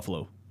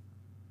Buffalo.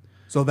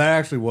 So that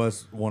actually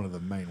was one of the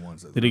main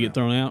ones. Did he get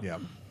thrown out? Yeah.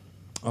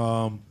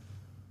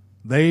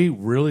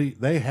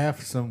 They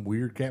have some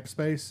weird cap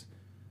space,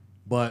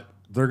 but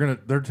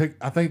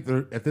I think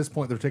at this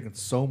point they're taking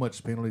so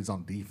much penalties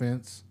on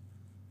defense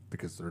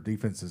because their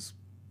defenses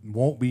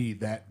won't be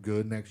that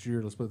good next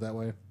year, let's put it that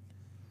way,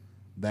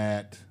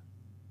 that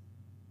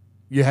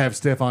you have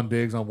Stephon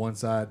Diggs on one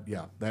side.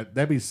 Yeah,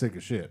 that'd be sick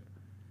as shit.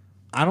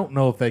 I don't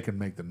know if they can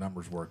make the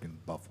numbers work in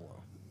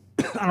Buffalo.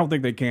 I don't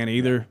think they can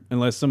either,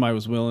 unless somebody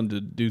was willing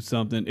to do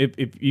something.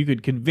 If you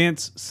could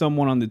convince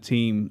someone on the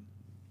team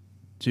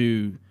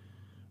to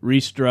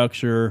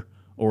restructure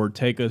or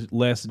take a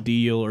less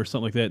deal or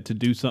something like that to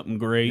do something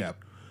great,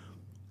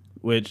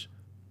 which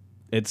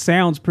it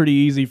sounds pretty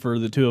easy for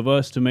the 2 of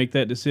us to make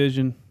that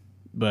decision,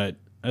 but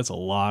that's a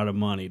lot of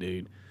money,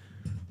 dude.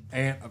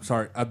 And I'm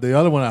sorry, the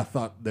other one I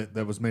thought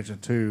that was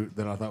mentioned too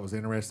that I thought was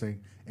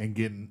interesting, and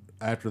getting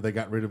after they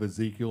got rid of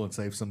Ezekiel and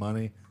saved some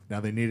money, now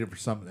they need it for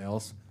something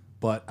else,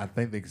 but I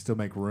think they can still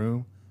make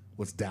room,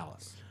 was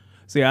Dallas.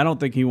 See, I don't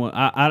think he want.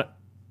 I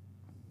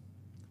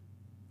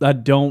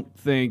don't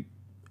think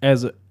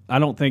I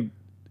don't think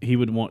he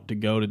would want to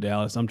go to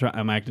Dallas.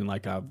 I'm acting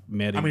like I've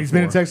met him. He's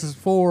been in Texas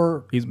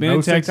before. He's been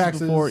in Texas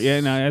before. Yeah,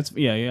 no, that's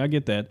I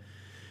get that.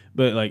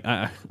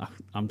 But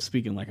I'm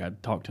speaking like I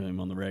talk to him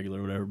on the regular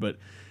or whatever. But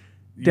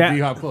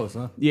D-Hop close,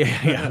 huh?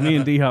 Yeah, me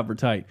and D-Hop are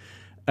tight.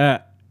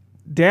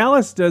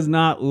 Dallas does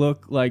not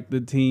look like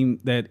the team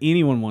that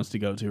anyone wants to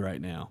go to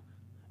right now,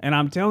 and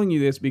I'm telling you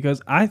this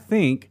because I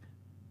think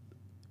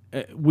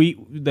they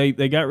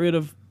got rid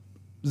of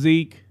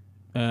Zeke.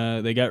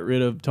 They got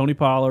rid of Tony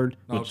Pollard.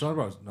 No, Tony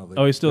Pollard's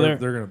he's still there.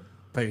 They're gonna.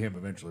 pay him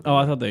eventually. Oh,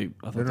 I thought they.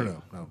 No.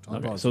 Tom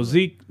Okay. Pollard's So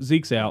still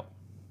Zeke's out.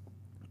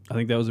 I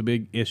think that was a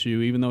big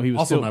issue, even though he was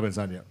also still not been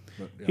signed yet.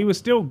 But, yeah. he was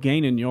still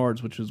gaining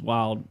yards, which was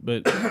wild.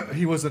 But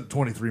He wasn't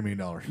 $23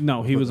 million.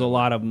 no, he was a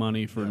lot of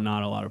money for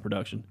not a lot of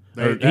production.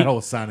 That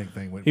whole signing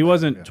thing went. He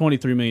wasn't yeah.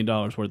 $23 million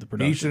worth of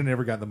production. He should have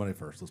never gotten the money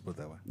first. Let's put it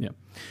that way. Yeah,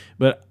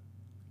 but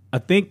I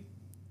think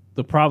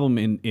the problem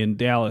in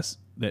Dallas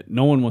that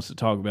no one wants to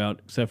talk about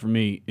except for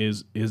me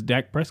is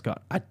Dak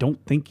Prescott. I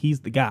don't think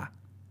he's the guy.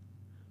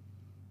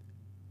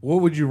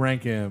 What would you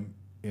rank him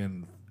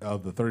in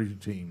of the 32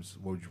 teams?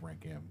 What would you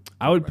rank him?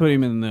 I would put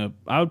him in the.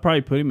 I would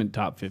probably put him in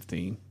top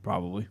 15,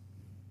 probably.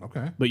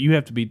 Okay. But you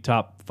have to be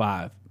top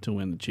 5 to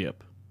win the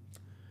chip.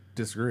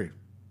 Disagree.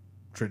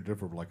 Trent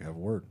Dilfer would like to have a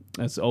word.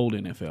 That's old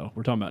NFL.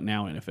 We're talking about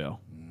now NFL.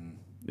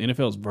 The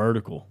NFL is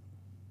vertical.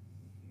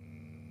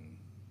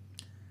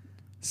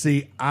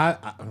 See,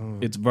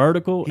 It's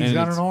vertical. he's and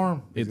got it's, an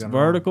arm. He's It's got an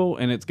vertical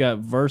and it's got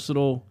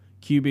versatile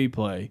QB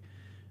play.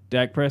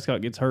 Dak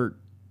Prescott gets hurt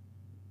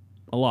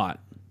a lot.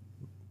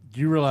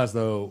 Do you realize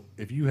though,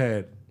 if you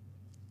had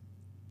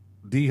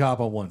D Hop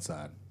on one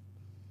side,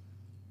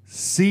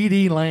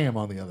 CD Lamb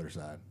on the other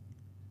side,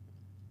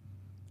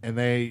 and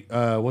they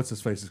what's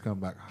his face is coming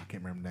back? I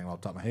can't remember the name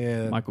off the top of my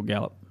head. Michael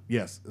Gallup.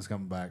 Yes, is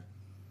coming back.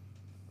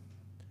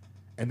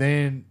 And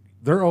then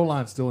their O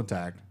line's still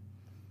intact.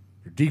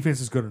 Your defense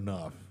is good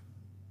enough.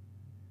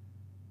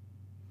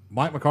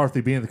 Mike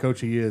McCarthy being the coach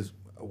he is,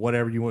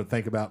 whatever you want to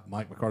think about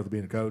Mike McCarthy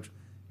being the coach,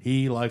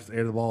 he likes to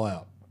air the ball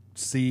out.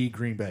 See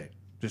Green Bay.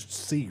 Just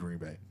see Green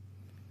Bay.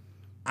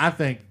 I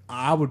think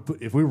I would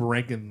put, if we were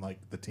ranking like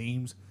the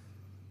teams,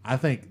 I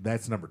think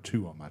that's number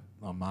 2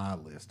 on my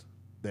list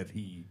that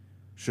he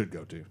should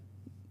go to.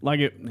 I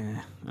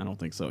don't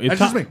think so. That's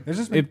just me. That's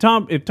just me.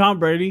 If Tom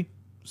Brady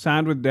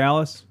signed with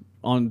Dallas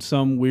on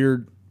some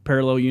weird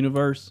parallel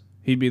universe,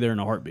 he'd be there in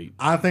a heartbeat.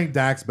 I think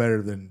Dak's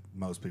better than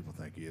most people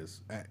think he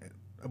is.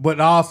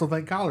 But I also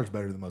think Kyler's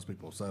better than most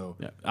people. So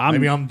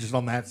maybe I'm just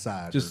on that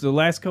side. Just the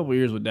last couple of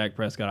years with Dak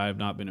Prescott, I have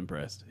not been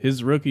impressed.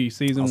 His rookie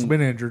season also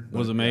been injured,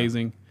 was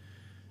amazing.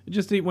 Yeah.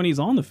 Just when he's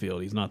on the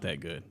field, he's not that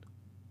good.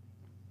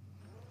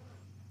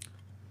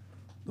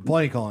 The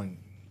play calling,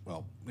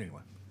 well,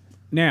 anyway.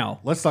 Now,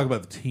 let's talk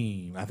about the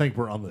team. I think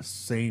we're on the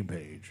same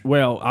page.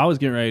 Well, I was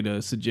getting ready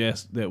to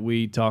suggest that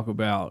we talk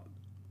about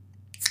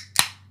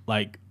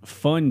like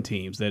fun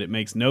teams that it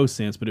makes no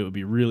sense, but it would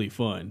be really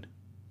fun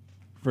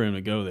for him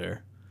to go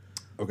there.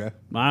 Okay.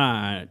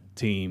 My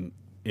team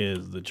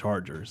is the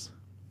Chargers.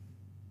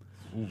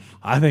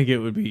 I think it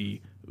would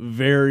be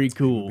very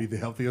cool. Be the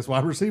healthiest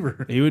wide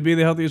receiver. He would be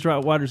the healthiest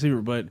wide receiver,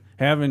 but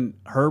having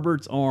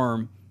Herbert's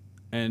arm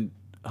and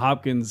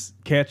Hopkins'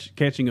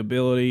 catching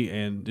ability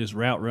and just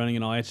route running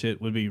and all that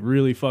shit would be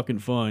really fucking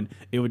fun.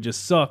 It would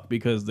just suck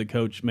because the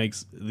coach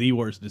makes the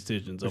worst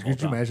decisions of all time.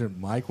 Could you imagine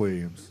Mike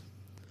Williams,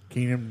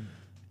 Keenan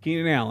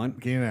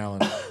Allen,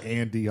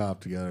 and D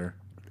Hop together?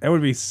 That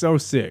would be so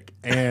sick.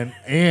 And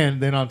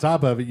then on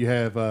top of it, you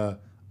have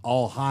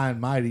all high and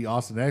mighty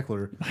Austin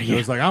Eckler. He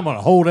was like, I'm going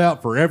to hold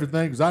out for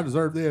everything because I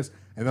deserve this.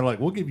 And they're like,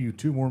 we'll give you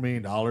 $2 more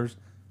million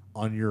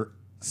on your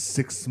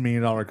 $6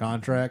 million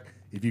contract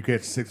if you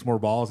catch 6 more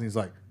balls. And he's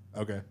like,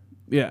 okay.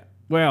 Yeah.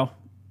 Well,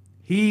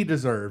 he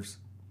deserves.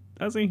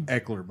 Does he?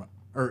 Eckler,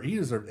 or he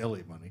deserves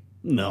Elliott money.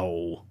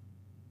 No.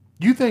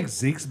 You think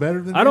Zeke's better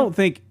than him? I don't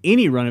think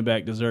any running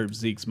back deserves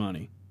Zeke's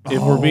money.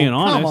 If we're being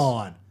honest. Come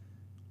on.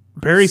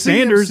 Barry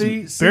Sanders.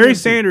 Barry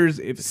Sanders.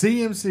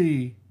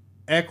 CMC,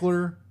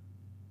 Eckler.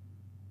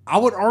 I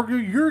would argue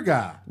your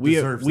guy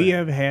deserves we that.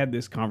 have had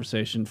this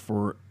conversation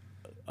for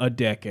a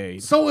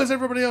decade. So is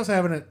everybody else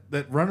having it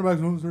that running backs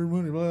don't deserve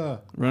money, blah.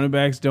 Running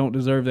backs don't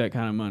deserve that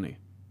kind of money.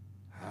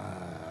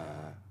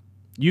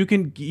 You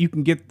can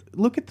get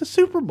look at the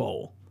Super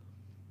Bowl.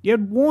 You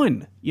had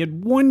one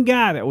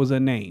guy that was a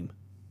name.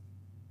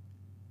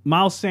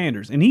 Miles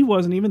Sanders, and he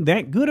wasn't even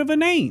that good of a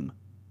name.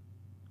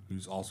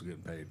 Who's also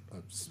getting paid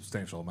a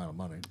substantial amount of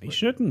money. He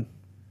shouldn't.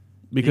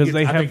 Because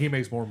I think he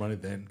makes more money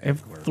than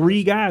have Eckler.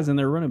 3 guys in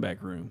their running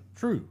back room.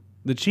 True.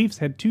 The Chiefs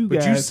had 2 guys.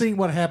 But you've seen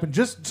what happened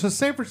just to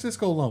San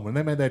Francisco alone when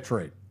they made that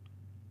trade.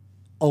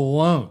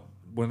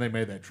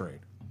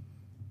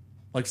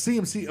 Like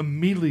CMC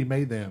immediately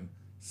made them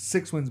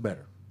 6 wins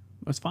better.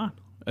 That's fine.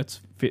 That's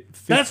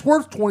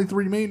worth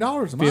 $23 million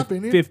in my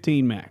opinion.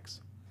 15 max.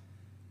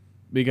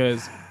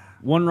 Because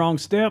one wrong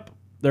step,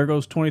 there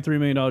goes $23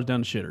 million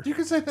down the shitter. You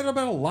can say that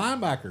about a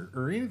linebacker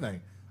or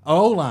anything.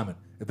 Oh, lineman.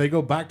 If they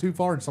go back too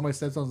far and somebody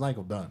steps on his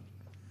ankle, done.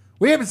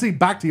 We haven't seen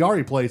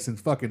Bakhtiari play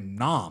since fucking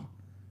Nam.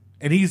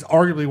 And he's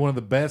arguably one of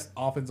the best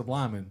offensive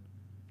linemen.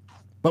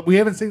 But we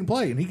haven't seen him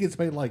play. And he gets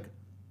paid like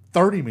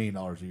 $30 million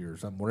a year or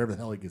something, whatever the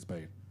hell he gets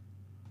paid.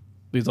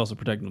 He's also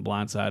protecting the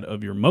blind side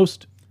of your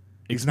most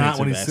He's expensive not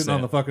when he's asset. sitting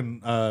on the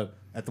fucking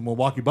at the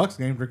Milwaukee Bucks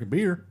game drinking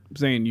beer. I'm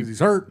saying he's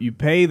hurt. You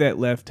pay that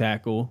left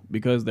tackle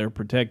because they're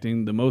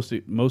protecting the most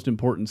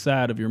important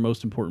side of your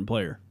most important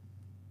player.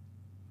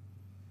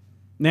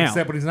 Now,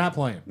 except when he's not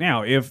playing.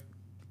 Now, if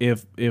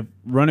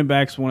running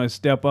backs want to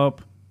step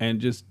up and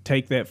just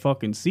take that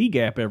fucking C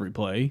gap every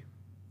play,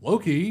 low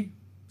key,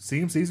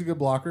 CMC's a good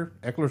blocker.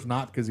 Eckler's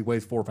not because he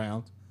weighs 4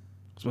 pounds.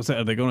 So what's that?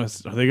 Are they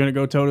gonna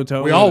go toe to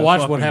toe? We all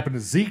watched what happened to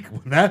Zeke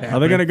when that happened. Are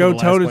they gonna go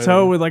toe to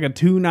toe with like a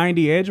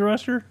 290 edge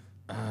rusher?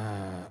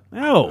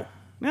 No.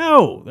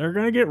 They're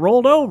gonna get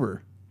rolled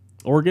over,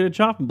 or get a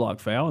chopping block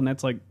foul, and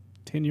that's like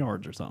 10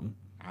 yards or something.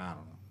 I don't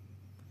know.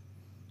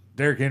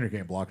 Derrick Henry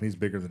can't block, and he's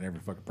bigger than every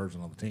fucking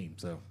person on the team.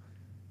 So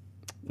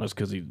that's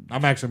because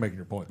I'm actually making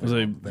your point.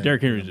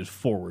 Derrick Henry is just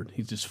forward.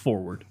 He's just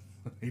forward.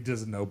 He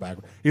doesn't know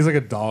backward. He's like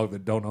a dog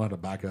that don't know how to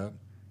back up.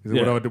 He's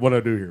like, what do I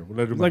do here? What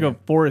do I do? It's like a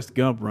Forrest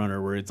Gump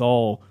runner where it's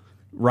all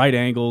right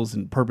angles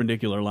and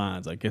perpendicular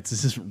lines. Like it's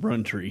this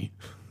run tree.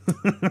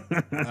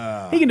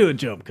 He can do a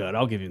jump cut.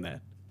 I'll give him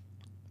that.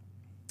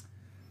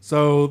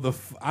 So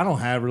I don't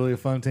have really a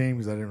fun team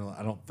because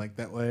I don't think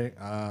that way.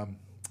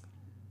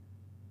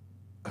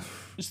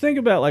 Just think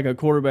about like a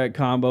quarterback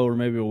combo or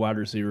maybe a wide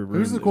receiver.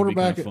 Who's the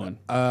quarterback? Fun.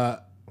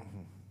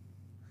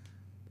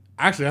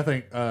 Actually, I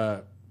think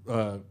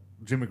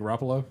Jimmy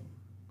Garoppolo,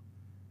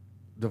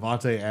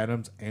 Devontae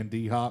Adams, and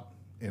D-Hop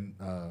in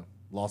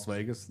Las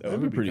Vegas. That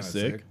would be pretty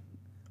sick.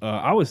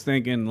 I was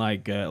thinking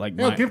like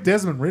give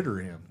Desmond Ritter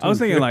him. I was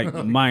thinking like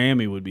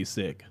Miami would be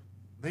sick.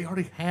 They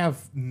already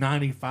have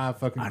 95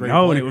 fucking great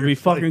players. And it would be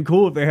fucking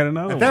cool if they had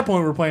another. At that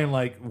point, we're playing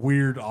like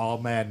weird all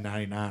Madden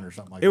 99 or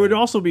something like that. It would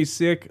also be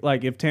sick,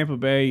 like if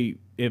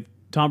if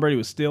Tom Brady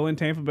was still in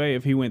Tampa Bay,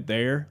 if he went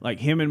there, like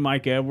him and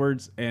Mike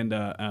Edwards and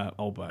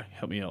help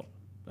me out,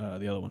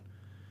 the other one,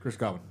 Chris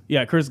Godwin.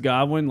 Yeah, Chris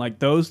Godwin, like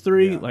those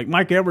three, like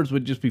Mike Edwards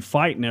would just be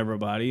fighting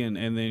everybody, and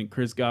then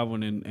Chris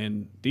Godwin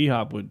and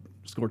D-Hop would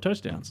score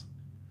touchdowns.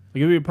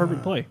 Like it would be a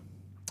perfect play.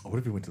 What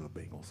if he went to the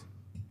Bengals?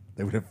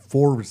 They would have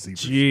 4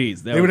 receivers.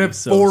 Jeez, they would have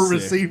 4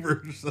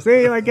 receivers.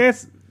 See, I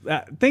guess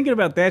thinking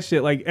about that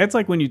shit, like that's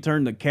like when you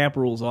turn the cap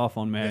rules off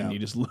on Madden, you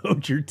just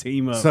load your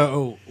team up.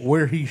 So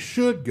where he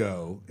should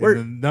go, and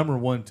the number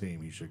 1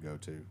 team he should go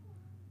to,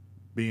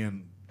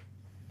 being.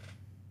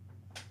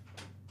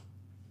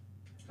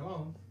 Come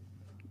on.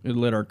 It'd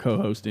let our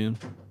co-host in.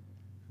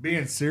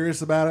 Being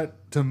serious about it,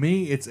 to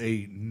me, it's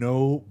a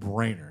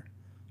no-brainer.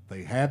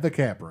 They have the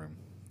cap room.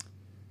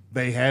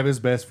 They have his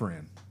best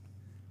friend.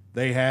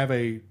 They have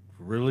a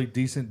really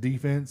decent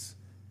defense,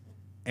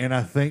 and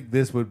I think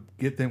this would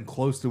get them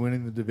close to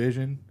winning the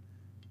division.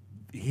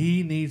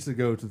 He needs to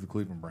go to the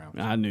Cleveland Browns.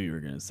 I knew you were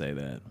going to say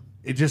that.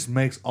 It just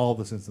makes all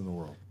the sense in the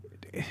world.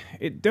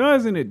 It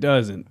does and it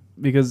doesn't,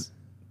 because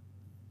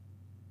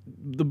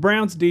the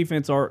Browns'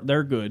 defense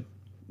they're good,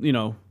 you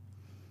know.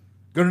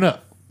 Good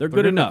enough. They're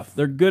good enough.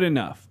 They're good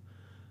enough.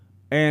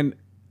 And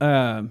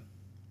Deshaun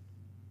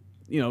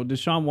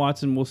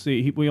Watson, we'll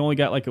see. We only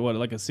got like a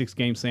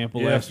 6-game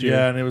sample last year.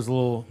 Yeah, and it was a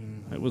little.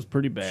 It was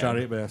pretty bad.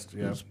 Shoddy at best.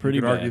 Yeah, it was pretty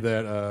you could bad. argue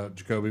that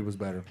Jacoby was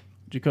better.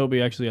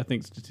 Jacoby actually, I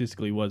think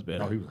statistically was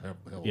better. Oh, he was hell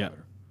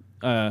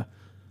better.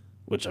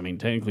 Which I mean,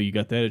 technically, you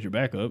got that as your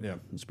backup. Yeah,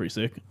 it's pretty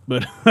sick.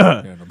 But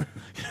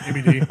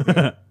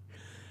MBD.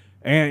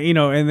 And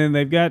and then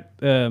they've got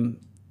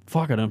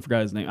I done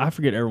forgot his name. I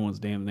forget everyone's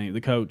damn name. The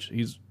coach,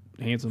 he's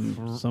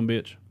handsome, some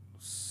bitch.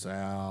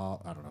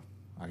 Sal, I don't know.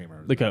 I can't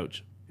remember. The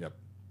coach. Yep.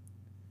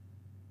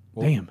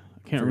 Well, damn,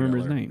 I can't remember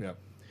his name. Yep.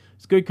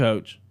 It's a good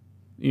coach.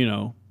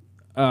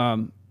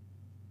 I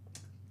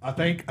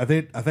think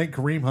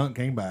Kareem Hunt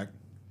came back.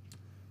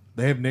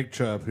 They have Nick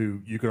Chubb,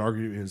 who you could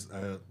argue is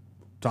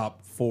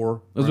top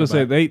 4. I was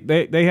going to say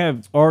they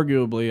have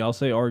arguably, I'll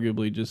say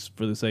arguably just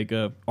for the sake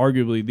of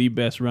arguably the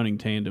best running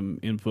tandem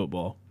in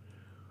football.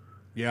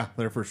 Yeah,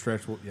 they're for a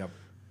stretch. Yep.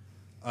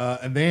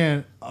 And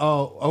then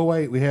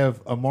wait, we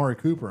have Amari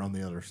Cooper on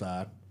the other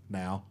side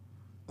now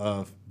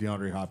of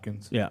DeAndre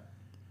Hopkins. Yeah.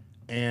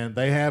 And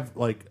they have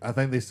I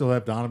think they still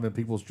have Donovan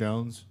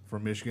Peoples-Jones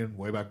from Michigan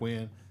way back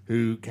when,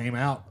 who came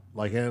out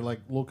had a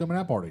little coming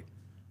out party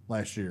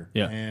last year.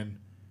 Yeah. And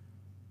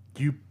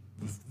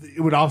it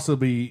would also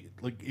be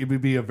it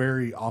would be a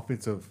very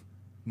offensive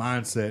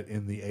mindset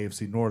in the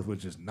AFC North,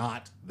 which is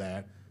not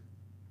that.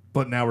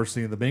 But now we're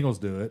seeing the Bengals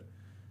do it,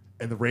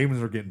 and the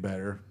Ravens are getting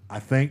better. I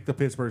think the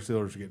Pittsburgh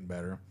Steelers are getting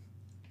better.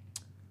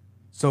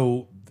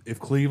 So if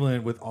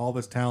Cleveland, with all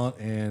this talent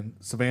and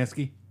Kevin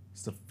Stefanski,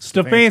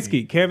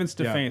 there Kevin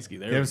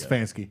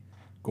Stefanski,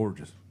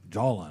 gorgeous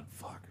jawline,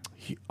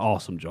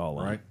 awesome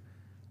jawline, right?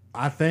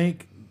 I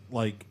think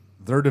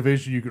their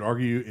division, you could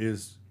argue,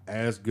 is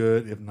as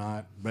good, if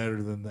not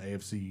better, than the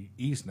AFC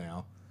East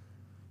now.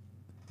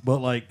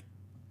 But it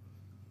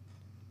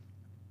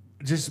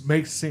just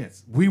makes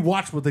sense. We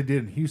watched what they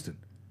did in Houston,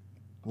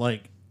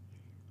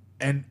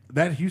 and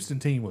that Houston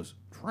team was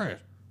trash.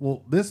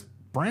 Well, this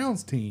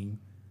Browns team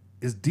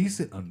is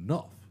decent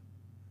enough.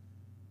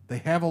 They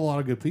have a lot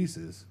of good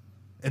pieces,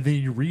 and then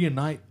you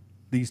reunite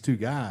these two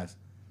guys.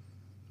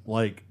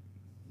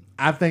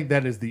 I think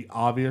that is the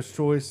obvious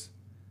choice.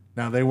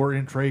 Now, they were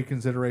in trade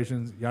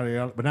considerations, yada,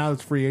 yada, but now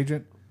it's free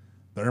agent.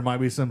 There might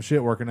be some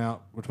shit working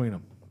out between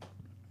them.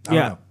 I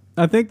don't know.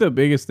 I think the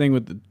biggest thing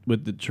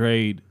with the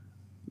trade,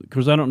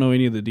 because I don't know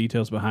any of the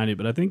details behind it,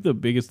 but I think the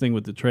biggest thing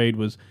with the trade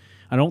was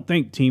I don't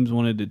think teams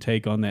wanted to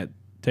take on that.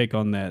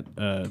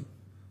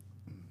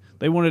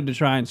 They wanted to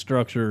try and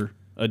structure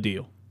a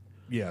deal.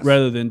 Yes.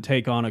 rather than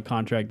take on a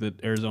contract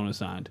that Arizona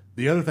signed.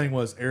 The other thing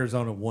was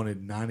Arizona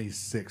wanted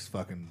 96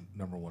 fucking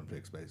number 1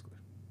 picks, basically.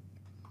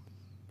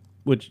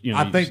 Which, you know,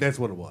 I think that's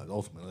what it was,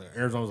 ultimately.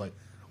 Arizona was like,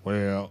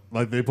 well,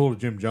 like they pulled a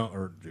Jim Jones.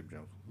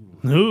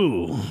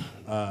 Ooh.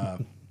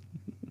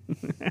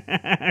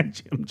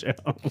 Jim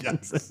Jones.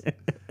 Yes.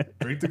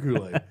 Drink the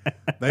Kool-Aid.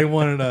 They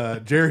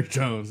wanted Jerry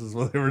Jones is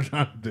what they were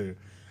trying to do.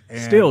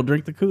 And, Still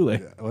drink the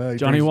Kool-Aid. well,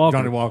 Johnny Walker.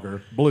 Johnny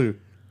Walker. Blue.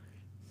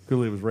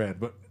 Kool-Aid was red.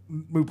 But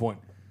moot point.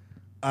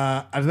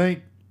 I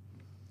think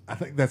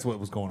that's what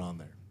was going on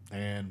there.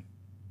 And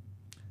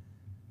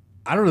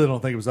I really don't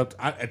think it was up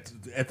to,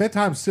 at that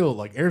time still,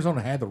 like,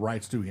 Arizona had the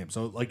rights to him.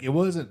 So, like, it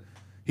wasn't,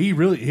 he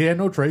had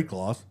no trade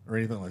clause or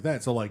anything like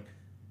that. So, like,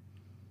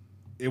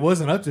 it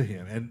wasn't up to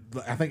him. And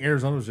I think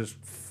Arizona was just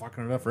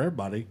fucking it up for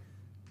everybody.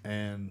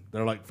 And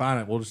they're like,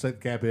 fine, we'll just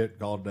take the cap hit,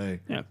 call it a day.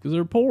 Yeah, because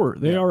they're poor.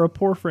 They are a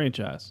poor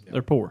franchise.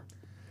 They're poor.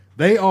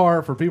 They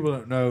are, for people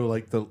that don't know,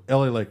 like the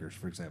LA Lakers,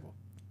 for example.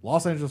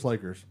 Los Angeles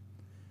Lakers.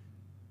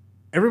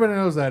 Everybody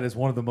knows that is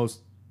one of the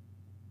most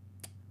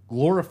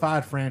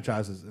glorified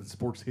franchises in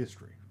sports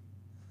history.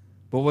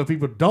 But what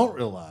people don't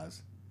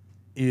realize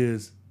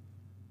is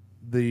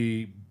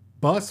the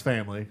Buss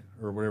family,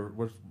 or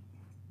whatever,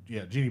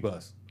 Jeannie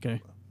Buss.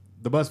 Okay.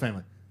 The Buss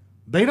family.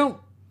 They don't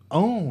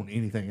own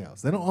anything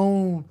else. They don't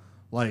own,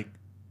 like,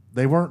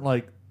 they weren't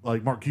like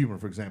Mark Cuban,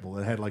 for example,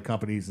 that had like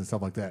companies and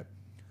stuff like that.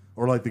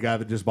 Or like the guy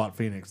that just bought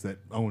Phoenix that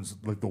owns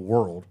like the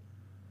world.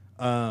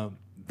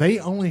 They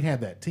only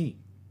had that team.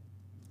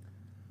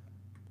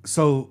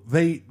 So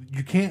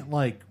you can't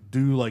like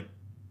do like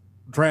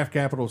draft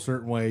capital a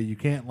certain way. You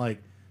can't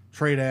like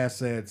trade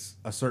assets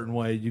a certain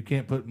way. You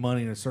can't put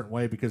money in a certain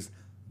way because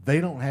they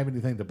don't have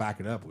anything to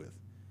back it up with.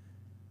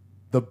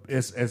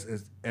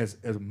 As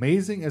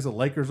amazing as the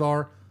Lakers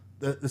are,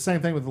 the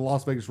same thing with the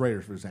Las Vegas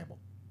Raiders, for example.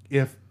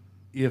 If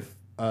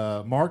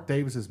Mark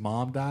Davis's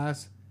mom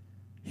dies,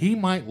 he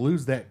might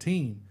lose that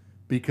team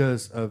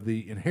because of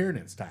the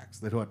inheritance tax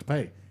that he'll have to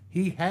pay.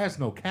 He has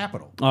no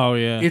capital. Oh,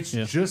 yeah. It's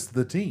just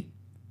the team.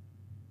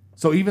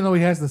 So even though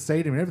he has the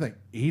stadium and everything,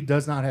 he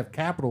does not have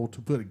capital to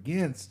put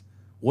against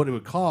what it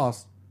would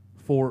cost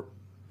for.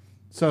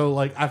 So,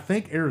 like, I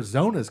think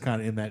Arizona is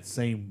kind of in that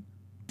same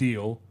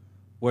deal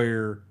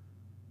where,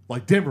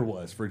 like Denver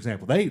was, for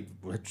example.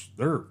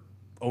 Their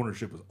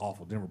ownership was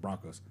awful, Denver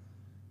Broncos.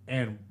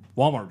 And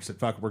Walmart said,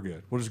 fuck it, we're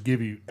good. We'll just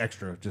give you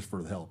extra just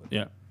for the hell of it.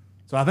 Yeah.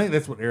 So I think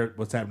that's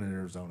what's happening in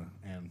Arizona.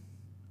 And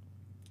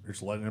they're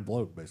just letting it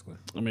blow, basically.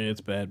 I mean,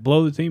 it's bad.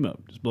 Blow the team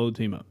up. Just blow the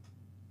team up.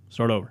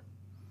 Start over.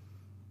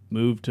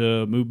 Move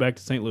back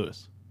to St.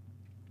 Louis.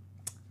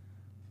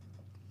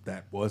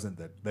 That wasn't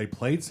that. They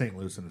played St.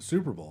 Louis in the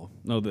Super Bowl.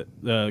 No,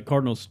 the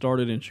Cardinals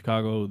started in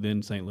Chicago,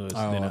 then St. Louis,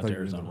 then I out thought to you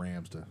were in Arizona. the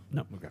Rams to.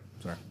 No. Okay,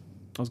 sorry.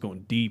 I was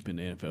going deep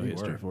into NFL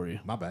history for you.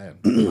 My bad.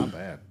 My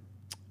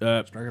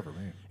bad. Strike up for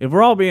me. If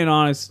we're all being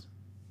honest,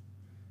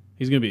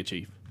 he's going to be a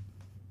Chief.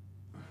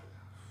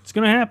 It's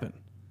going to happen.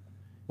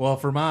 Well,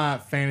 for my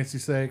fantasy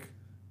sake,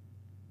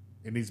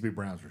 it needs to be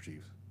Browns or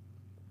Chiefs.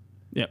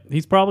 Yeah,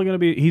 he's probably going to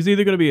be. He's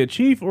either going to be a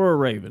Chief or a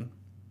Raven.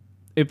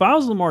 If I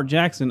was Lamar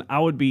Jackson, I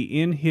would be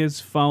in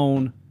his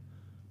phone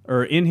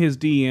or in his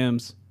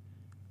DMs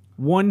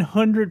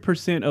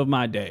 100% of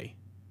my day.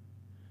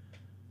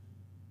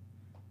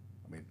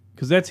 I mean,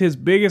 because that's his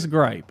biggest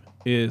gripe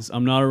is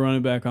I'm not a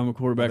running back, I'm a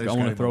quarterback, I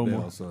want to throw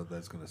more. So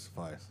that's going to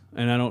suffice.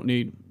 And I don't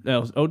need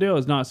else. Odell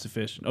is not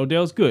sufficient.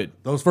 Odell's good.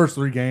 Those first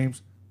 3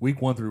 games,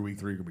 week 1 through week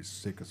 3, are going to be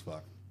sick as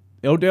fuck.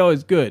 Odell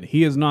is good.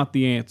 He is not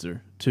the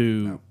answer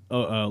to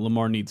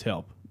Lamar needs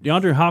help.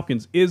 DeAndre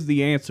Hopkins is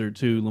the answer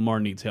to Lamar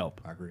needs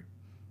help. I agree.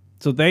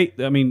 So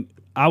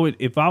I would,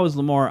 if I was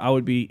Lamar, I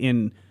would be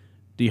in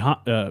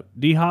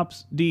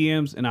D-Hop's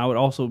DMs, and I would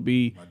also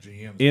be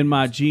in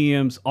my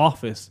GM's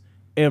office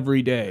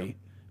every day,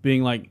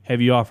 being like,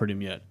 have you offered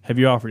him yet? Have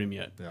you offered him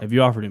yet? Have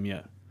you offered him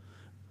yet?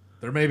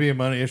 There may be a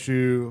money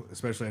issue,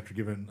 especially after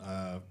giving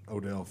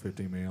Odell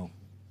 $15 million.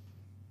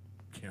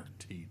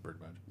 Guaranteed, pretty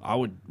much. I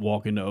would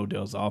walk into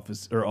Odell's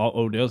office or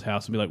Odell's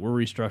house and be like, we're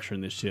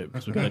restructuring this shit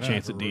because we got a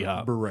chance at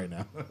D-Hop. Right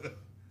now.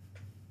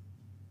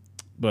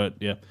 But,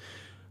 yeah.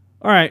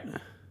 All right.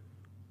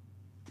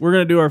 We're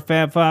going to do our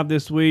Fab Five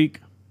this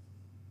week.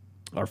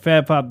 Our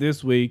Fab Five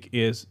this week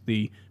is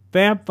the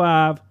Fab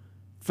Five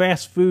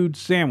fast food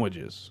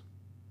sandwiches.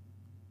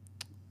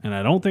 And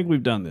I don't think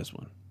we've done this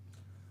one.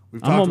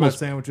 We've talked about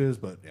sandwiches,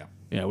 but yeah.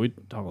 Yeah, we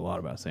talk a lot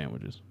about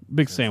sandwiches.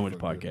 Big sandwich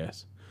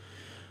podcast.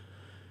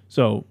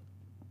 So,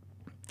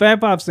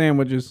 Fab Five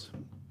sandwiches.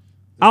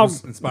 This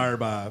was inspired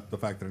by the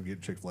fact that I'm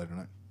getting Chick-fil-A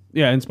tonight.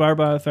 Yeah, inspired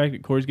by the fact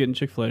that Corey's getting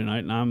Chick-fil-A tonight,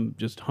 and I'm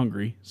just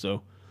hungry.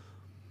 So,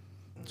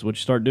 that's what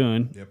you start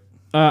doing. Yep.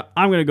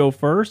 I'm going to go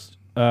first.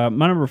 My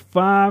number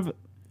 5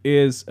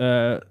 is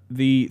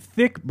the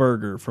Thick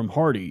Burger from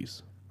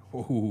Hardee's.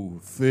 Ooh,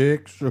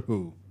 thick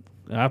shoe.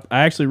 I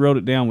actually wrote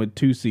it down with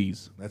 2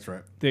 C's. That's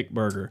right. Thick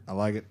Burger. I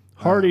like it.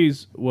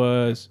 Hardee's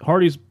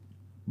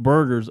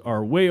burgers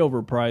are way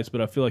overpriced, but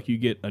I feel like you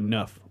get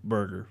enough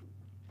burger.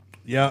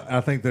 Yeah,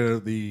 I think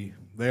they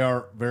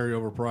are very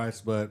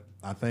overpriced, but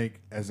I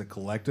think as a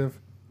collective,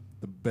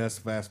 the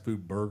best fast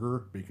food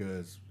burger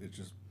because it's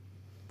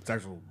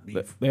actual beef.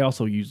 But they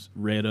also use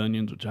red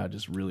onions, which I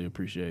just really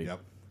appreciate. Yep.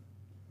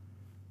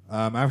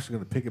 I'm actually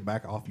going to pick it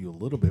back off you a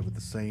little bit with the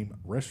same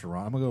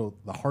restaurant. I'm going to go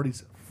the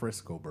Hardee's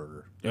Frisco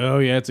Burger. Oh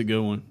yeah, it's a good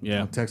one.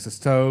 Yeah. Texas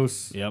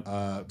toast. Yep.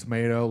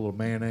 Tomato, a little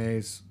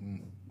mayonnaise.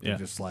 Yeah. It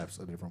just slaps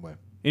a different way.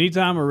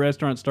 Anytime a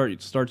restaurant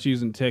starts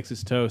using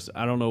Texas toast,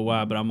 I don't know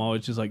why, but I'm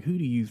always just like, who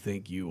do you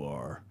think you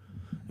are?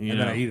 You And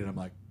know? then I eat it. I'm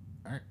like,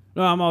 all right.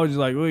 No, I'm always just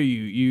like, well,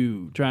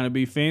 you trying to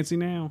be fancy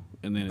now?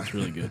 And then it's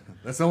really good.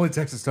 That's the only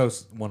Texas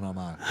toast one on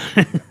mine.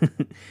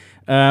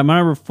 My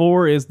number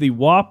 4 is the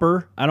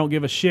Whopper. I don't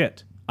give a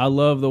shit. I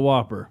love the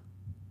Whopper.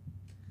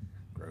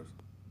 Gross.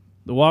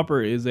 The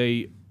Whopper is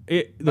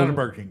Not a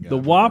Burger King guy. The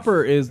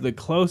Whopper is the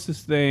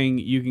closest thing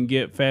you can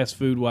get fast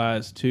food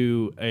wise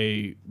to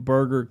a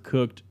burger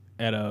cooked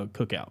at a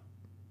cookout.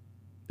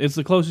 It's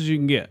the closest you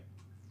can get.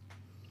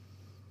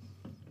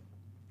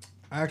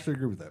 I actually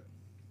agree with that.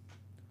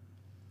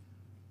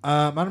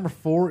 My number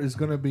 4 is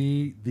going to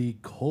be the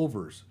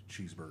Culver's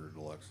Cheeseburger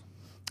Deluxe.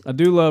 I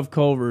do love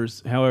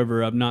Culver's.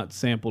 However, I've not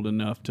sampled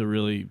enough to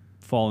really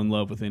fall in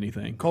love with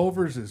anything.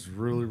 Culver's is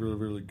really, really,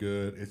 really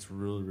good. It's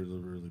really, really,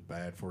 really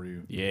bad for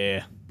you.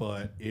 Yeah.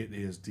 But it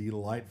is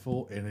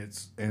delightful,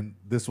 and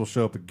this will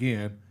show up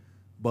again,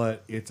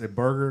 but it's a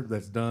burger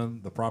that's done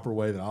the proper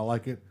way that I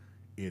like it.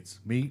 It's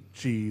meat,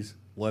 cheese,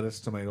 lettuce,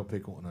 tomato,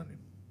 pickle, and onion.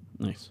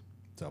 Nice.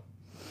 So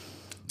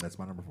that's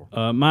my number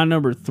 4. My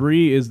number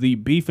 3 is the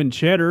beef and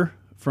cheddar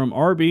from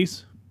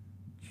Arby's.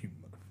 You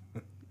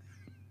motherfucker.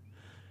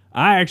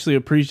 I actually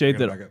appreciate Back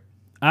that. up.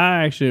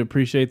 I actually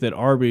appreciate that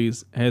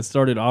Arby's has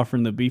started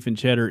offering the beef and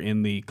cheddar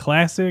in the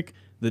classic,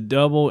 the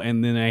double,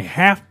 and then a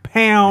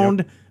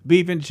half-pound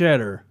beef and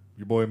cheddar.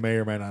 Your boy may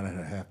or may not have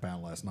had a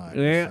half-pound last night.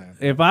 Yeah,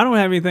 if I don't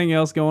have anything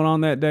else going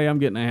on that day, I'm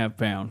getting a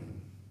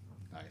half-pound.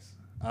 Nice.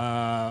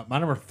 My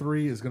number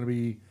 3 is going to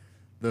be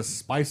the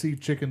Spicy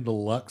Chicken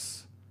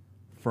Deluxe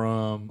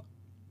from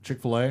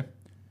Chick-fil-A.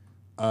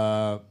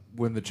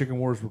 When the chicken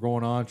wars were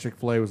going on,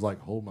 Chick-fil-A was like,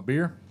 hold my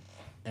beer.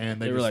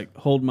 And They were like,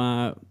 hold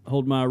my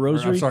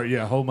rosary. I'm sorry,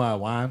 yeah, hold my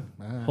wine.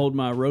 Hold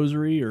my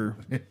rosary or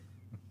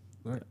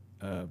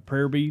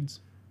prayer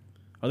beads.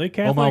 Are they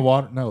Catholic? Hold my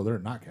water. No, they're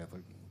not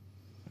Catholic.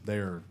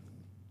 They're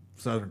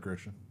Southern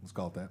Christian. Let's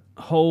call it that.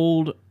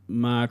 Hold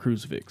my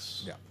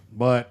crucifix. Yeah.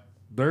 But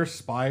their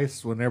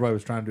spice, when everybody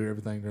was trying to do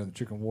everything during the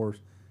chicken wars,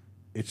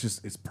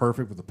 it's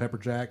perfect with the pepper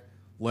jack,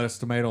 lettuce,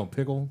 tomato, and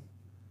pickle.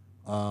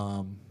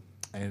 And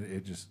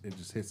it just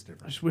hits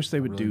different. I just wish they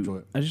would really enjoy do.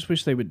 it. I just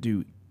wish they would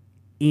do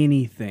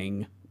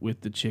anything with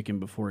the chicken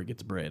before it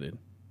gets breaded.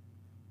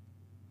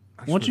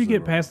 I just Once wish you they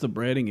get were- past the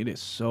breading, it is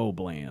so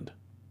bland.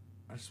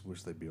 I just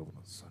wish they'd be open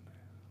on Sunday.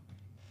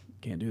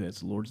 Can't do that.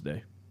 It's the Lord's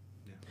Day.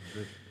 Yeah,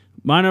 good.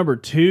 My number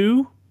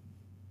 2,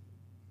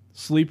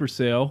 sleeper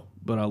cell,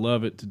 but I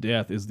love it to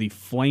death, is the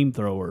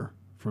flamethrower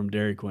from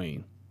Dairy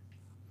Queen.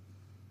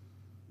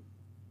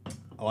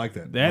 I like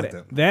that. I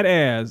like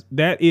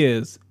That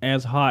is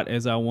as hot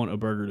as I want a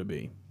burger to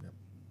be. Yep.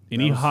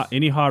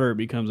 Any hotter, it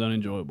becomes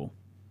unenjoyable.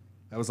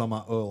 That was on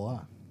my OLI.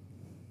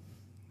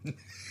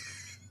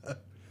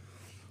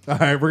 All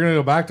right, we're gonna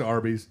go back to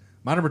Arby's.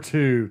 My number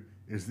 2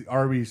 is the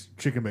Arby's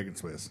Chicken Bacon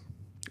Swiss.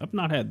 I've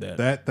not had that.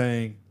 That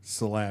thing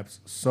slaps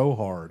so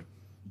hard.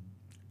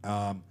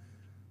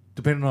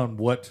 Depending on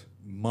what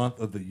month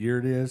of the year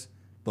it is,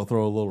 they'll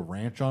throw a little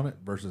ranch on it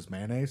versus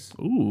mayonnaise.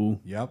 Ooh.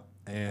 Yep,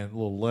 and a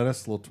little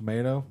lettuce, a little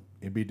tomato,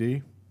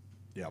 MBD.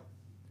 Yep.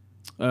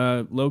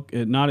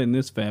 Not in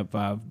this Fab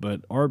Five,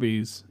 but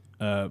Arby's,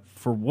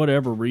 for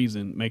whatever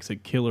reason, makes a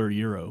killer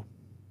gyro.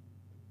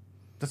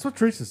 That's what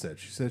Teresa said.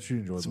 She said she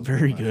enjoyed It's those very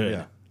very much. good.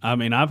 Yeah. I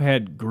mean, I've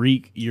had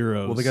Greek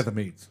gyros. Well, they got the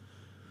meats.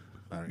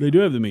 They do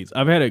have the meats.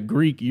 I've had a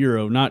Greek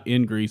gyro, not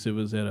in Greece. It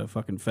was at a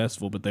fucking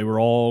festival, but they were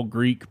all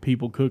Greek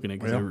people cooking it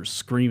because Yeah. they were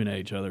screaming at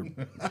each other.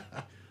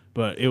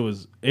 But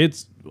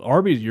it's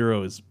Arby's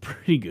gyro is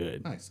pretty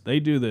good. Nice. They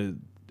do the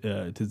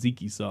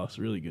tzatziki sauce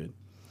really good.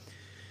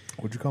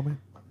 What'd you call me?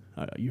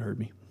 You heard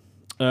me.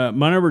 My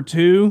number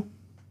 2,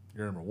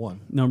 You're number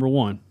 1. number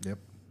 1. Yep.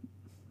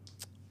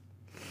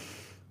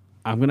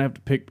 I'm gonna have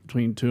to pick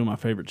between 2 of my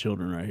favorite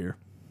children right here.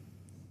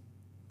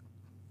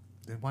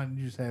 Then why didn't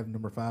you just have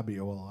number 5 be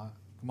OLI?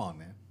 Come on,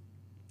 man.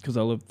 Because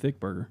I love thick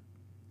burger.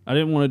 I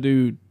didn't want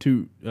to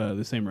do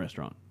the same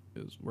restaurant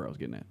is where I was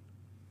getting at.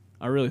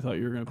 I really thought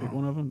you were going to pick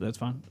one of them. That's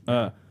fine.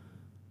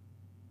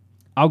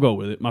 I'll go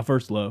with it. My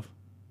first love,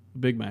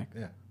 Big Mac.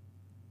 Yeah.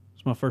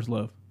 It's my first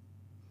love.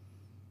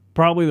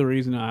 Probably the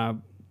reason I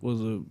was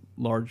a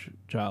large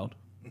child.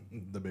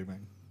 The Big Mac.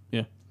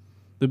 Yeah.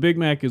 The Big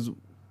Mac is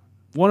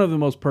one of the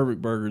most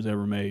perfect burgers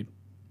ever made.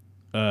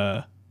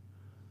 And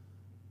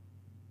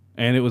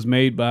it was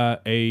made by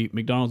a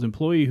McDonald's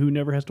employee who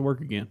never has to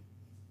work again.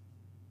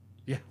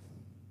 Yeah.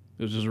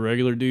 It was just a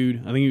regular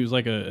dude. I think he was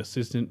like an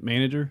assistant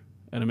manager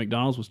at a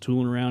McDonald's, was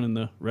tooling around in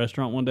the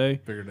restaurant one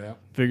day. Figured it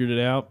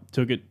out.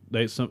 Took it.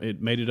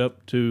 It made it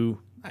up to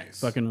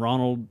Nice. fucking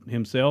Ronald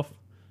himself.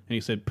 And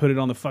he said, put it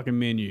on the fucking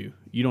menu.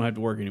 You don't have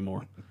to work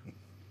anymore.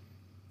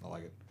 I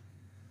like it.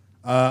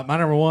 My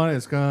number one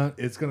is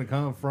it's gonna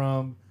come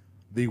from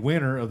the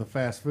winner of the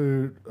fast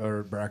food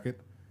or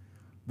bracket,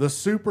 the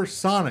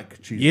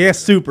Supersonic cheeseburger. Yeah,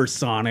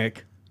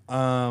 Supersonic.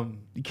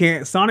 You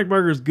can't. Sonic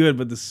Burger's good,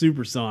 but the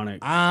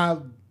Supersonic.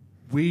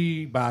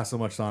 We buy so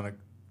much Sonic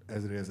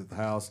as it is at the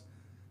house,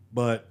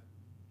 but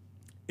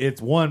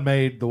it's one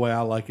made the way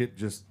I like it,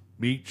 just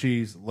meat,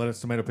 cheese,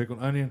 lettuce, tomato, pickle,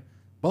 and onion,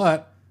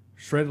 but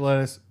shredded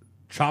lettuce,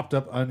 chopped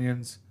up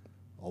onions,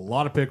 a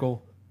lot of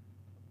pickle,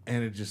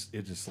 and it just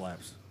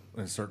slaps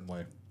in a certain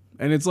way.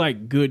 And it's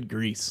like good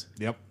grease.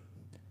 Yep.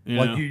 You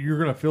Like know? you're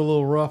gonna feel a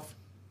little rough.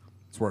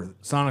 It's worth it.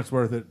 Sonic's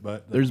worth it,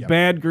 but There's yeah,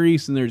 bad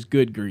grease and there's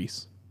good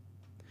grease.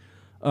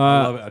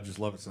 I love it. I just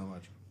love it so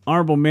much.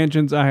 Honorable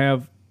mentions I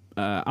have.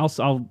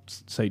 I'll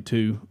say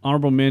two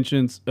honorable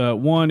mentions.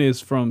 One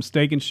is from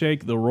Steak and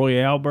Shake, the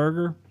Royale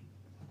burger.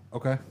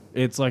 Okay.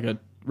 It's like a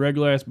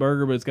regular ass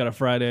burger, but it's got a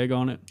fried egg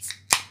on it.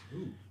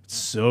 It's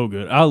so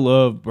good. I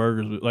love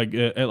burgers like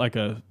at like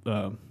a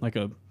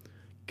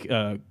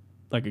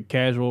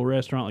casual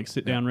restaurant, like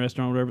sit down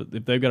restaurant, or whatever.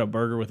 If they've got a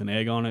burger with an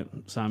egg on it,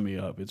 sign me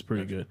up. It's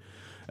pretty good.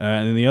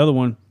 And then the other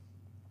one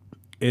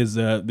is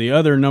the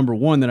other number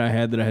one that I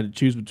had to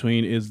choose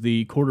between is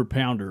the Quarter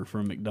Pounder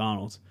from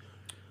McDonald's.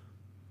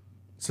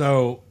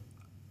 So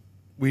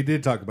we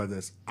did talk about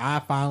this. I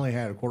finally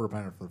had a Quarter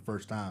Pounder for the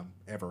first time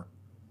ever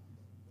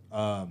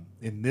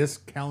in this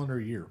calendar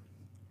year.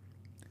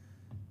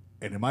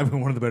 And it might have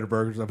been one of the better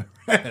burgers I've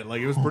ever had.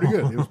 Like, it was pretty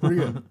good. It was pretty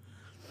good.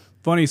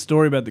 Funny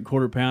story about the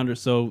Quarter Pounder.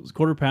 So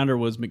Quarter Pounder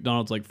was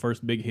McDonald's like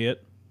first big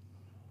hit,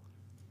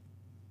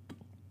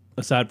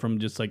 aside from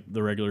just like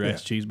the regular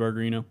ass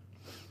cheeseburger, you know.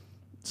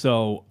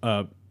 So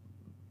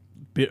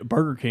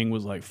Burger King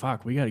was like,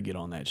 "Fuck, we got to get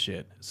on that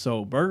shit."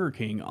 So Burger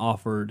King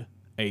offered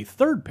a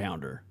third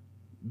pounder,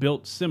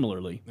 built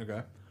similarly.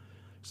 Okay.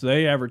 So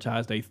they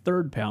advertised a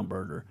third pound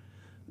burger.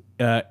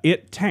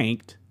 It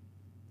tanked,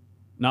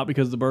 not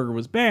because the burger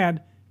was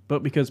bad,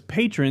 but because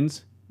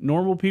patrons,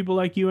 normal people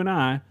like you and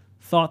I,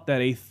 thought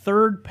that a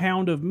third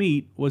pound of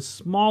meat was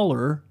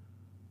smaller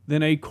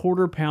than a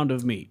quarter pound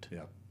of meat.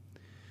 Yeah.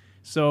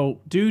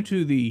 So due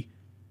to the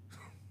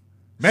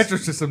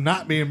metric system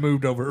not being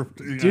moved over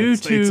to the United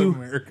States of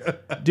America.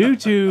 due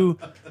to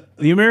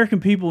the American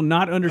people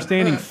not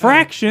understanding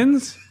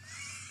fractions,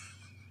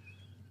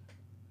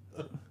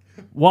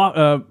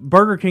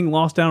 Burger King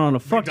lost out on a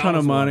fuck ton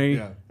of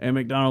money, and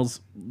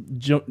McDonald's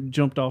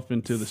jumped off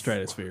into the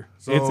stratosphere.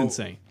 So it's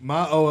insane.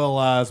 My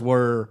OLIs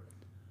were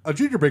a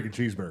junior bacon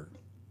cheeseburger.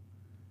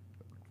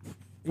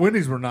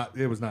 Wendy's were not.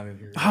 It was not in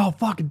here. Oh,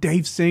 fucking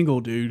Dave Single,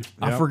 dude.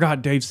 I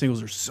forgot Dave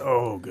Singles are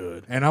so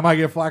good. And I might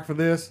get flack for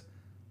this,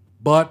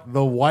 but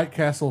the White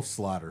Castle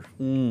slider.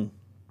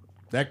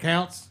 That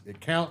counts. It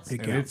counts.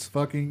 And counts. it's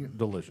fucking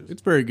delicious.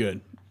 It's very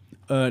good.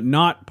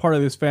 Not part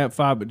of this Fab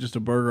Five, but just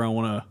a burger I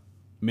want to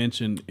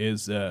mention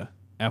is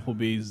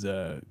Applebee's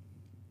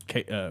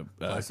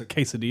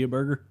quesadilla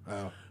burger.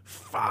 Oh.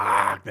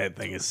 Fuck, that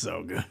thing is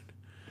so good.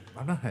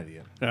 I've not had it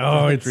yet.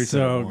 Oh, I've it's treated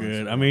so it once.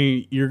 good. I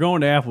mean, you're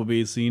going to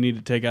Applebee's, so you need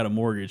to take out a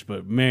mortgage,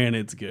 but man,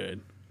 it's good.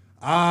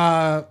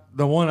 The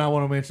one I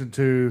want to mention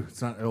too,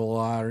 it's not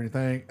OLI or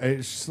anything.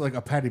 It's just like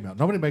a patty melt.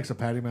 Nobody makes a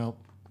patty melt.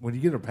 When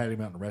you get a patty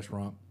melt in a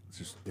restaurant, it's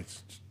just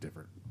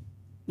different.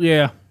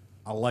 Yeah.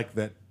 I like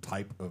that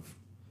type of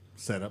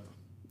setup.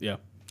 Yeah.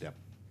 Yeah.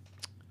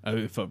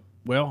 Fuck.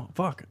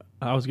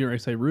 I was getting ready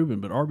to say Reuben,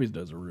 but Arby's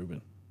does a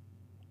Reuben.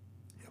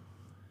 Yep.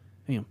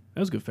 Damn, that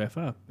was a good Fat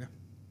Five. Yeah.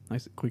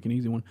 Nice, quick, and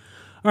easy one.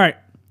 All right.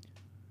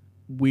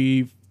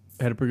 We've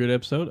had a pretty good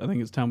episode. I think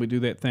it's time we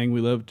do that thing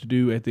we love to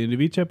do at the end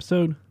of each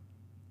episode.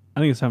 I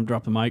think it's time to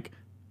drop the mic.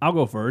 I'll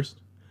go first.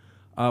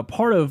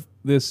 Part of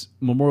this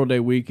Memorial Day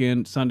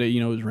weekend, Sunday,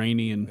 it was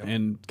rainy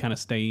and kind of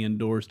stay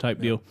indoors type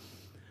deal.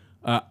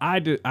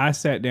 I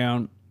sat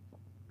down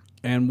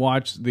and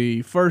watched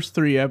the first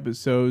 3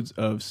 episodes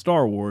of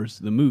Star Wars,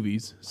 the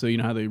movies. So you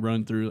know how they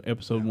run through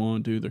episode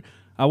 1, 2, 3.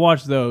 I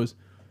watched those.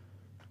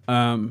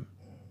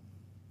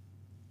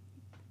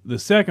 The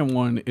second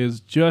one is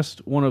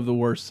just one of the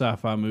worst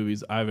sci-fi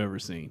movies I've ever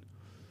seen.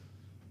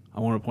 I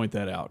want to point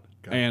that out.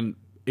 Okay. And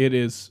it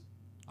is...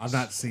 I've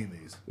not seen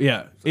these.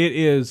 Yeah, it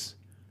is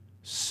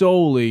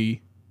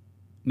solely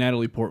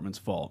Natalie Portman's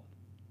fault.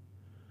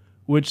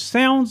 Which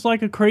sounds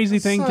like a crazy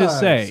thing to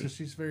say.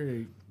 She's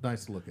very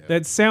nice to look at.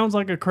 That sounds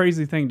like a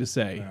crazy thing to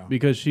say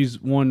because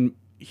she's won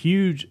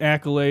huge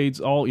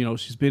accolades.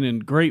 She's been in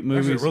great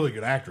movies. She's a really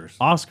good actress.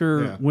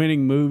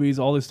 Oscar-winning movies,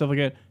 all this stuff like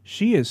that.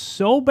 She is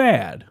so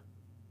bad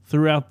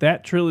throughout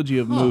that trilogy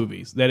of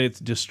movies that it's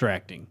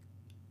distracting.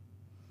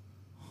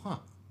 Huh.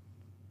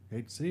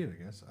 Hate to see it,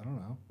 I guess. I don't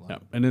know. Yeah.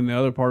 And then the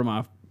other part of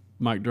my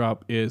mic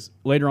drop is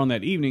later on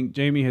that evening,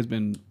 Jamie has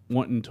been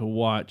wanting to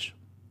watch.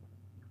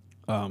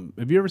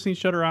 Have you ever seen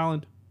Shutter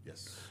Island?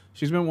 Yes.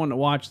 She's been wanting to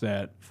watch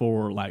that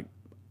for like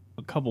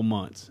a couple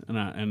months,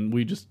 and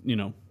we just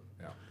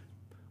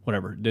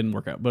whatever, it didn't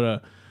work out.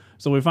 But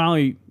so we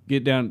finally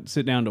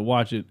sit down to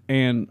watch it,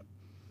 and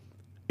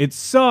it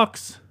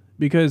sucks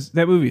because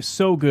that movie is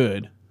so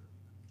good.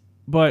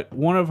 But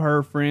one of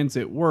her friends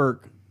at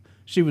work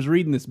she was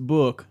reading this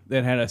book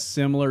that had a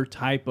similar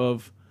type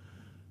of,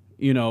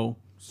 you know,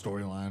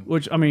 Storyline.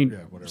 which I mean, Yeah,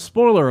 whatever.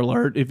 spoiler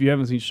alert if you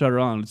haven't seen Shutter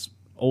Island, it's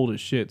old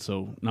as shit,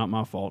 so not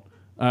my fault.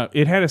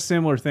 It had a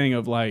similar thing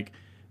of like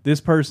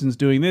this person's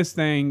doing this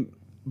thing,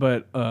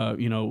 but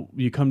you know,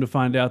 you come to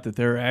find out that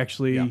they're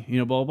actually you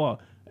know, blah blah.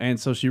 And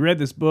so she read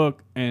this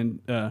book and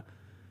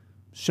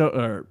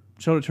showed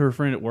it to her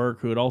friend at work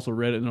who had also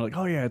read it, and they're like,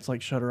 "Oh yeah, it's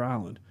like Shutter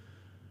Island."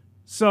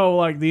 So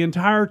like the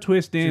entire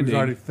twist She was ending,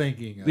 already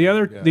thinking.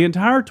 the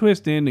entire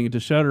twist ending to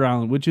Shutter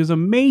Island, which is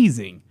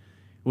amazing,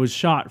 was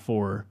shot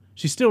for her.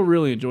 She still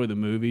really enjoyed the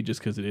movie just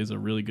because it is a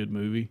really good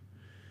movie.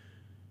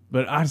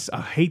 But I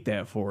hate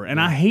that for her, and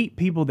I hate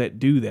people that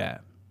do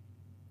that.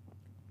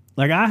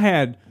 Like I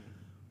had,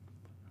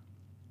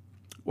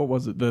 what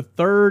was it? The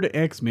third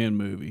X-Men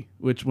movie,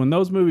 which when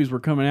those movies were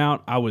coming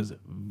out, I was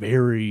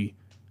very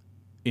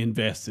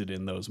invested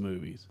in those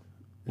movies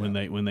when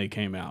they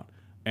came out.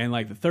 And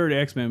like the third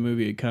X-Men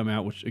movie had come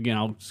out, which again,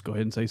 I'll just go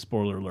ahead and say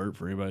spoiler alert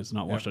for anybody that's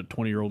not watched a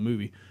 20-year-old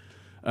movie.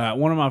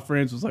 One of my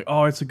friends was like,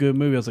 "Oh, it's a good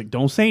movie." I was like,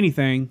 "Don't say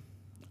anything.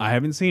 I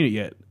haven't seen it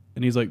yet."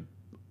 And he's like,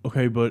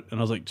 "Okay, but," and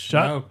I was like,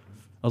 "Shut." No.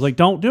 I was like,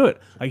 "Don't do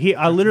it." Like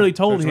I literally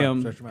told Shut your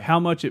him mouth. Shut your mouth. how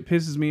much it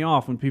pisses me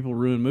off when people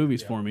ruin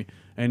movies for me,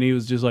 and he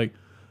was just like,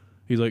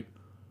 he's like,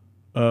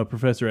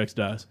 Professor X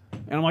dies,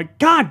 and I'm like,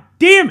 God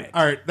damn it!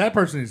 All right, that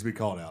person needs to be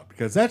called out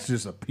because that's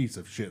just a piece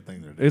of shit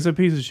thing they're doing. It's a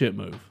piece of shit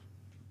move.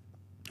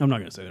 I'm not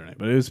gonna say their name,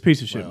 but it was a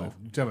piece of shit Well, move.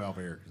 you tell me off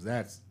air because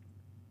that's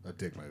a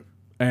dick move.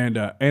 And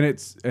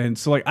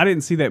so like I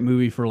didn't see that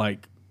movie for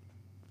like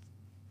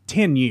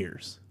 10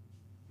 years.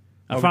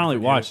 I Oh, finally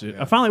forget watched it, it.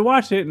 yeah. I finally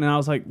watched it, and I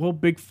was like, "Well,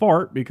 big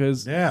fart,"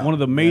 because Yeah, one of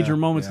the major yeah,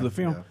 moments yeah, of the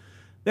film. yeah.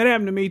 That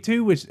happened to me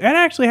too. Which that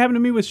actually happened to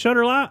me with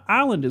Shutter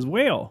Island as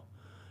well.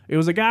 It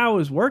was a guy I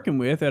was working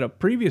with at a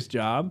previous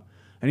job,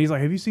 and he's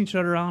like, "Have you seen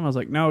Shutter Island?" I was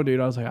like, "No, dude."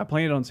 I was like, "I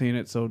planned on seeing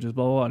it, so just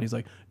blah blah blah." And he's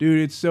like, "Dude,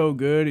 it's so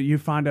good." You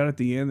find out at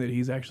the end that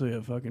he's actually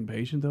a fucking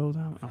patient the whole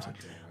time. I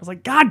was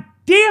like, "God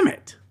damn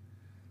it!"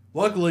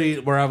 Luckily,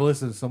 where I've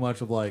listened to so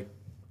much of like,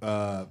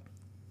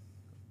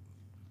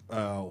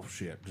 oh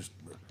shit, just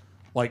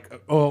like,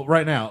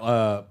 right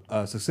now,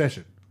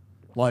 Succession,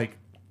 like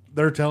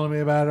they're telling me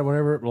about it,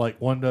 whatever. Like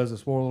one does a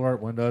spoiler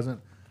alert, one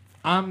doesn't.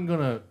 I'm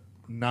gonna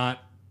not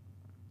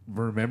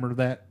remember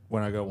that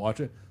when I go watch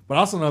it, but I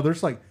also know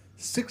there's like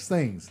 6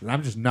 things that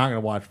I'm just not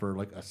gonna watch for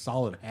like a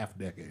solid half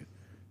decade,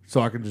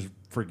 so I can just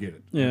forget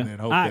it. Yeah, and then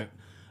hope that.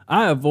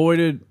 I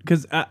avoided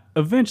because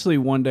eventually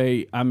one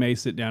day I may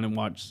sit down and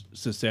watch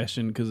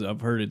Succession because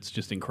I've heard it's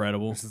just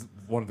incredible. This is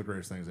one of the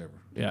greatest things ever.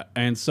 Yeah,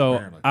 and so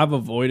Apparently. I've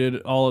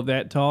avoided all of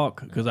that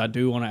talk because I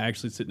do want to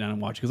actually sit down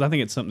and watch because I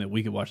think it's something that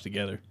we could watch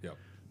together. Yep.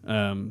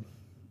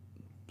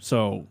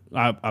 So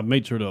I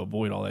made sure to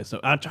avoid all that stuff.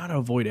 I try to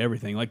avoid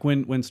everything. Like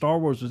when Star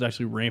Wars was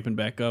actually ramping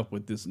back up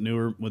with the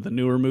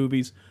newer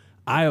movies,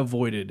 I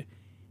avoided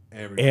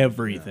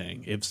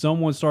everything. If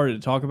someone started to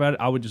talk about it,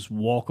 I would just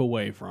walk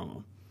away from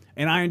them.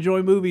 And I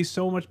enjoy movies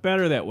so much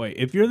better that way.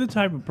 If you're the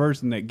type of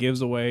person that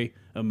gives away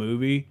a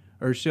movie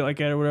or shit like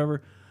that or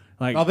whatever,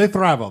 like Oh, they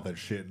thrive off that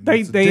shit. they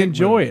It's a dick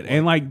enjoy move. it,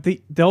 and like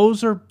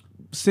those are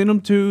send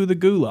them to the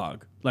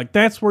gulag. Like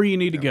that's where you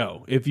need to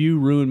go if you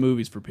ruin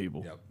movies for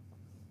people. Yep.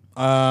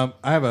 I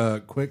have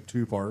a quick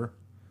 2-parter.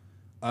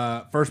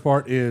 First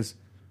part is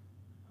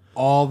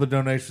all the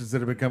donations that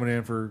have been coming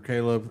in for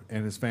Caleb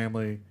and his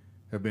family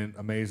have been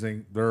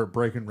amazing. They're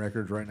breaking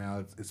records right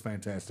now. It's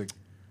fantastic.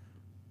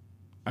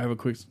 I have a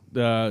quick.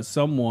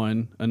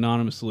 Someone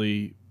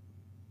anonymously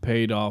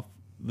paid off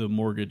the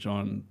mortgage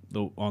on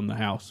the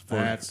house for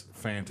That's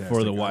fantastic.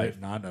 for the I wife.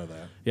 did not know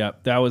that. Yeah,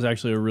 that was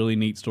actually a really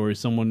neat story.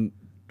 Someone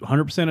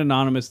 100%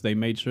 anonymous. They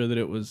made sure that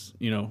it was,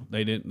 you know,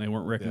 they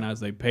weren't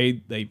recognized. They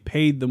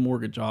paid the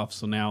mortgage off.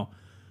 So now,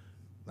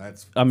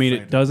 That's. I mean,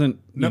 fantastic. it doesn't,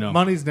 you No, know,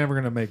 money's never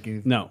going to make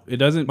anything. no, it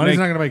doesn't. Money's make,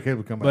 not going to make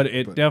Caleb come back. but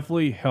it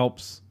definitely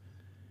helps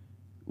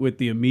with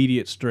the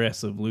immediate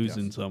stress of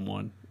losing Yes.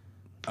 someone.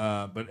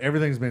 But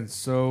everything's been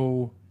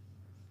so.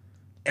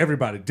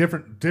 Everybody,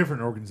 different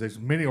organizations,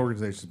 many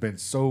organizations have been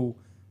so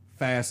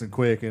fast and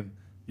quick, and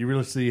you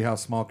really see how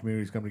small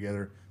communities come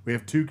together. We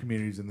have 2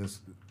 communities in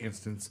this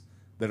instance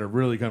that are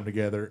really come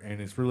together,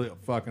 and it's really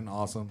fucking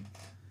awesome.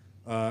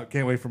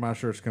 Can't wait for my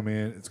shirts to come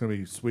in. It's gonna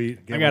be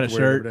sweet. Can't I got wait a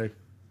to wear it shirt. every day.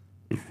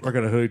 I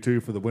got a hoodie too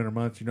for the winter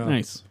months. You know,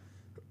 Nice.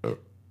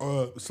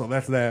 so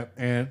that's that.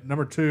 And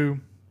number 2,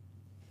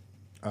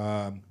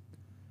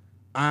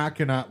 I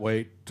cannot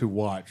wait to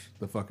watch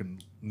the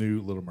fucking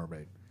new Little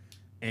Mermaid.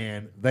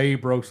 And they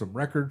broke some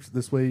records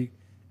this week.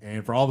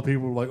 And for all the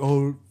people who are like,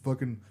 oh,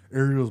 fucking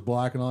Ariel's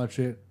black and all that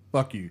shit,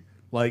 fuck you.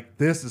 Like,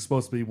 this is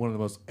supposed to be one of the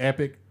most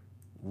epic,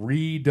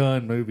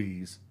 redone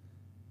movies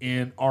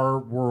in our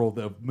world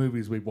of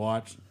movies we've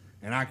watched.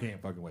 And I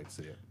can't fucking wait to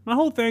see it. My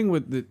whole thing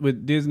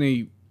with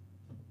Disney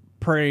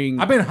praying.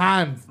 I've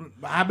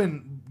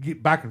been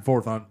back and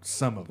forth on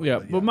some of it. Yeah,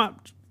 but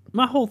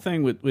my whole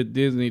thing with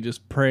Disney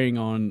just preying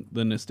on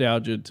the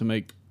nostalgia to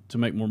make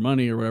more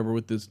money or whatever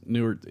with this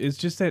newer, it's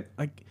just that,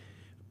 like,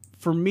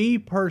 for me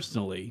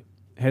personally,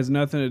 has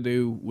nothing to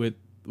do with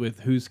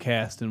who's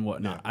cast and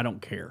whatnot. I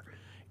don't care.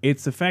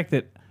 It's the fact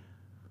that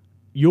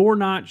you're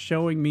not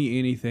showing me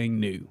anything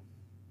new,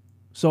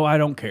 so I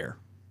don't care.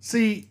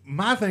 See,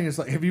 my thing is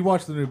like, have you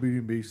watched the new Beauty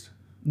and Beast?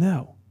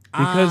 No,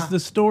 because the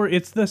story.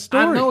 It's the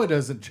story. I know it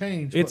doesn't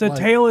change. It's but a like,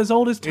 tale as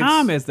old as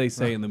time, as they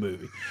say in the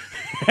movie.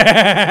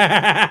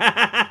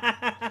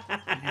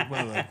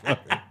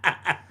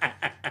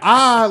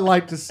 I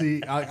like to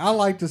see. I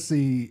like to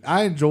see.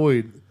 I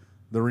enjoyed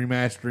the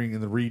remastering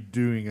and the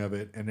redoing of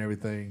it and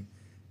everything,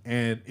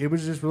 and it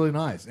was just really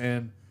nice.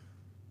 And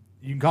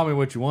you can call me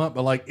what you want,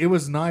 but like it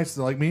was nice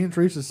to like me and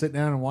Teresa sit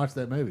down and watch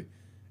that movie,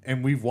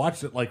 and we've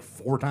watched it like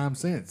 4 times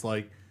since.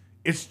 Like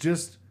it's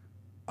just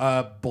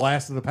a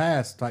blast of the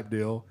past type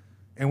deal.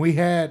 And we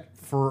had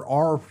for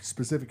our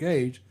specific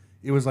age,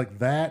 it was like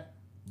that,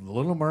 The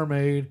Little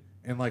Mermaid,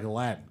 and like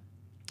Aladdin.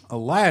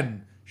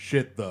 Aladdin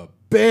shit the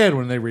bed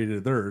when they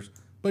redid theirs,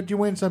 but you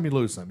win some, you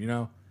lose some, you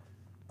know.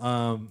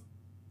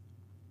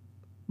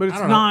 But it's I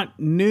don't know. not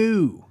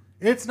new.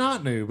 It's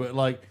not new, but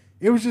like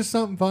it was just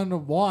something fun to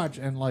watch,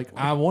 and like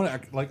I want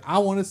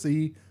to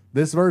see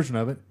this version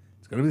of it.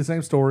 It's gonna be the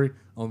same story,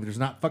 only there's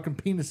not fucking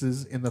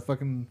penises in the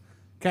fucking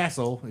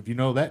castle. If you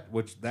know that,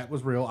 which that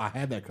was real, I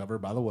had that cover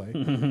by the way.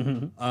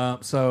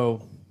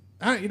 So,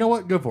 you know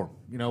what? Good for them.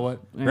 You know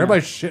what?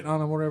 Everybody's shitting on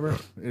them, whatever.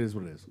 It is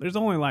what it is. There's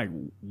only like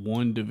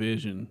one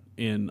division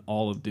in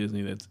all of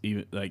Disney that's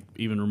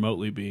even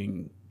remotely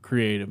being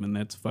creative, and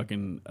that's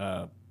fucking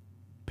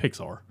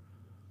Pixar.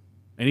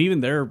 And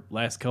even their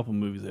last couple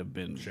movies have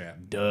been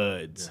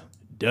duds. Yeah.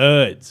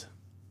 Duds.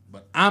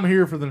 But I'm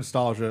here for the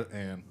nostalgia,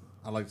 and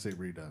I like to see it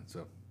redone.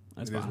 So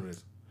That's it is fine. what it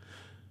is.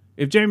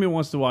 If Jamie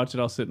wants to watch it,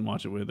 I'll sit and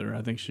watch it with her.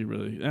 I think she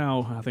really.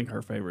 No, I think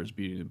her favorite is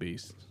Beauty and the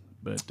Beast.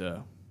 But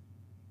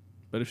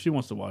if she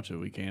wants to watch it,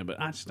 we can. But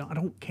I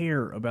don't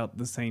care about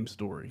the same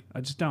story.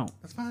 I just don't.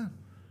 That's fine.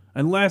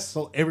 Unless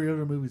So every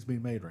other movie's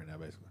being made right now,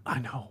 basically. I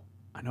know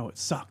it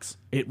sucks.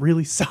 It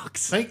really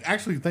sucks. Thank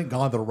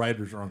God the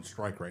writers are on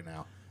strike right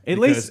now. At because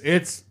least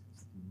it's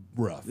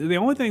rough. the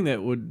only thing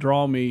that would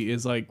draw me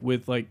is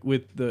with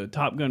the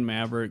Top Gun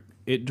Maverick.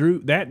 It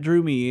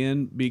drew me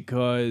in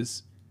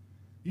because.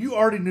 You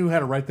already knew how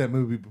to write that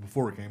movie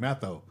before it came out,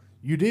 though.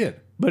 You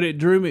did. But it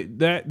drew me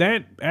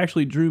that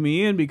actually drew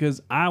me in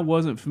because I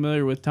wasn't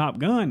familiar with Top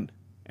Gun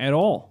at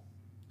all.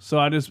 So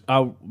I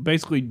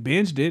basically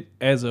binged it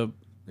as a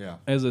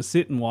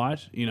sit and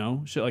watch,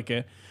 shit like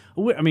that.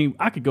 I mean,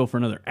 I could go for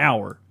another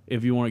hour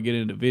if you want to get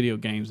into video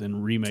games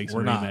and remakes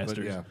and remasters.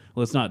 But yeah.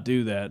 Let's not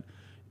do that.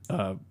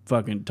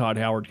 Fucking Todd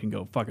Howard can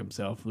go fuck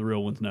himself. The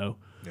real ones know.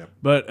 Yep.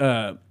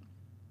 But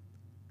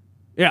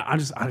yeah,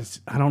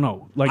 I don't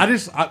know. Like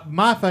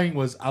My thing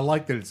was I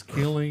like that it's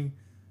killing,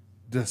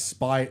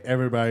 despite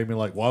everybody being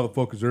like, "Why the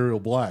fuck is Ariel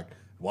black?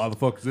 Why the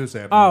fuck is this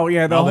happening?" Oh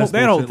yeah, All that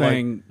whole bullshit, like,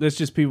 thing. That's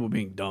just people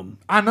being dumb.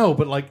 I know,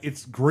 but like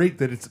it's great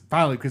that it's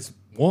finally because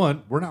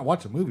one, we're not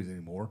watching movies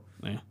anymore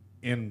Yeah.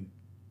 in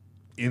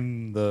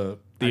the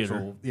Theater.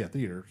 actual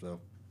theater. So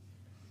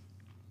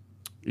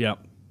Yeah.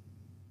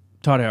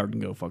 Todd Howard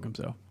can go fuck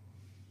himself.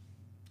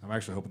 I'm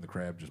actually hoping the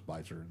crab just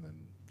bites her and then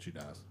she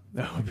dies.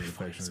 That would be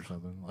Infection or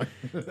something. Like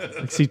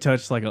Like she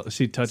touches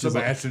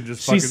Sebastian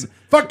just she's- fucking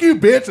fuck you,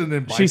 bitch, and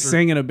then bites she's her.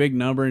 singing a big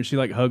number and she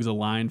hugs a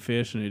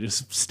lionfish and it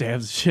just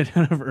stabs the shit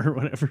out of her or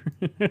whatever.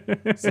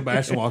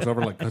 Sebastian walks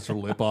over and cuts her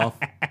lip off,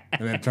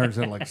 and then it turns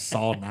into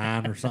Saw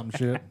 9 or some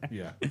shit.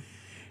 Yeah.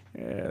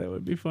 Yeah, that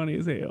would be funny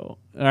as hell.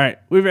 All right,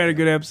 we've had a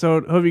good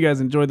episode. Hope you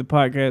guys enjoyed the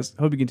podcast.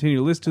 Hope you continue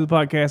to listen to the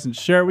podcast and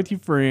share it with your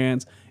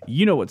friends.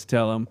 You know what to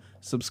tell them.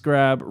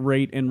 Subscribe,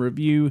 rate, and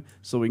review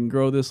so we can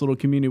grow this little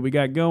community we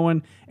got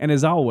going. And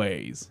as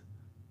always,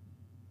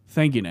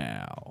 thank you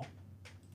now.